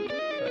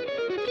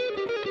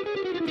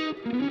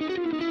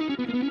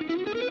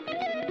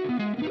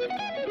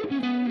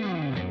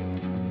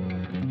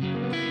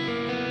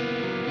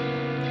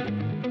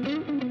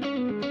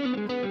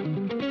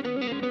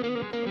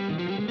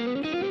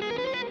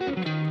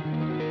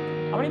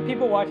 How many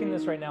people watching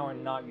this right now are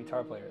not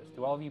guitar players?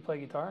 Do all of you play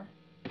guitar?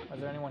 Or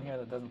is there anyone here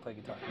that doesn't play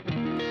guitar?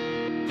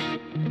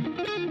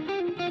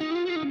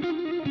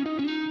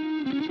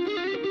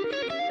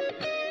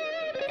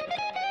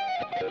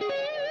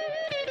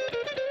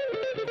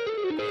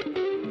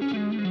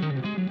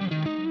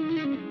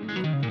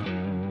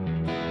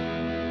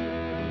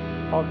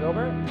 Paul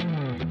Gilbert?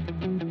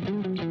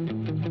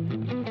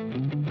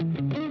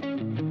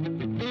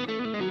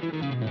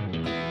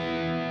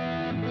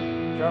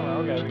 Drummer,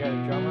 okay, we got a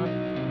drummer.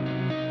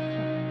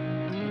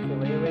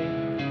 Ukulele.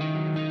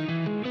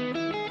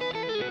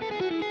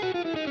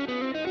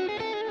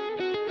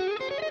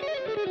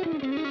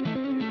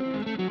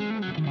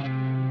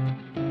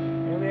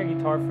 Maybe a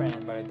guitar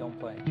fan, but I don't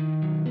play.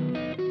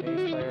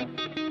 Bass player.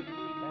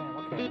 Damn,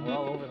 okay, we're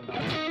all over the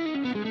map.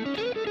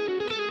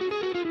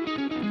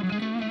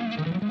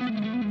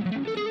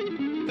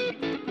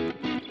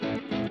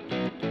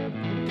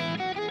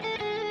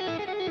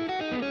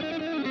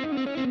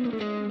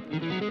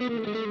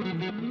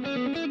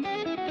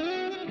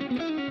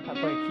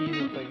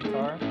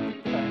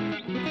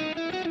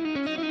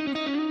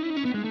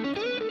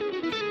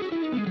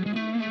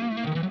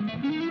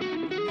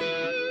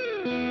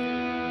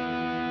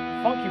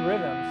 Funky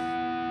rhythms.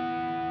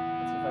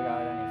 Let's see if I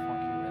got any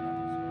funky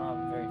rhythms. I'm not a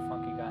very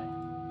funky guy.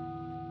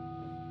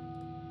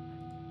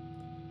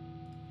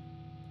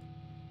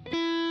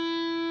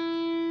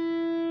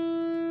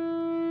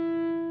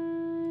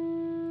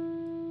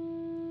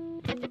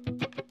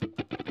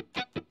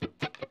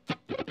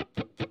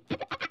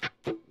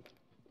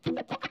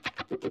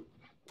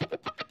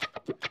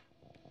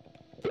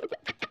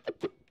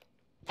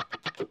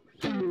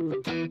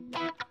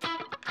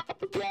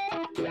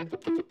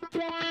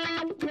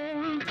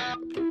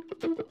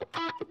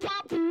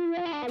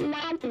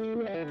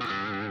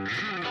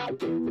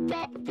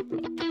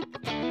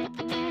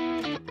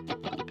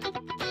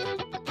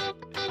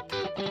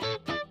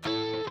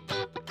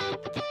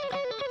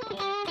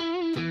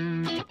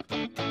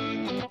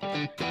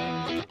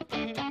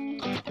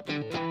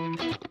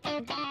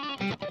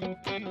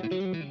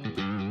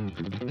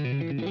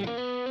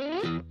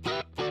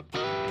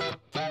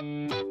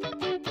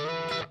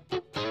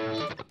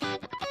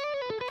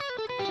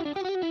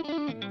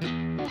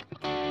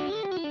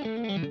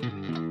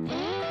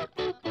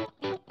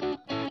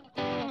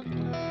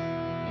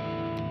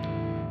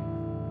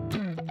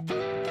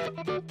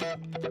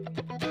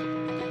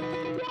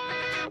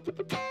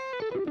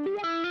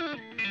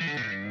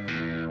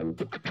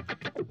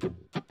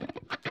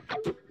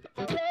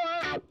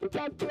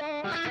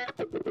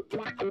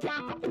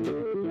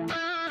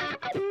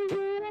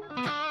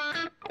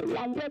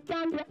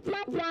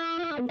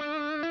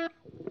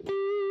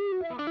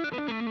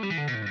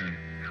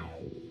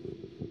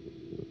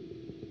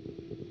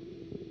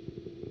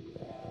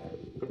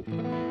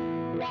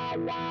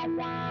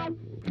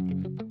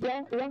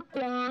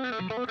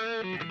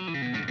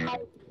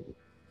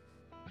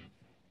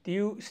 Do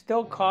you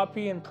still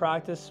copy and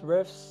practice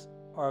riffs,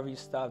 or have you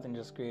stopped and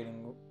just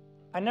creating?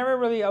 I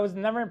was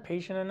never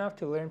impatient enough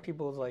to learn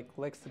people's like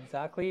licks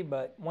exactly,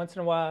 but once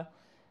in a while,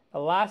 the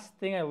last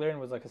thing I learned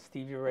was like a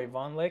Stevie Ray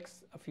Vaughan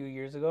licks a few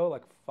years ago,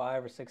 like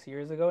 5 or 6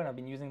 years ago, and I've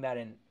been using that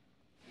in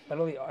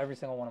literally every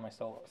single one of my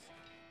solos.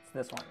 It's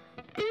this one.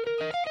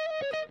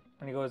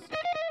 And he goes,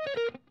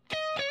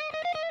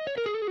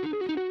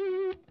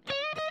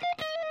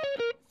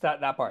 it's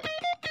that part.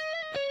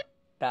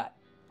 That.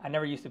 I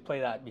never used to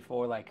play that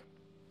before like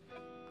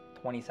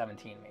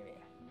 2017 maybe.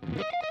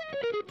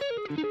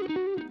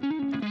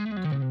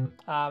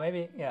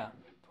 Maybe, yeah,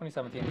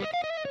 2017.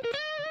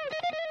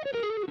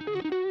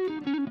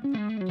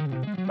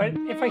 But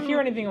if I hear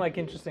anything like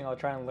interesting, I'll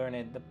try and learn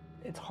it.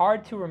 It's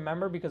hard to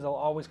remember because I'll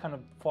always kind of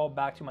fall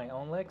back to my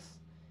own licks,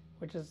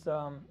 which is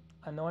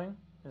annoying.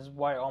 This is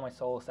why all my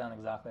solos sound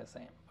exactly the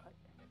same.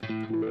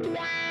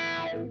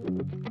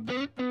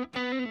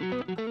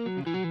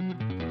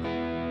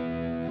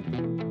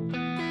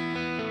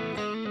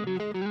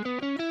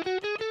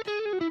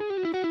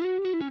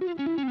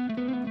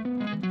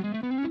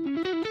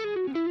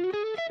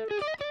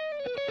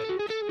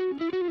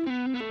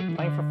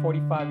 Playing for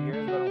 45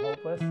 years, but I'm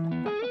hopeless.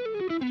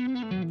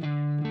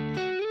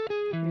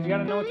 You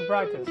gotta know what to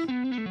practice.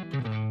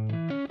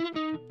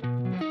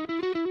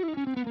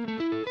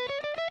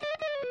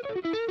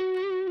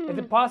 Is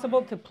it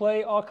possible to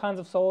play all kinds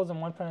of solos in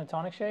one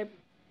pentatonic shape?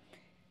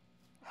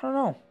 I don't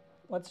know.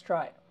 Let's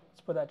try it.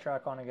 Let's put that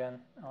track on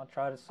again. I'll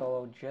try to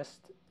solo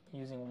just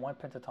using one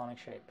pentatonic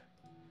shape.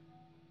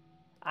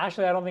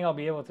 Actually, I don't think I'll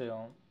be able to.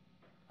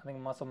 I think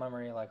muscle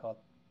memory, like I'll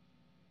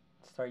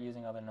start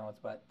using other notes,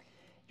 but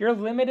you're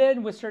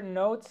limited with certain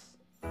notes.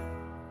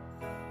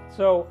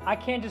 So I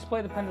can't just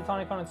play the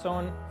pentatonic on its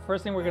own.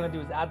 First thing we're gonna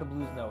do is add the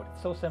blues note.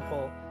 It's so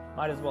simple,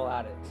 might as well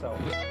add it. So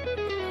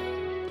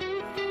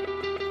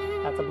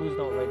that's a blues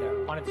note right there.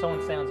 On its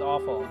own sounds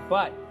awful,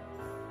 but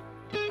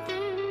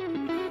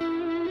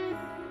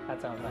that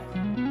sounds nice.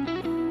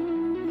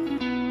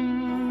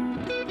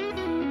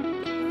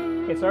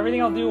 Okay, so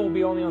everything I'll do will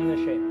be only on this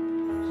shape,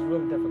 which is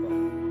really difficult.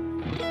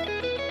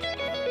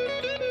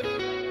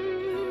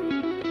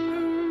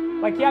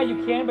 Like, yeah,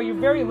 you can, but you're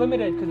very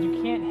limited because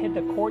you can't hit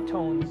the chord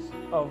tones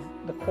of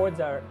the chords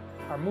that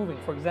are moving.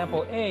 For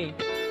example, A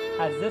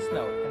has this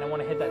note, and I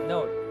want to hit that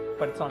note,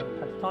 but it's on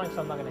pentatonic,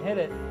 so I'm not going to hit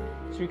it.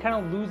 So you're kind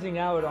of losing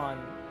out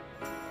on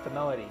the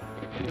melody.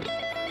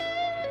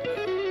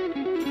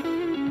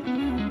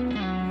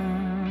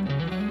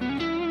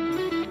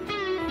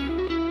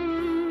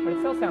 But it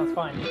still sounds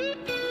fine.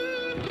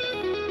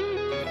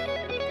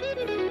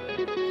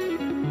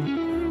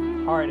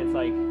 It's hard, it's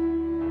like,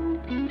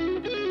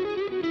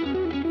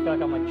 I feel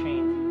like I'm like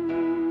chained.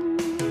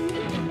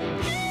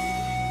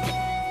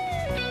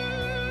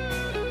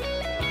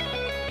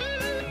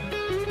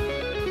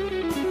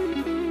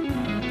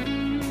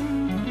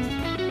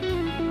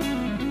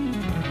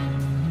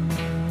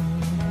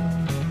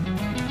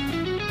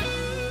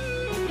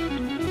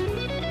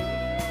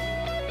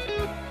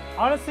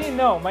 Honestly,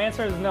 no. My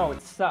answer is no.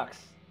 It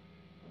sucks.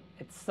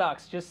 It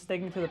sucks. Just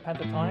sticking to the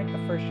pentatonic, the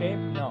first shape,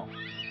 no.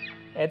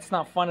 It's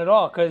not fun at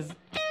all because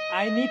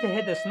I need to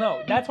hit this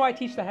note. That's why I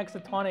teach the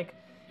hexatonic.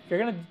 If you're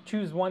going to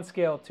choose one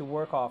scale to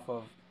work off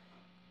of,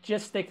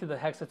 just stick to the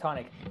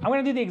hexatonic. I'm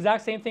going to do the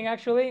exact same thing,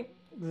 actually.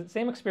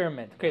 Same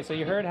experiment. Okay, so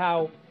you heard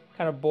how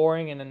kind of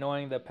boring and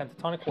annoying the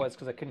pentatonic was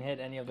because I couldn't hit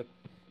any of the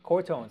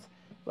chord tones.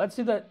 Let's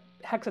do the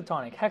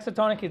hexatonic.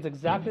 Hexatonic is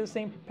exactly the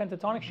same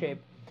pentatonic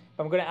shape,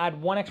 but I'm going to add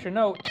one extra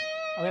note.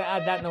 I'm going to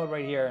add that note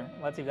right here.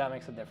 Let's see if that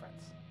makes a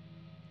difference.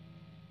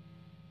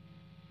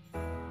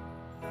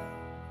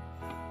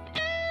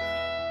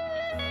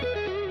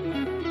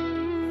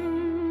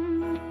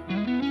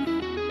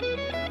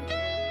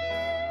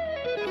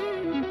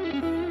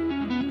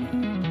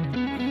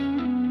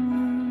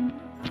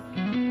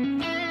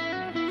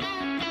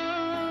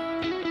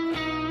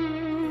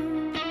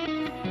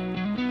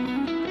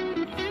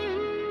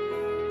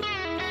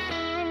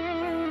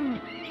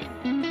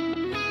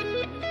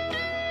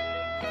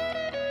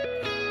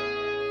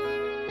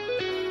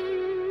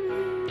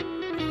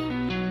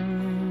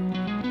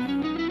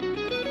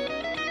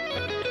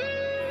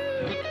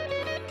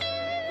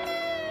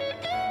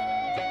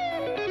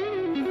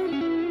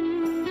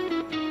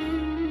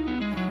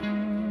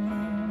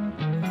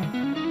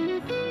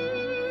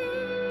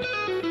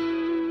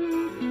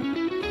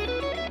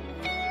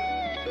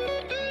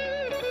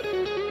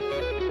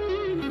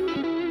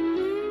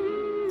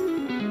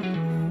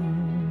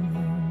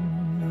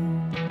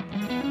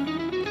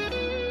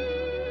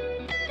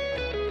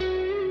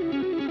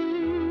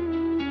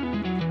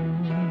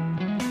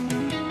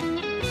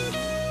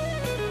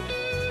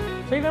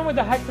 So even with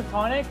the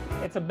hexatonic,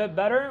 it's a bit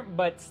better,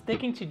 but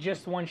sticking to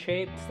just one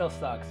shape still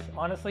sucks.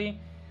 Honestly,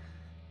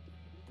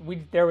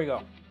 there we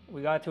go.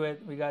 We got to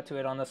it. We got to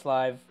it on this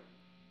live.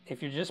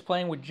 If you're just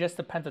playing with just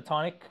the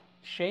pentatonic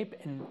shape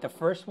and the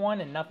first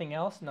one and nothing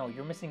else, no,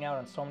 you're missing out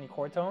on so many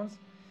chord tones.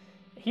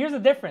 Here's the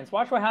difference.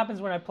 Watch what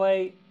happens when I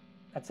play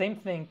that same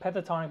thing,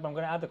 pentatonic, but I'm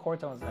going to add the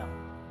chord tones now.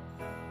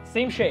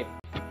 Same shape.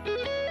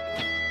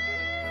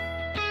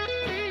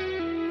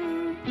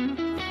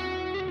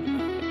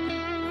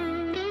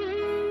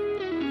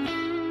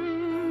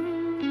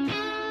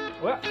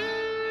 Well,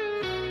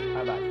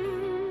 my bad.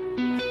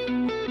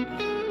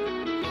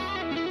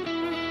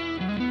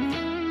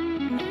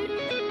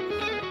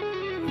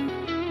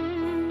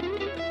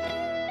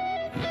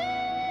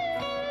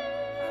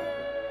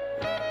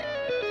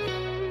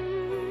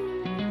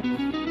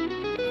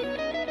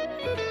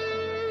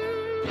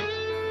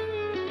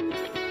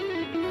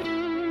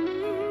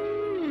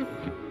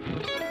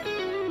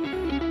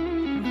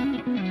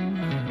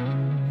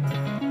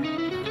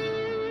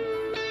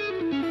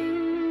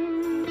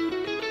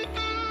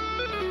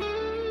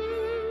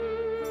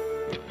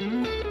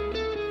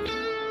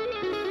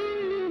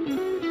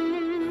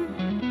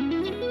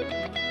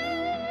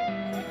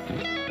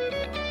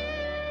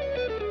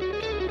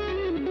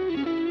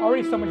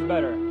 Already so much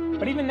better.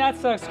 But even that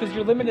sucks because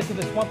you're limited to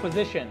this one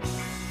position.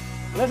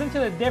 Listen to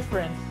the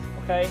difference,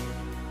 okay,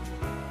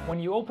 when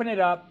you open it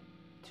up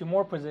to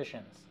more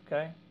positions,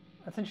 okay?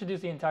 Let's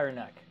introduce the entire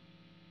neck.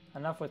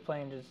 Enough with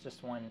playing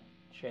just one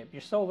shape.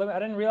 You're so limited. I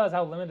didn't realize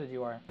how limited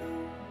you are.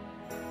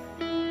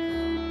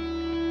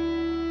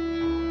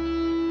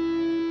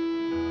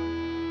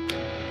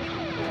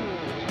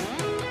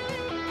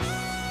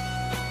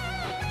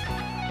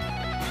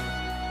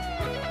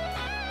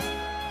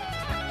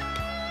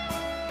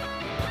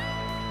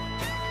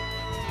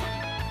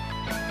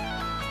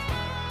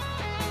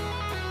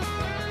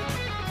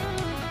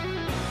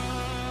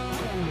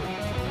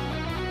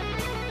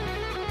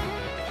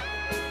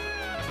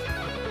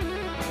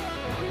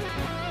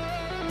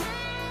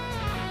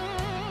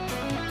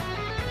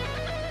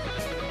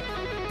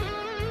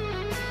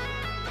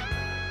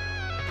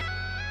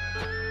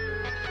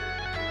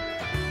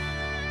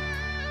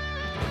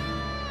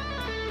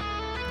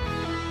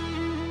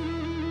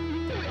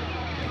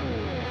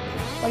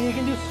 But you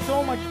can do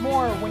so much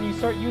more when you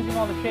start using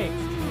all the shapes.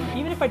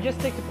 Even if I just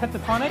stick to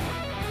pentatonic,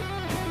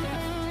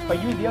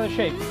 but use the other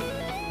shapes.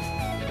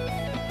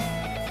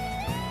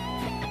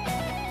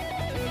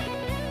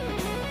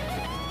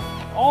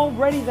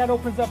 Already that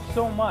opens up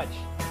so much,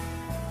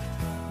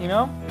 you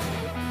know?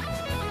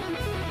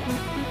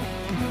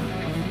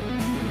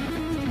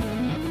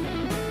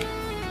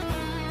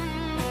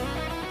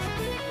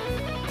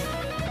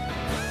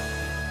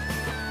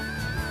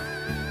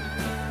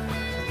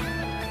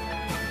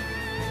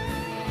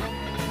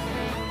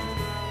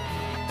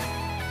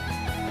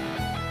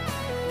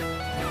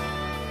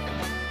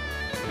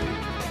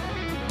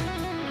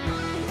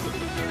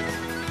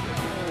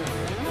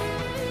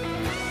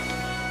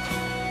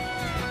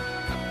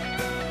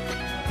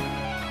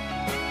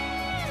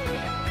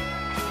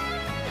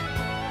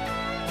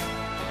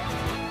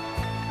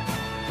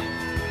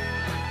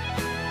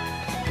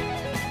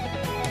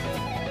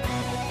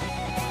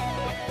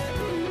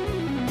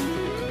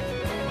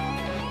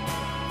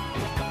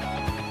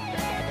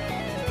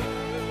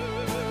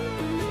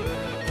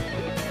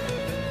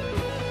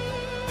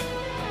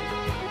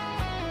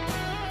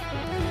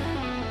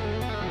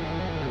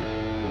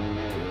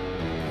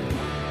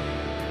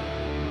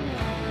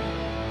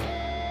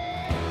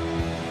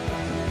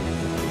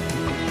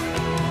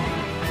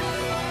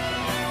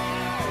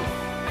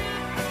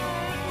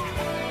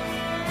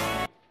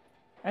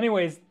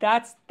 Anyways,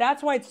 that's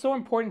why it's so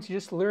important to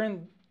just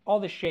learn all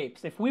the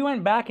shapes. If we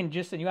went back and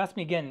you asked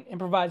me again,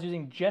 improvise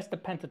using just the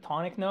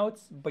pentatonic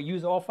notes, but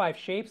use all 5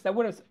 shapes, that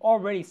would have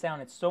already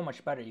sounded so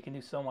much better. You can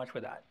do so much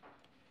with that.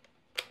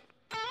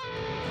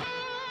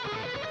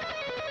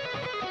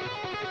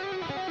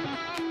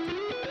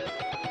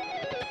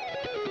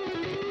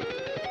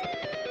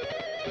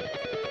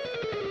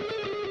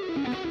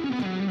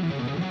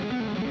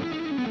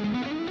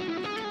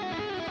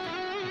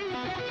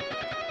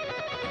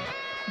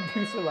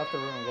 Producer left the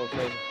room and go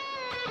crazy.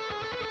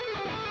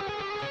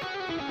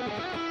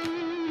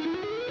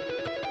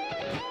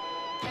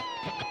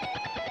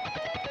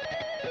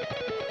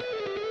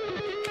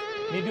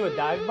 Can you do a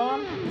dive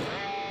bomb?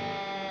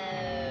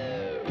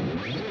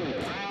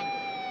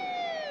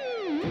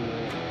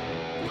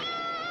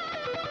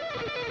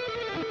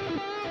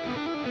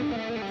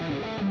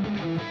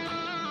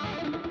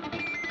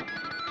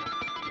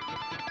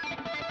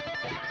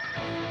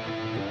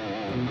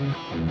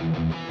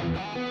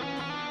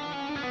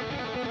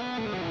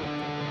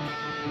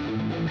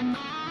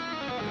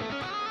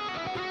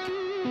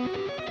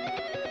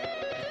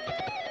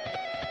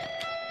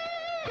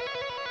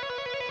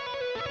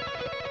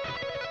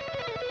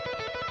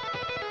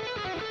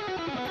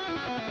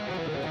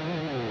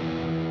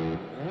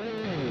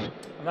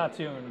 I'm not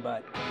tuned,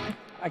 but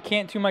I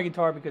can't tune my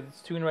guitar because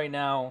it's tuned right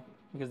now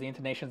because the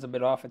intonation's a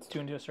bit off. It's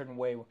tuned to a certain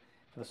way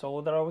for the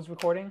solo that I was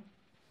recording.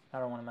 I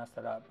don't want to mess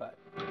that up, but.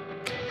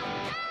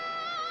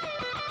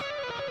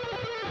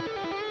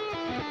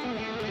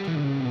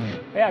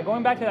 But yeah,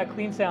 going back to that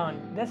clean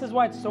sound, this is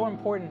why it's so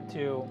important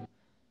to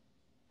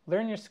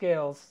learn your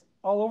scales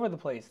all over the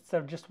place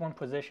instead of just one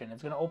position.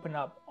 It's going to open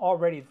up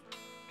already,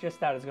 just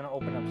that is going to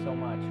open up so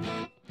much.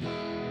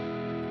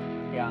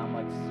 Yeah, I'm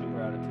like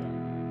super out of tune.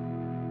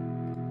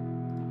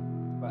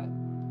 But.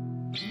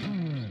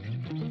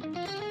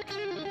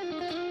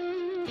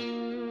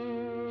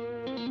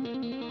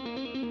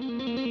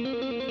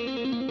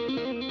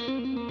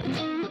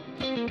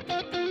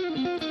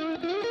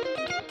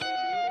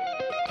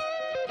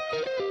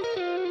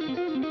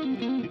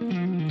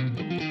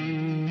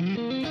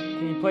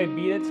 Play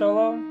Beat It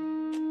solo?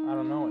 I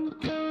don't know it.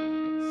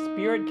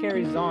 Spirit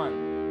Carries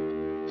On.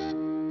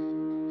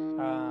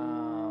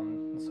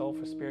 The solo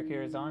for Spirit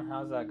Carries On,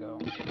 how's that go?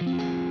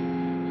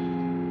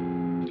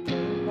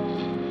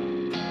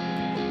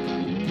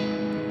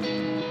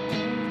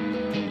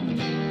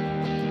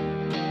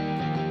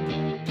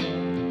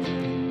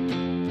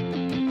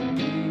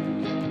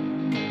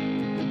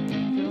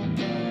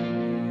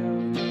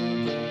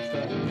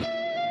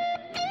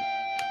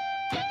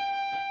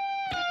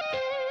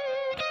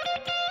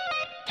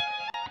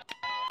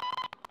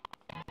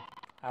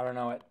 I don't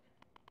know it.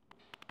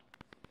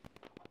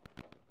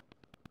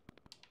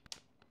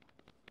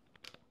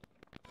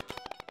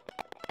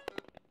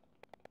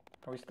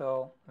 Are we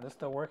still, is this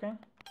still working?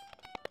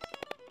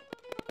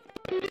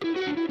 You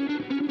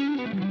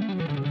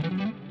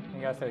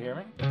guys still hear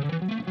me?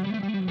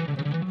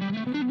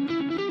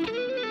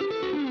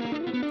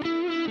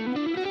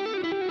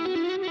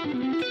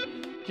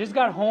 Just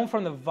got home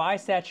from the Vi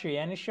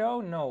Satriani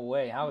show? No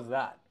way, how was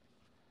that?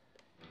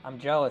 I'm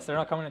jealous, they're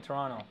not coming to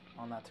Toronto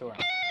on that tour.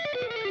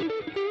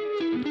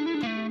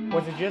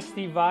 Was it just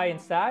Steve Vai and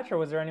Satch, or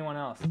was there anyone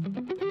else?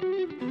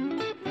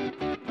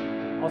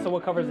 Also,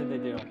 what covers did they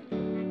do?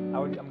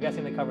 I'm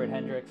guessing they covered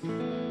Hendrix or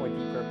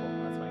Deep Purple.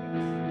 That's my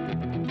guess.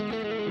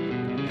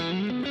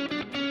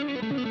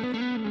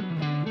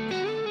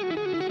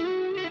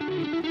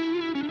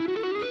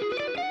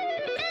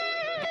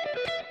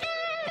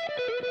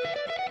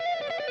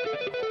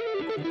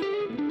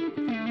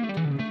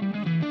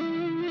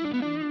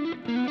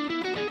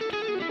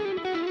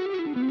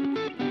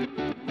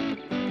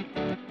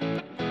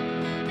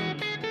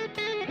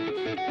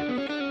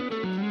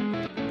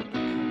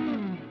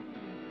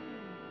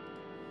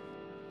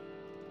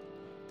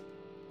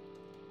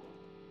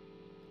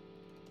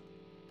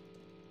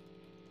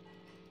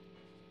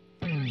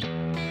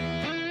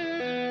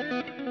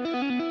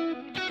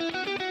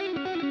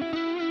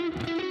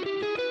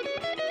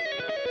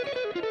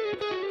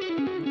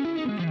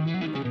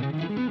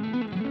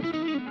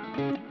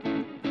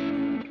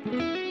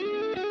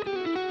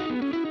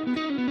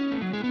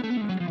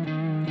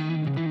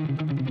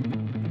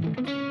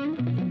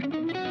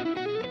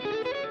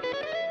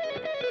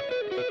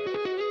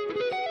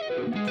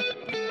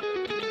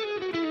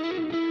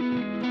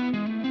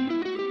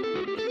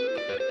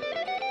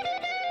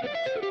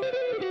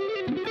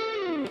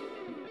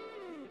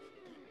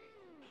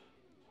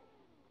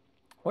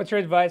 What's your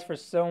advice for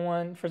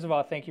someone, first of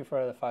all, thank you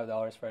for the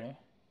 $5, Freddie.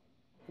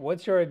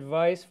 What's your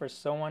advice for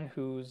someone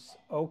who's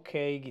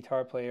okay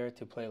guitar player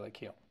to play like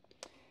you?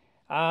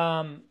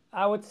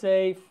 I would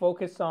say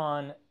focus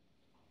on,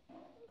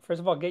 first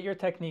of all, get your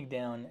technique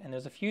down, and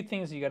there's a few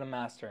things you got to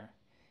master.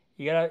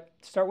 You got to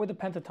start with the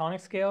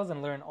pentatonic scales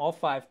and learn all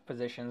 5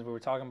 positions. We were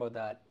talking about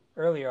that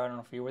earlier, I don't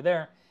know if you were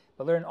there,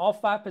 but learn all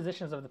 5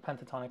 positions of the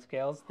pentatonic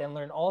scales, then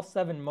learn all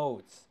 7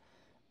 modes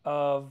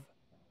of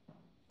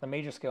the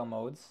major scale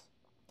modes.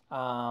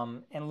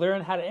 And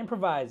learn how to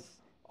improvise.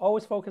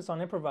 Always focus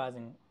on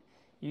improvising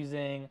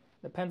using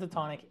the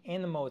pentatonic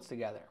and the modes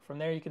together. From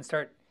there you can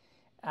start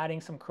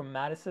adding some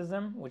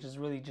chromaticism, which is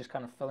really just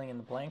kind of filling in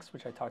the blanks,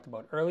 which I talked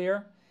about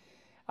earlier.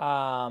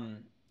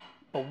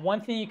 But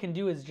one thing you can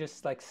do is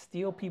just like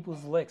steal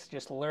people's licks,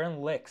 just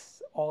learn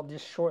licks, all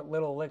just short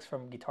little licks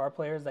from guitar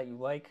players that you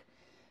like.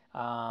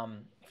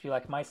 If you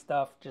like my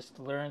stuff, just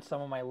learn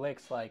some of my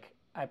licks. Like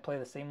I play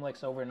the same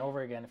licks over and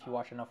over again. If you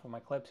watch enough of my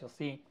clips, you'll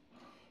see.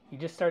 You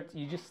just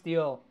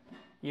steal,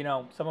 you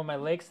know, some of my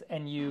licks,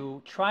 and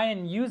you try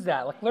and use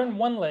that. Like learn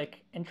one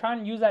lick and try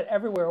and use that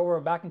everywhere over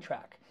a backing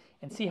track,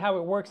 and see how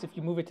it works if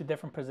you move it to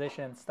different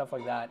positions, stuff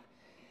like that.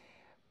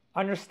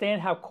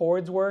 Understand how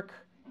chords work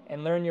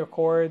and learn your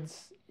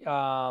chords.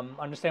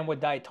 Understand what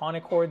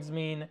diatonic chords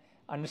mean.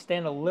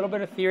 Understand a little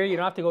bit of theory. You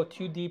don't have to go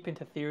too deep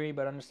into theory,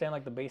 but understand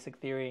like the basic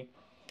theory.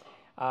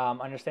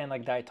 Understand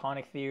like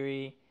diatonic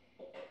theory,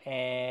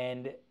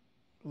 and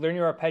learn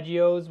your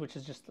arpeggios, which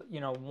is just, you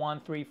know,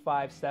 1, 3,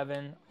 5,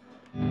 7,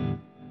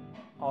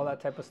 all that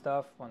type of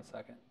stuff. 1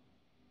 second.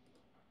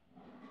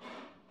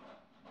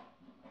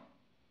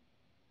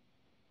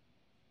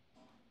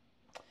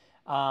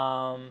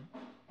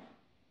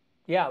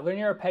 Yeah, learn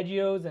your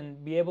arpeggios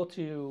and be able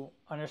to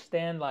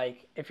understand,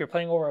 like, if you're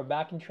playing over a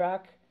backing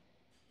track,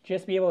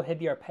 just be able to hit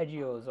the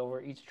arpeggios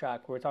over each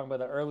track. We were talking about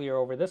that earlier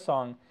over this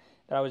song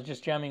that I was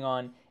just jamming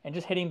on, and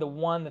just hitting the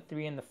 1, the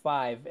 3, and the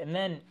 5. And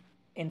then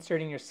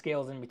inserting your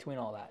scales in between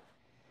all that,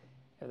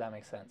 if that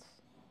makes sense.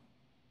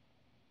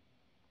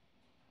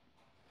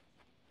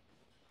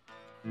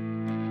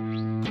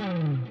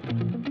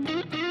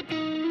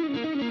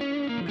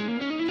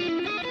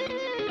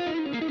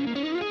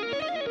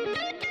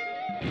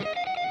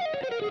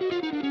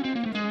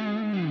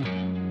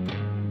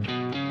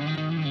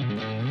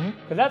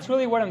 Because that's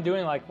really what I'm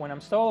doing. Like when I'm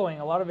soloing,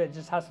 a lot of it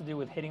just has to do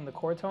with hitting the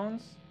chord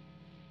tones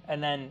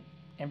and then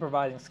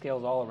improvising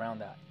scales all around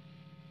that.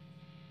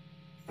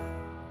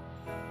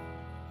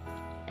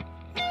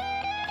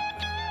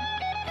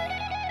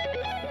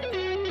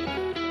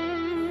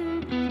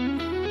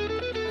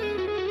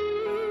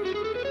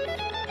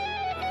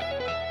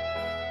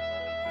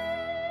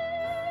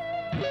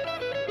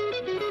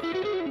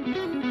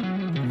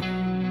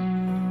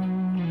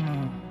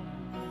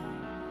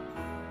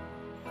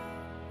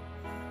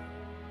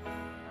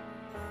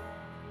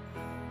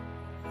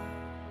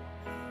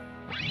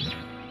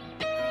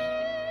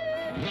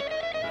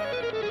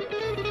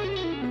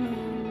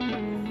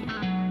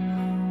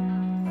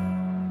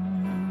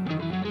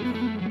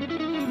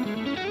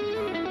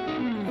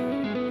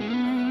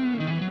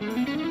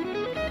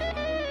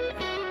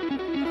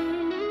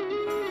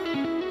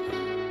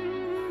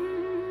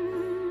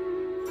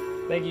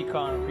 Thank you,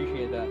 Con.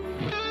 Appreciate that.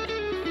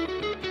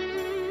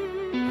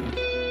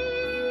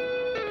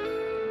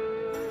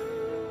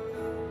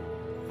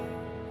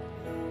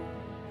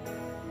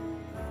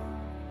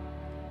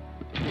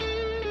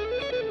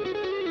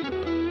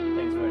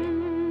 Thanks, buddy.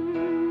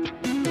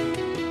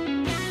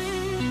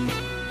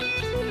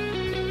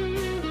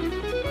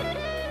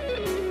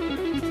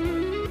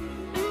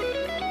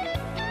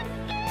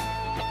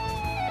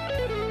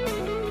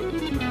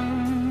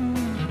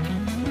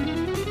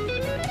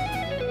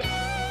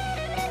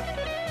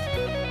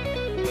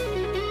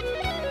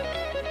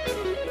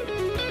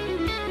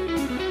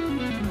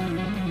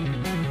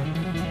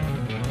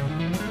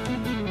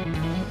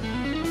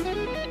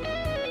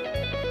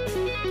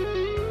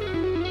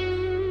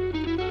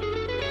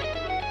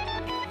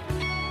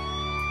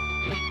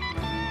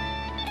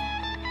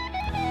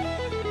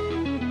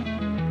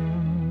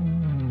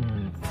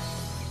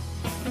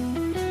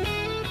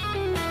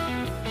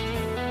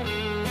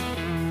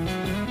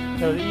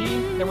 So the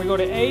E, then we go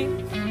to A,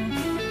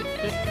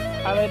 just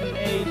highlight an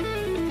A,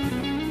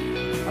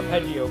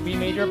 arpeggio, B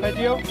major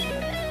arpeggio, E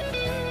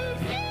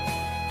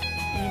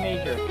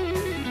major,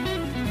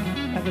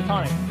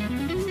 pentatonic.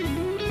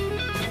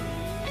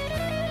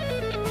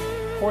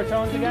 4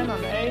 tones again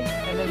on the A,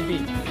 and then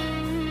B.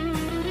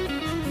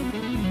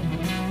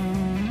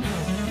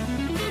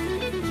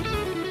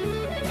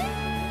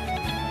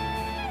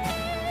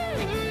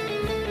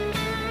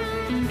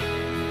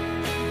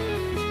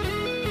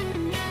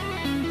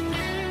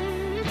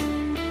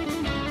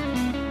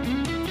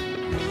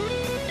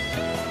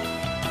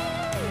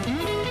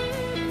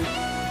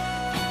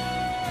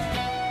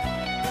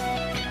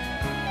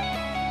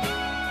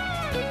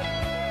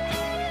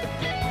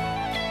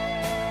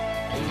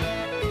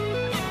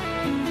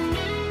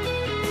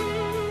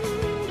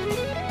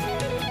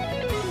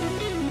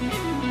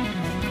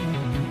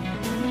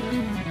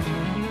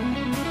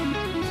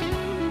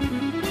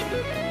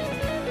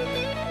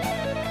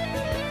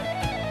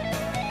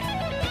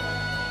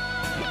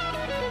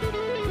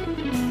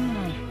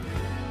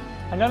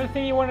 Another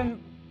thing you want to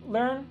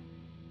learn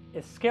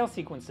is scale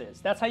sequences.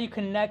 That's how you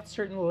connect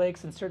certain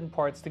licks and certain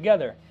parts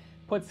together.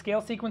 Put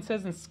scale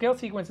sequences, and scale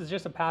sequence is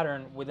just a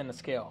pattern within a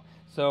scale.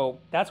 So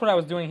that's what I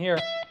was doing here.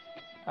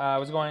 I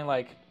was going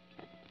like...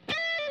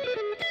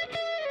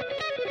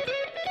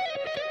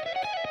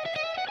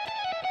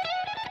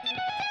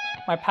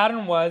 My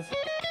pattern was...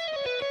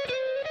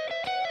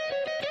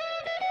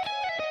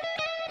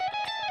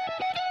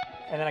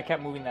 And then I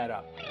kept moving that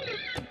up.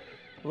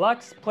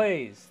 Lux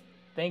plays.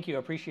 Thank you,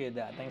 appreciate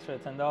that. Thanks for the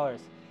 $10.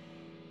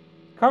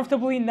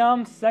 Comfortably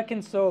Numb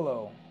second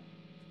solo.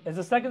 Is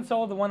the second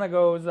solo the one that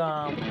goes Is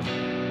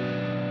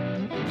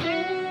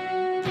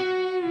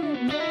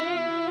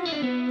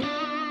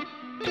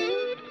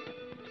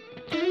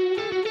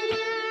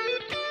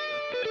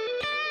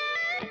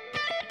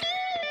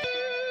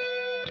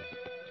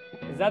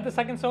that the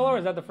second solo or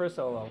is that the first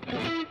solo?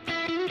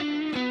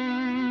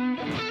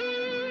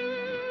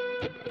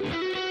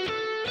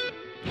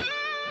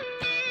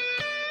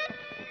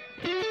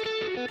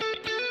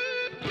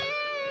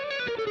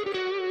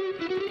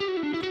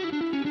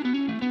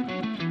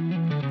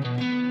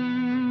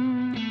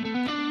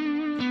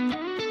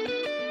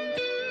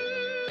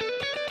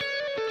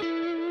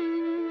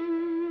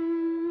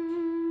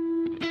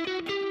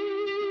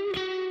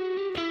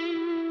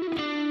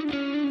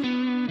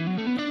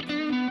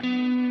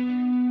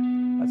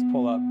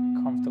 Pull up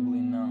Comfortably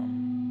Numb.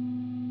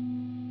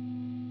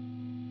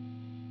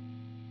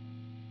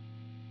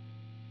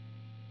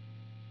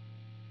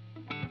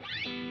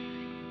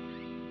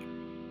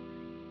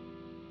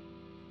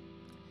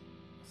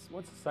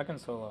 What's the second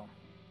solo?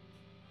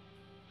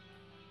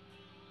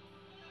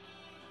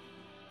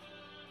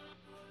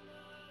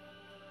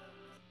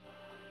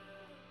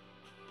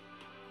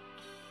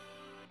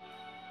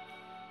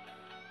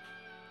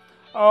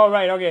 Oh,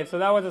 right, okay, so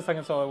that was the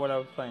second solo, what I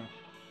was playing.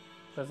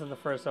 This is the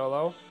first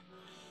solo.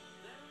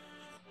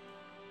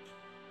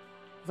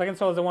 The second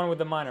solo is the one with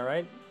the minor,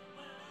 right?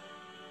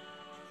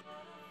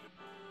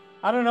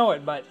 I don't know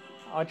it, but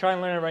I'll try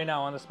and learn it right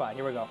now on the spot.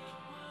 Here we go.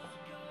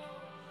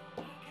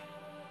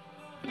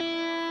 Change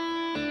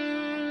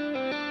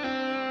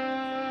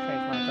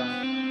my tone.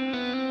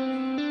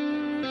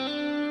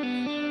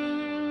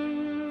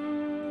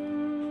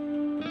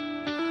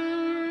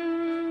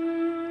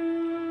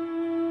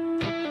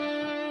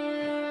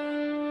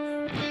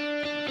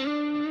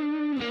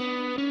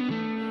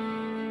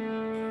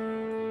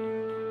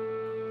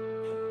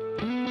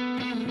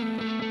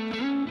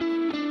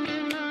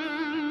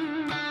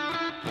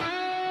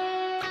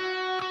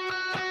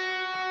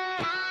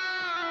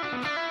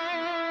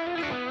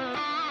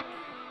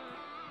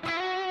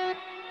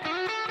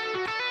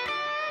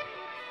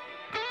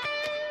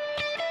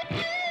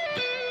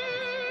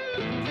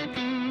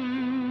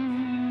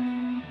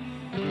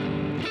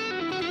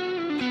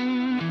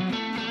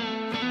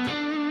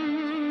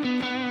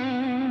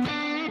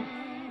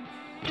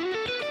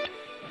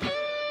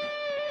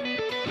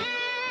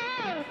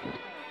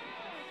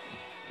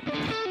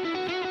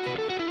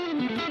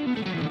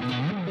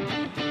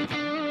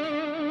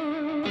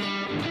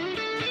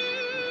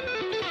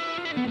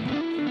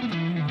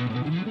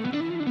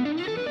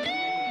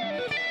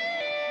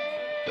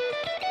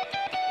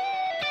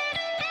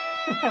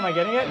 Am I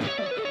getting it?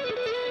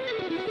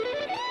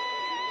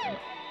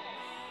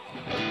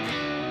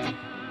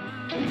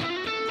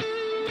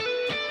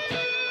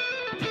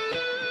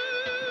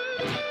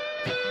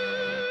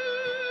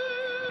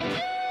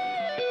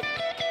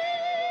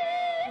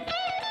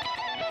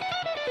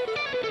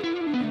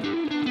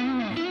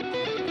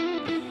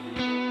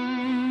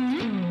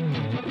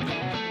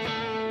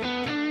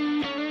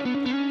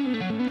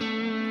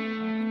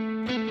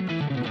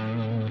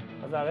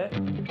 Was that it?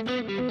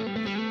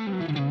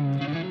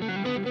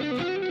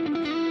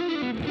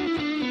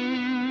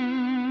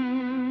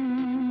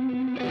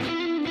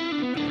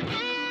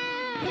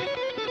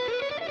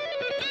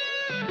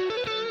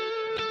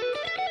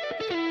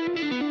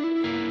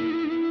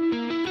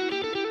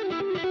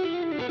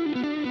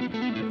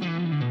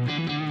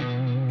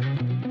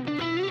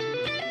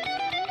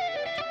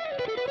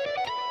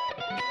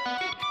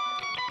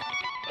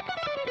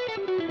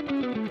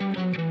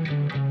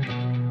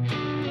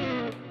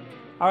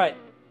 All right.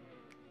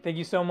 Thank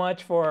you so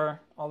much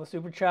for all the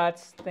super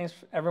chats. Thanks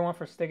everyone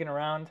for sticking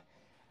around.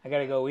 I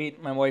gotta go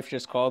eat. My wife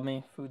just called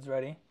me. Food's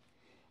ready.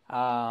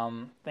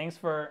 Thanks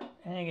for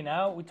hanging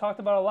out. We talked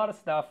about a lot of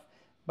stuff,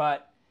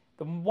 but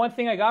the one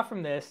thing I got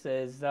from this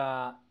is,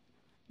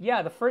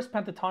 yeah, the first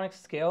pentatonic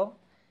scale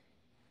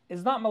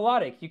is not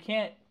melodic. You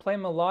can't play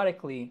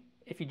melodically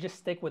if you just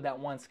stick with that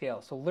one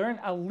scale. So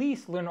at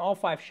least learn all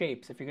 5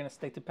 shapes if you're gonna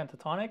stick to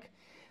pentatonic.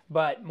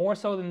 But more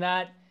so than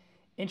that,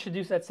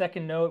 introduce that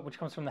second note, which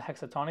comes from the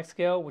hexatonic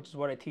scale, which is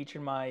what I teach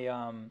in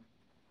my,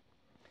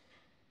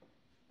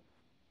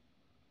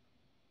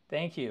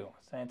 thank you,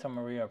 Santa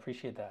Maria,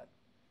 appreciate that.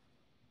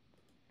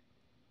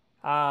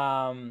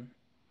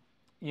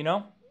 You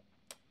know,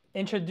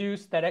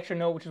 introduce that extra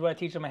note, which is what I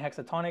teach in my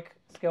hexatonic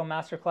scale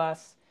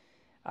masterclass,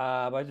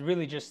 but it's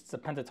really just a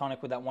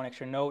pentatonic with that one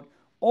extra note.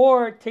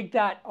 Or take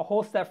that a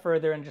whole step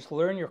further and just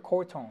learn your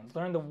chord tones.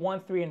 Learn the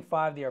 1, 3, and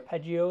 5, the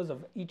arpeggios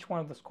of each one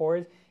of those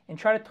chords, and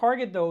try to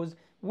target those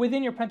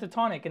within your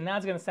pentatonic, and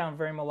that's going to sound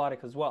very melodic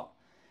as well.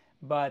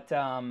 But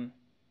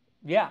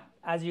yeah,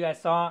 as you guys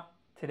saw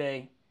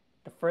today,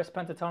 the first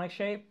pentatonic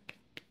shape,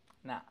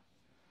 nah.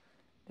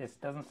 This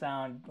doesn't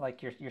sound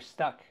like you're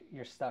stuck.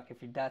 You're stuck if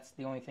that's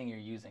the only thing you're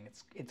using.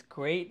 It's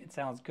great. It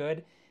sounds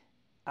good.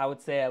 I would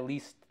say at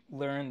least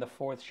learn the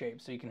 4th shape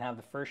so you can have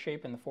the 1st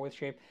shape and the 4th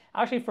shape.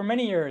 Actually, for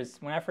many years,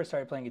 when I first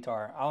started playing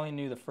guitar, I only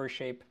knew the 1st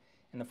shape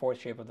and the 4th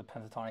shape of the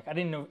pentatonic. I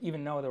didn't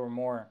even know there were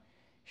more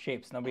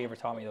shapes. Nobody ever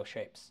taught me those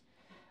shapes.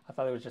 I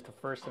thought it was just the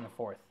 1st and the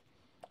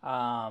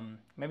 4th.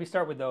 Maybe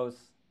start with those.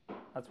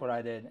 That's what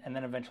I did, and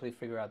then eventually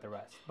figure out the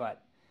rest. But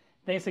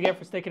thanks again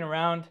for sticking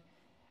around.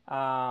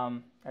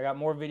 I got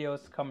more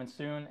videos coming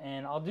soon,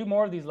 and I'll do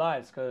more of these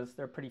lives because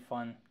they're pretty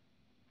fun.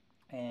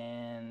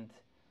 And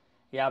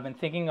yeah, I've been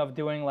thinking of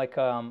doing like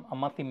a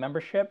monthly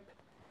membership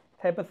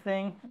type of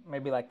thing,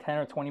 maybe like 10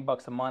 or 20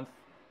 bucks a month,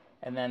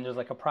 and then there's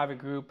like a private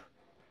group,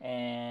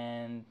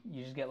 and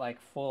you just get like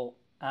full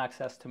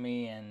access to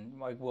me, and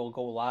like we'll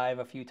go live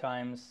a few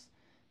times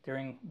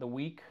during the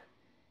week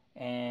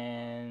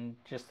and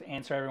just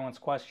answer everyone's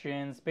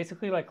questions,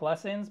 basically like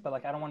lessons, but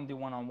like I don't want to do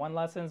one-on-one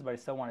lessons, but I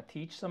still want to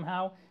teach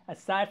somehow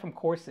aside from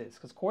courses,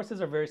 because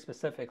courses are very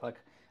specific. Like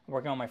I'm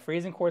working on my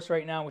phrasing course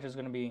right now, which is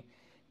going to be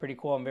pretty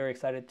cool. I'm very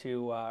excited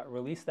to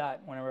release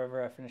that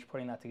whenever I finish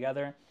putting that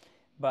together.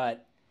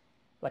 But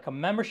like a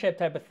membership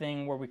type of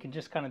thing where we can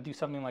just kind of do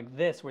something like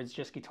this, where it's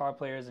just guitar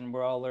players and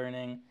we're all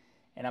learning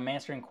and I'm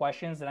answering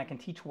questions, and I can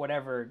teach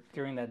whatever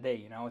during that day.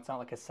 You know, it's not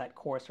like a set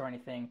course or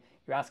anything.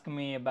 You're asking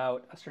me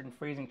about a certain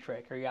phrasing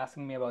trick, or you're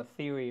asking me about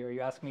theory, or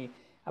you're asking me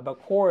about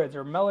chords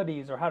or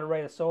melodies or how to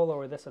write a solo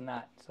or this and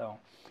that. So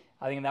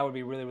I think that would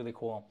be really, really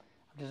cool.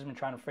 I've just been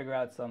trying to figure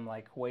out some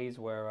like ways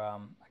where I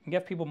can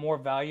give people more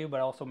value,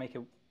 but also make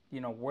it,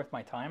 worth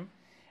my time.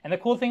 And the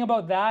cool thing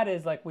about that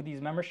is like with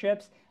these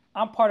memberships,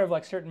 I'm part of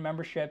like certain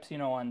memberships,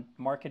 on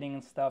marketing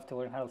and stuff to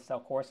learn how to sell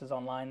courses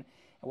online.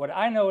 And what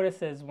I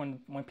notice is when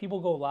people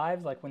go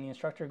live, like when the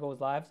instructor goes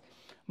live,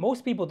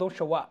 most people don't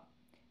show up.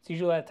 It's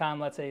usually at a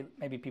time, let's say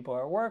maybe people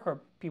are at work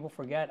or people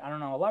forget. I don't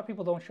know. A lot of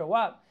people don't show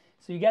up.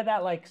 So you get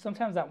that like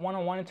sometimes that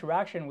one-on-one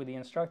interaction with the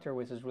instructor,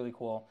 which is really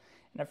cool.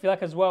 And I feel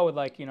like as well with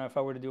like, if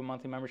I were to do a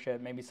monthly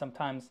membership, maybe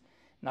sometimes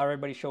not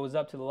everybody shows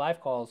up to the live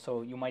calls.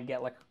 So you might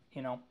get like,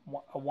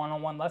 a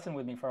one-on-one lesson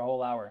with me for a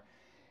whole hour,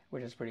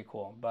 which is pretty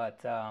cool. But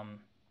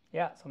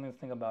yeah, something to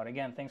think about.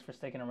 Again, thanks for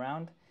sticking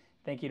around.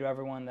 Thank you to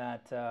everyone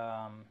that,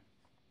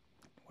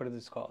 what is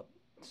this called?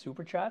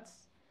 Super chats.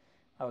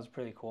 That was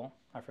pretty cool.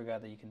 I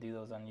forgot that you can do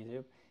those on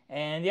YouTube.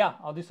 And yeah,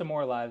 I'll do some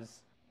more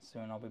lives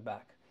soon. I'll be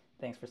back.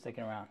 Thanks for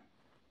sticking around.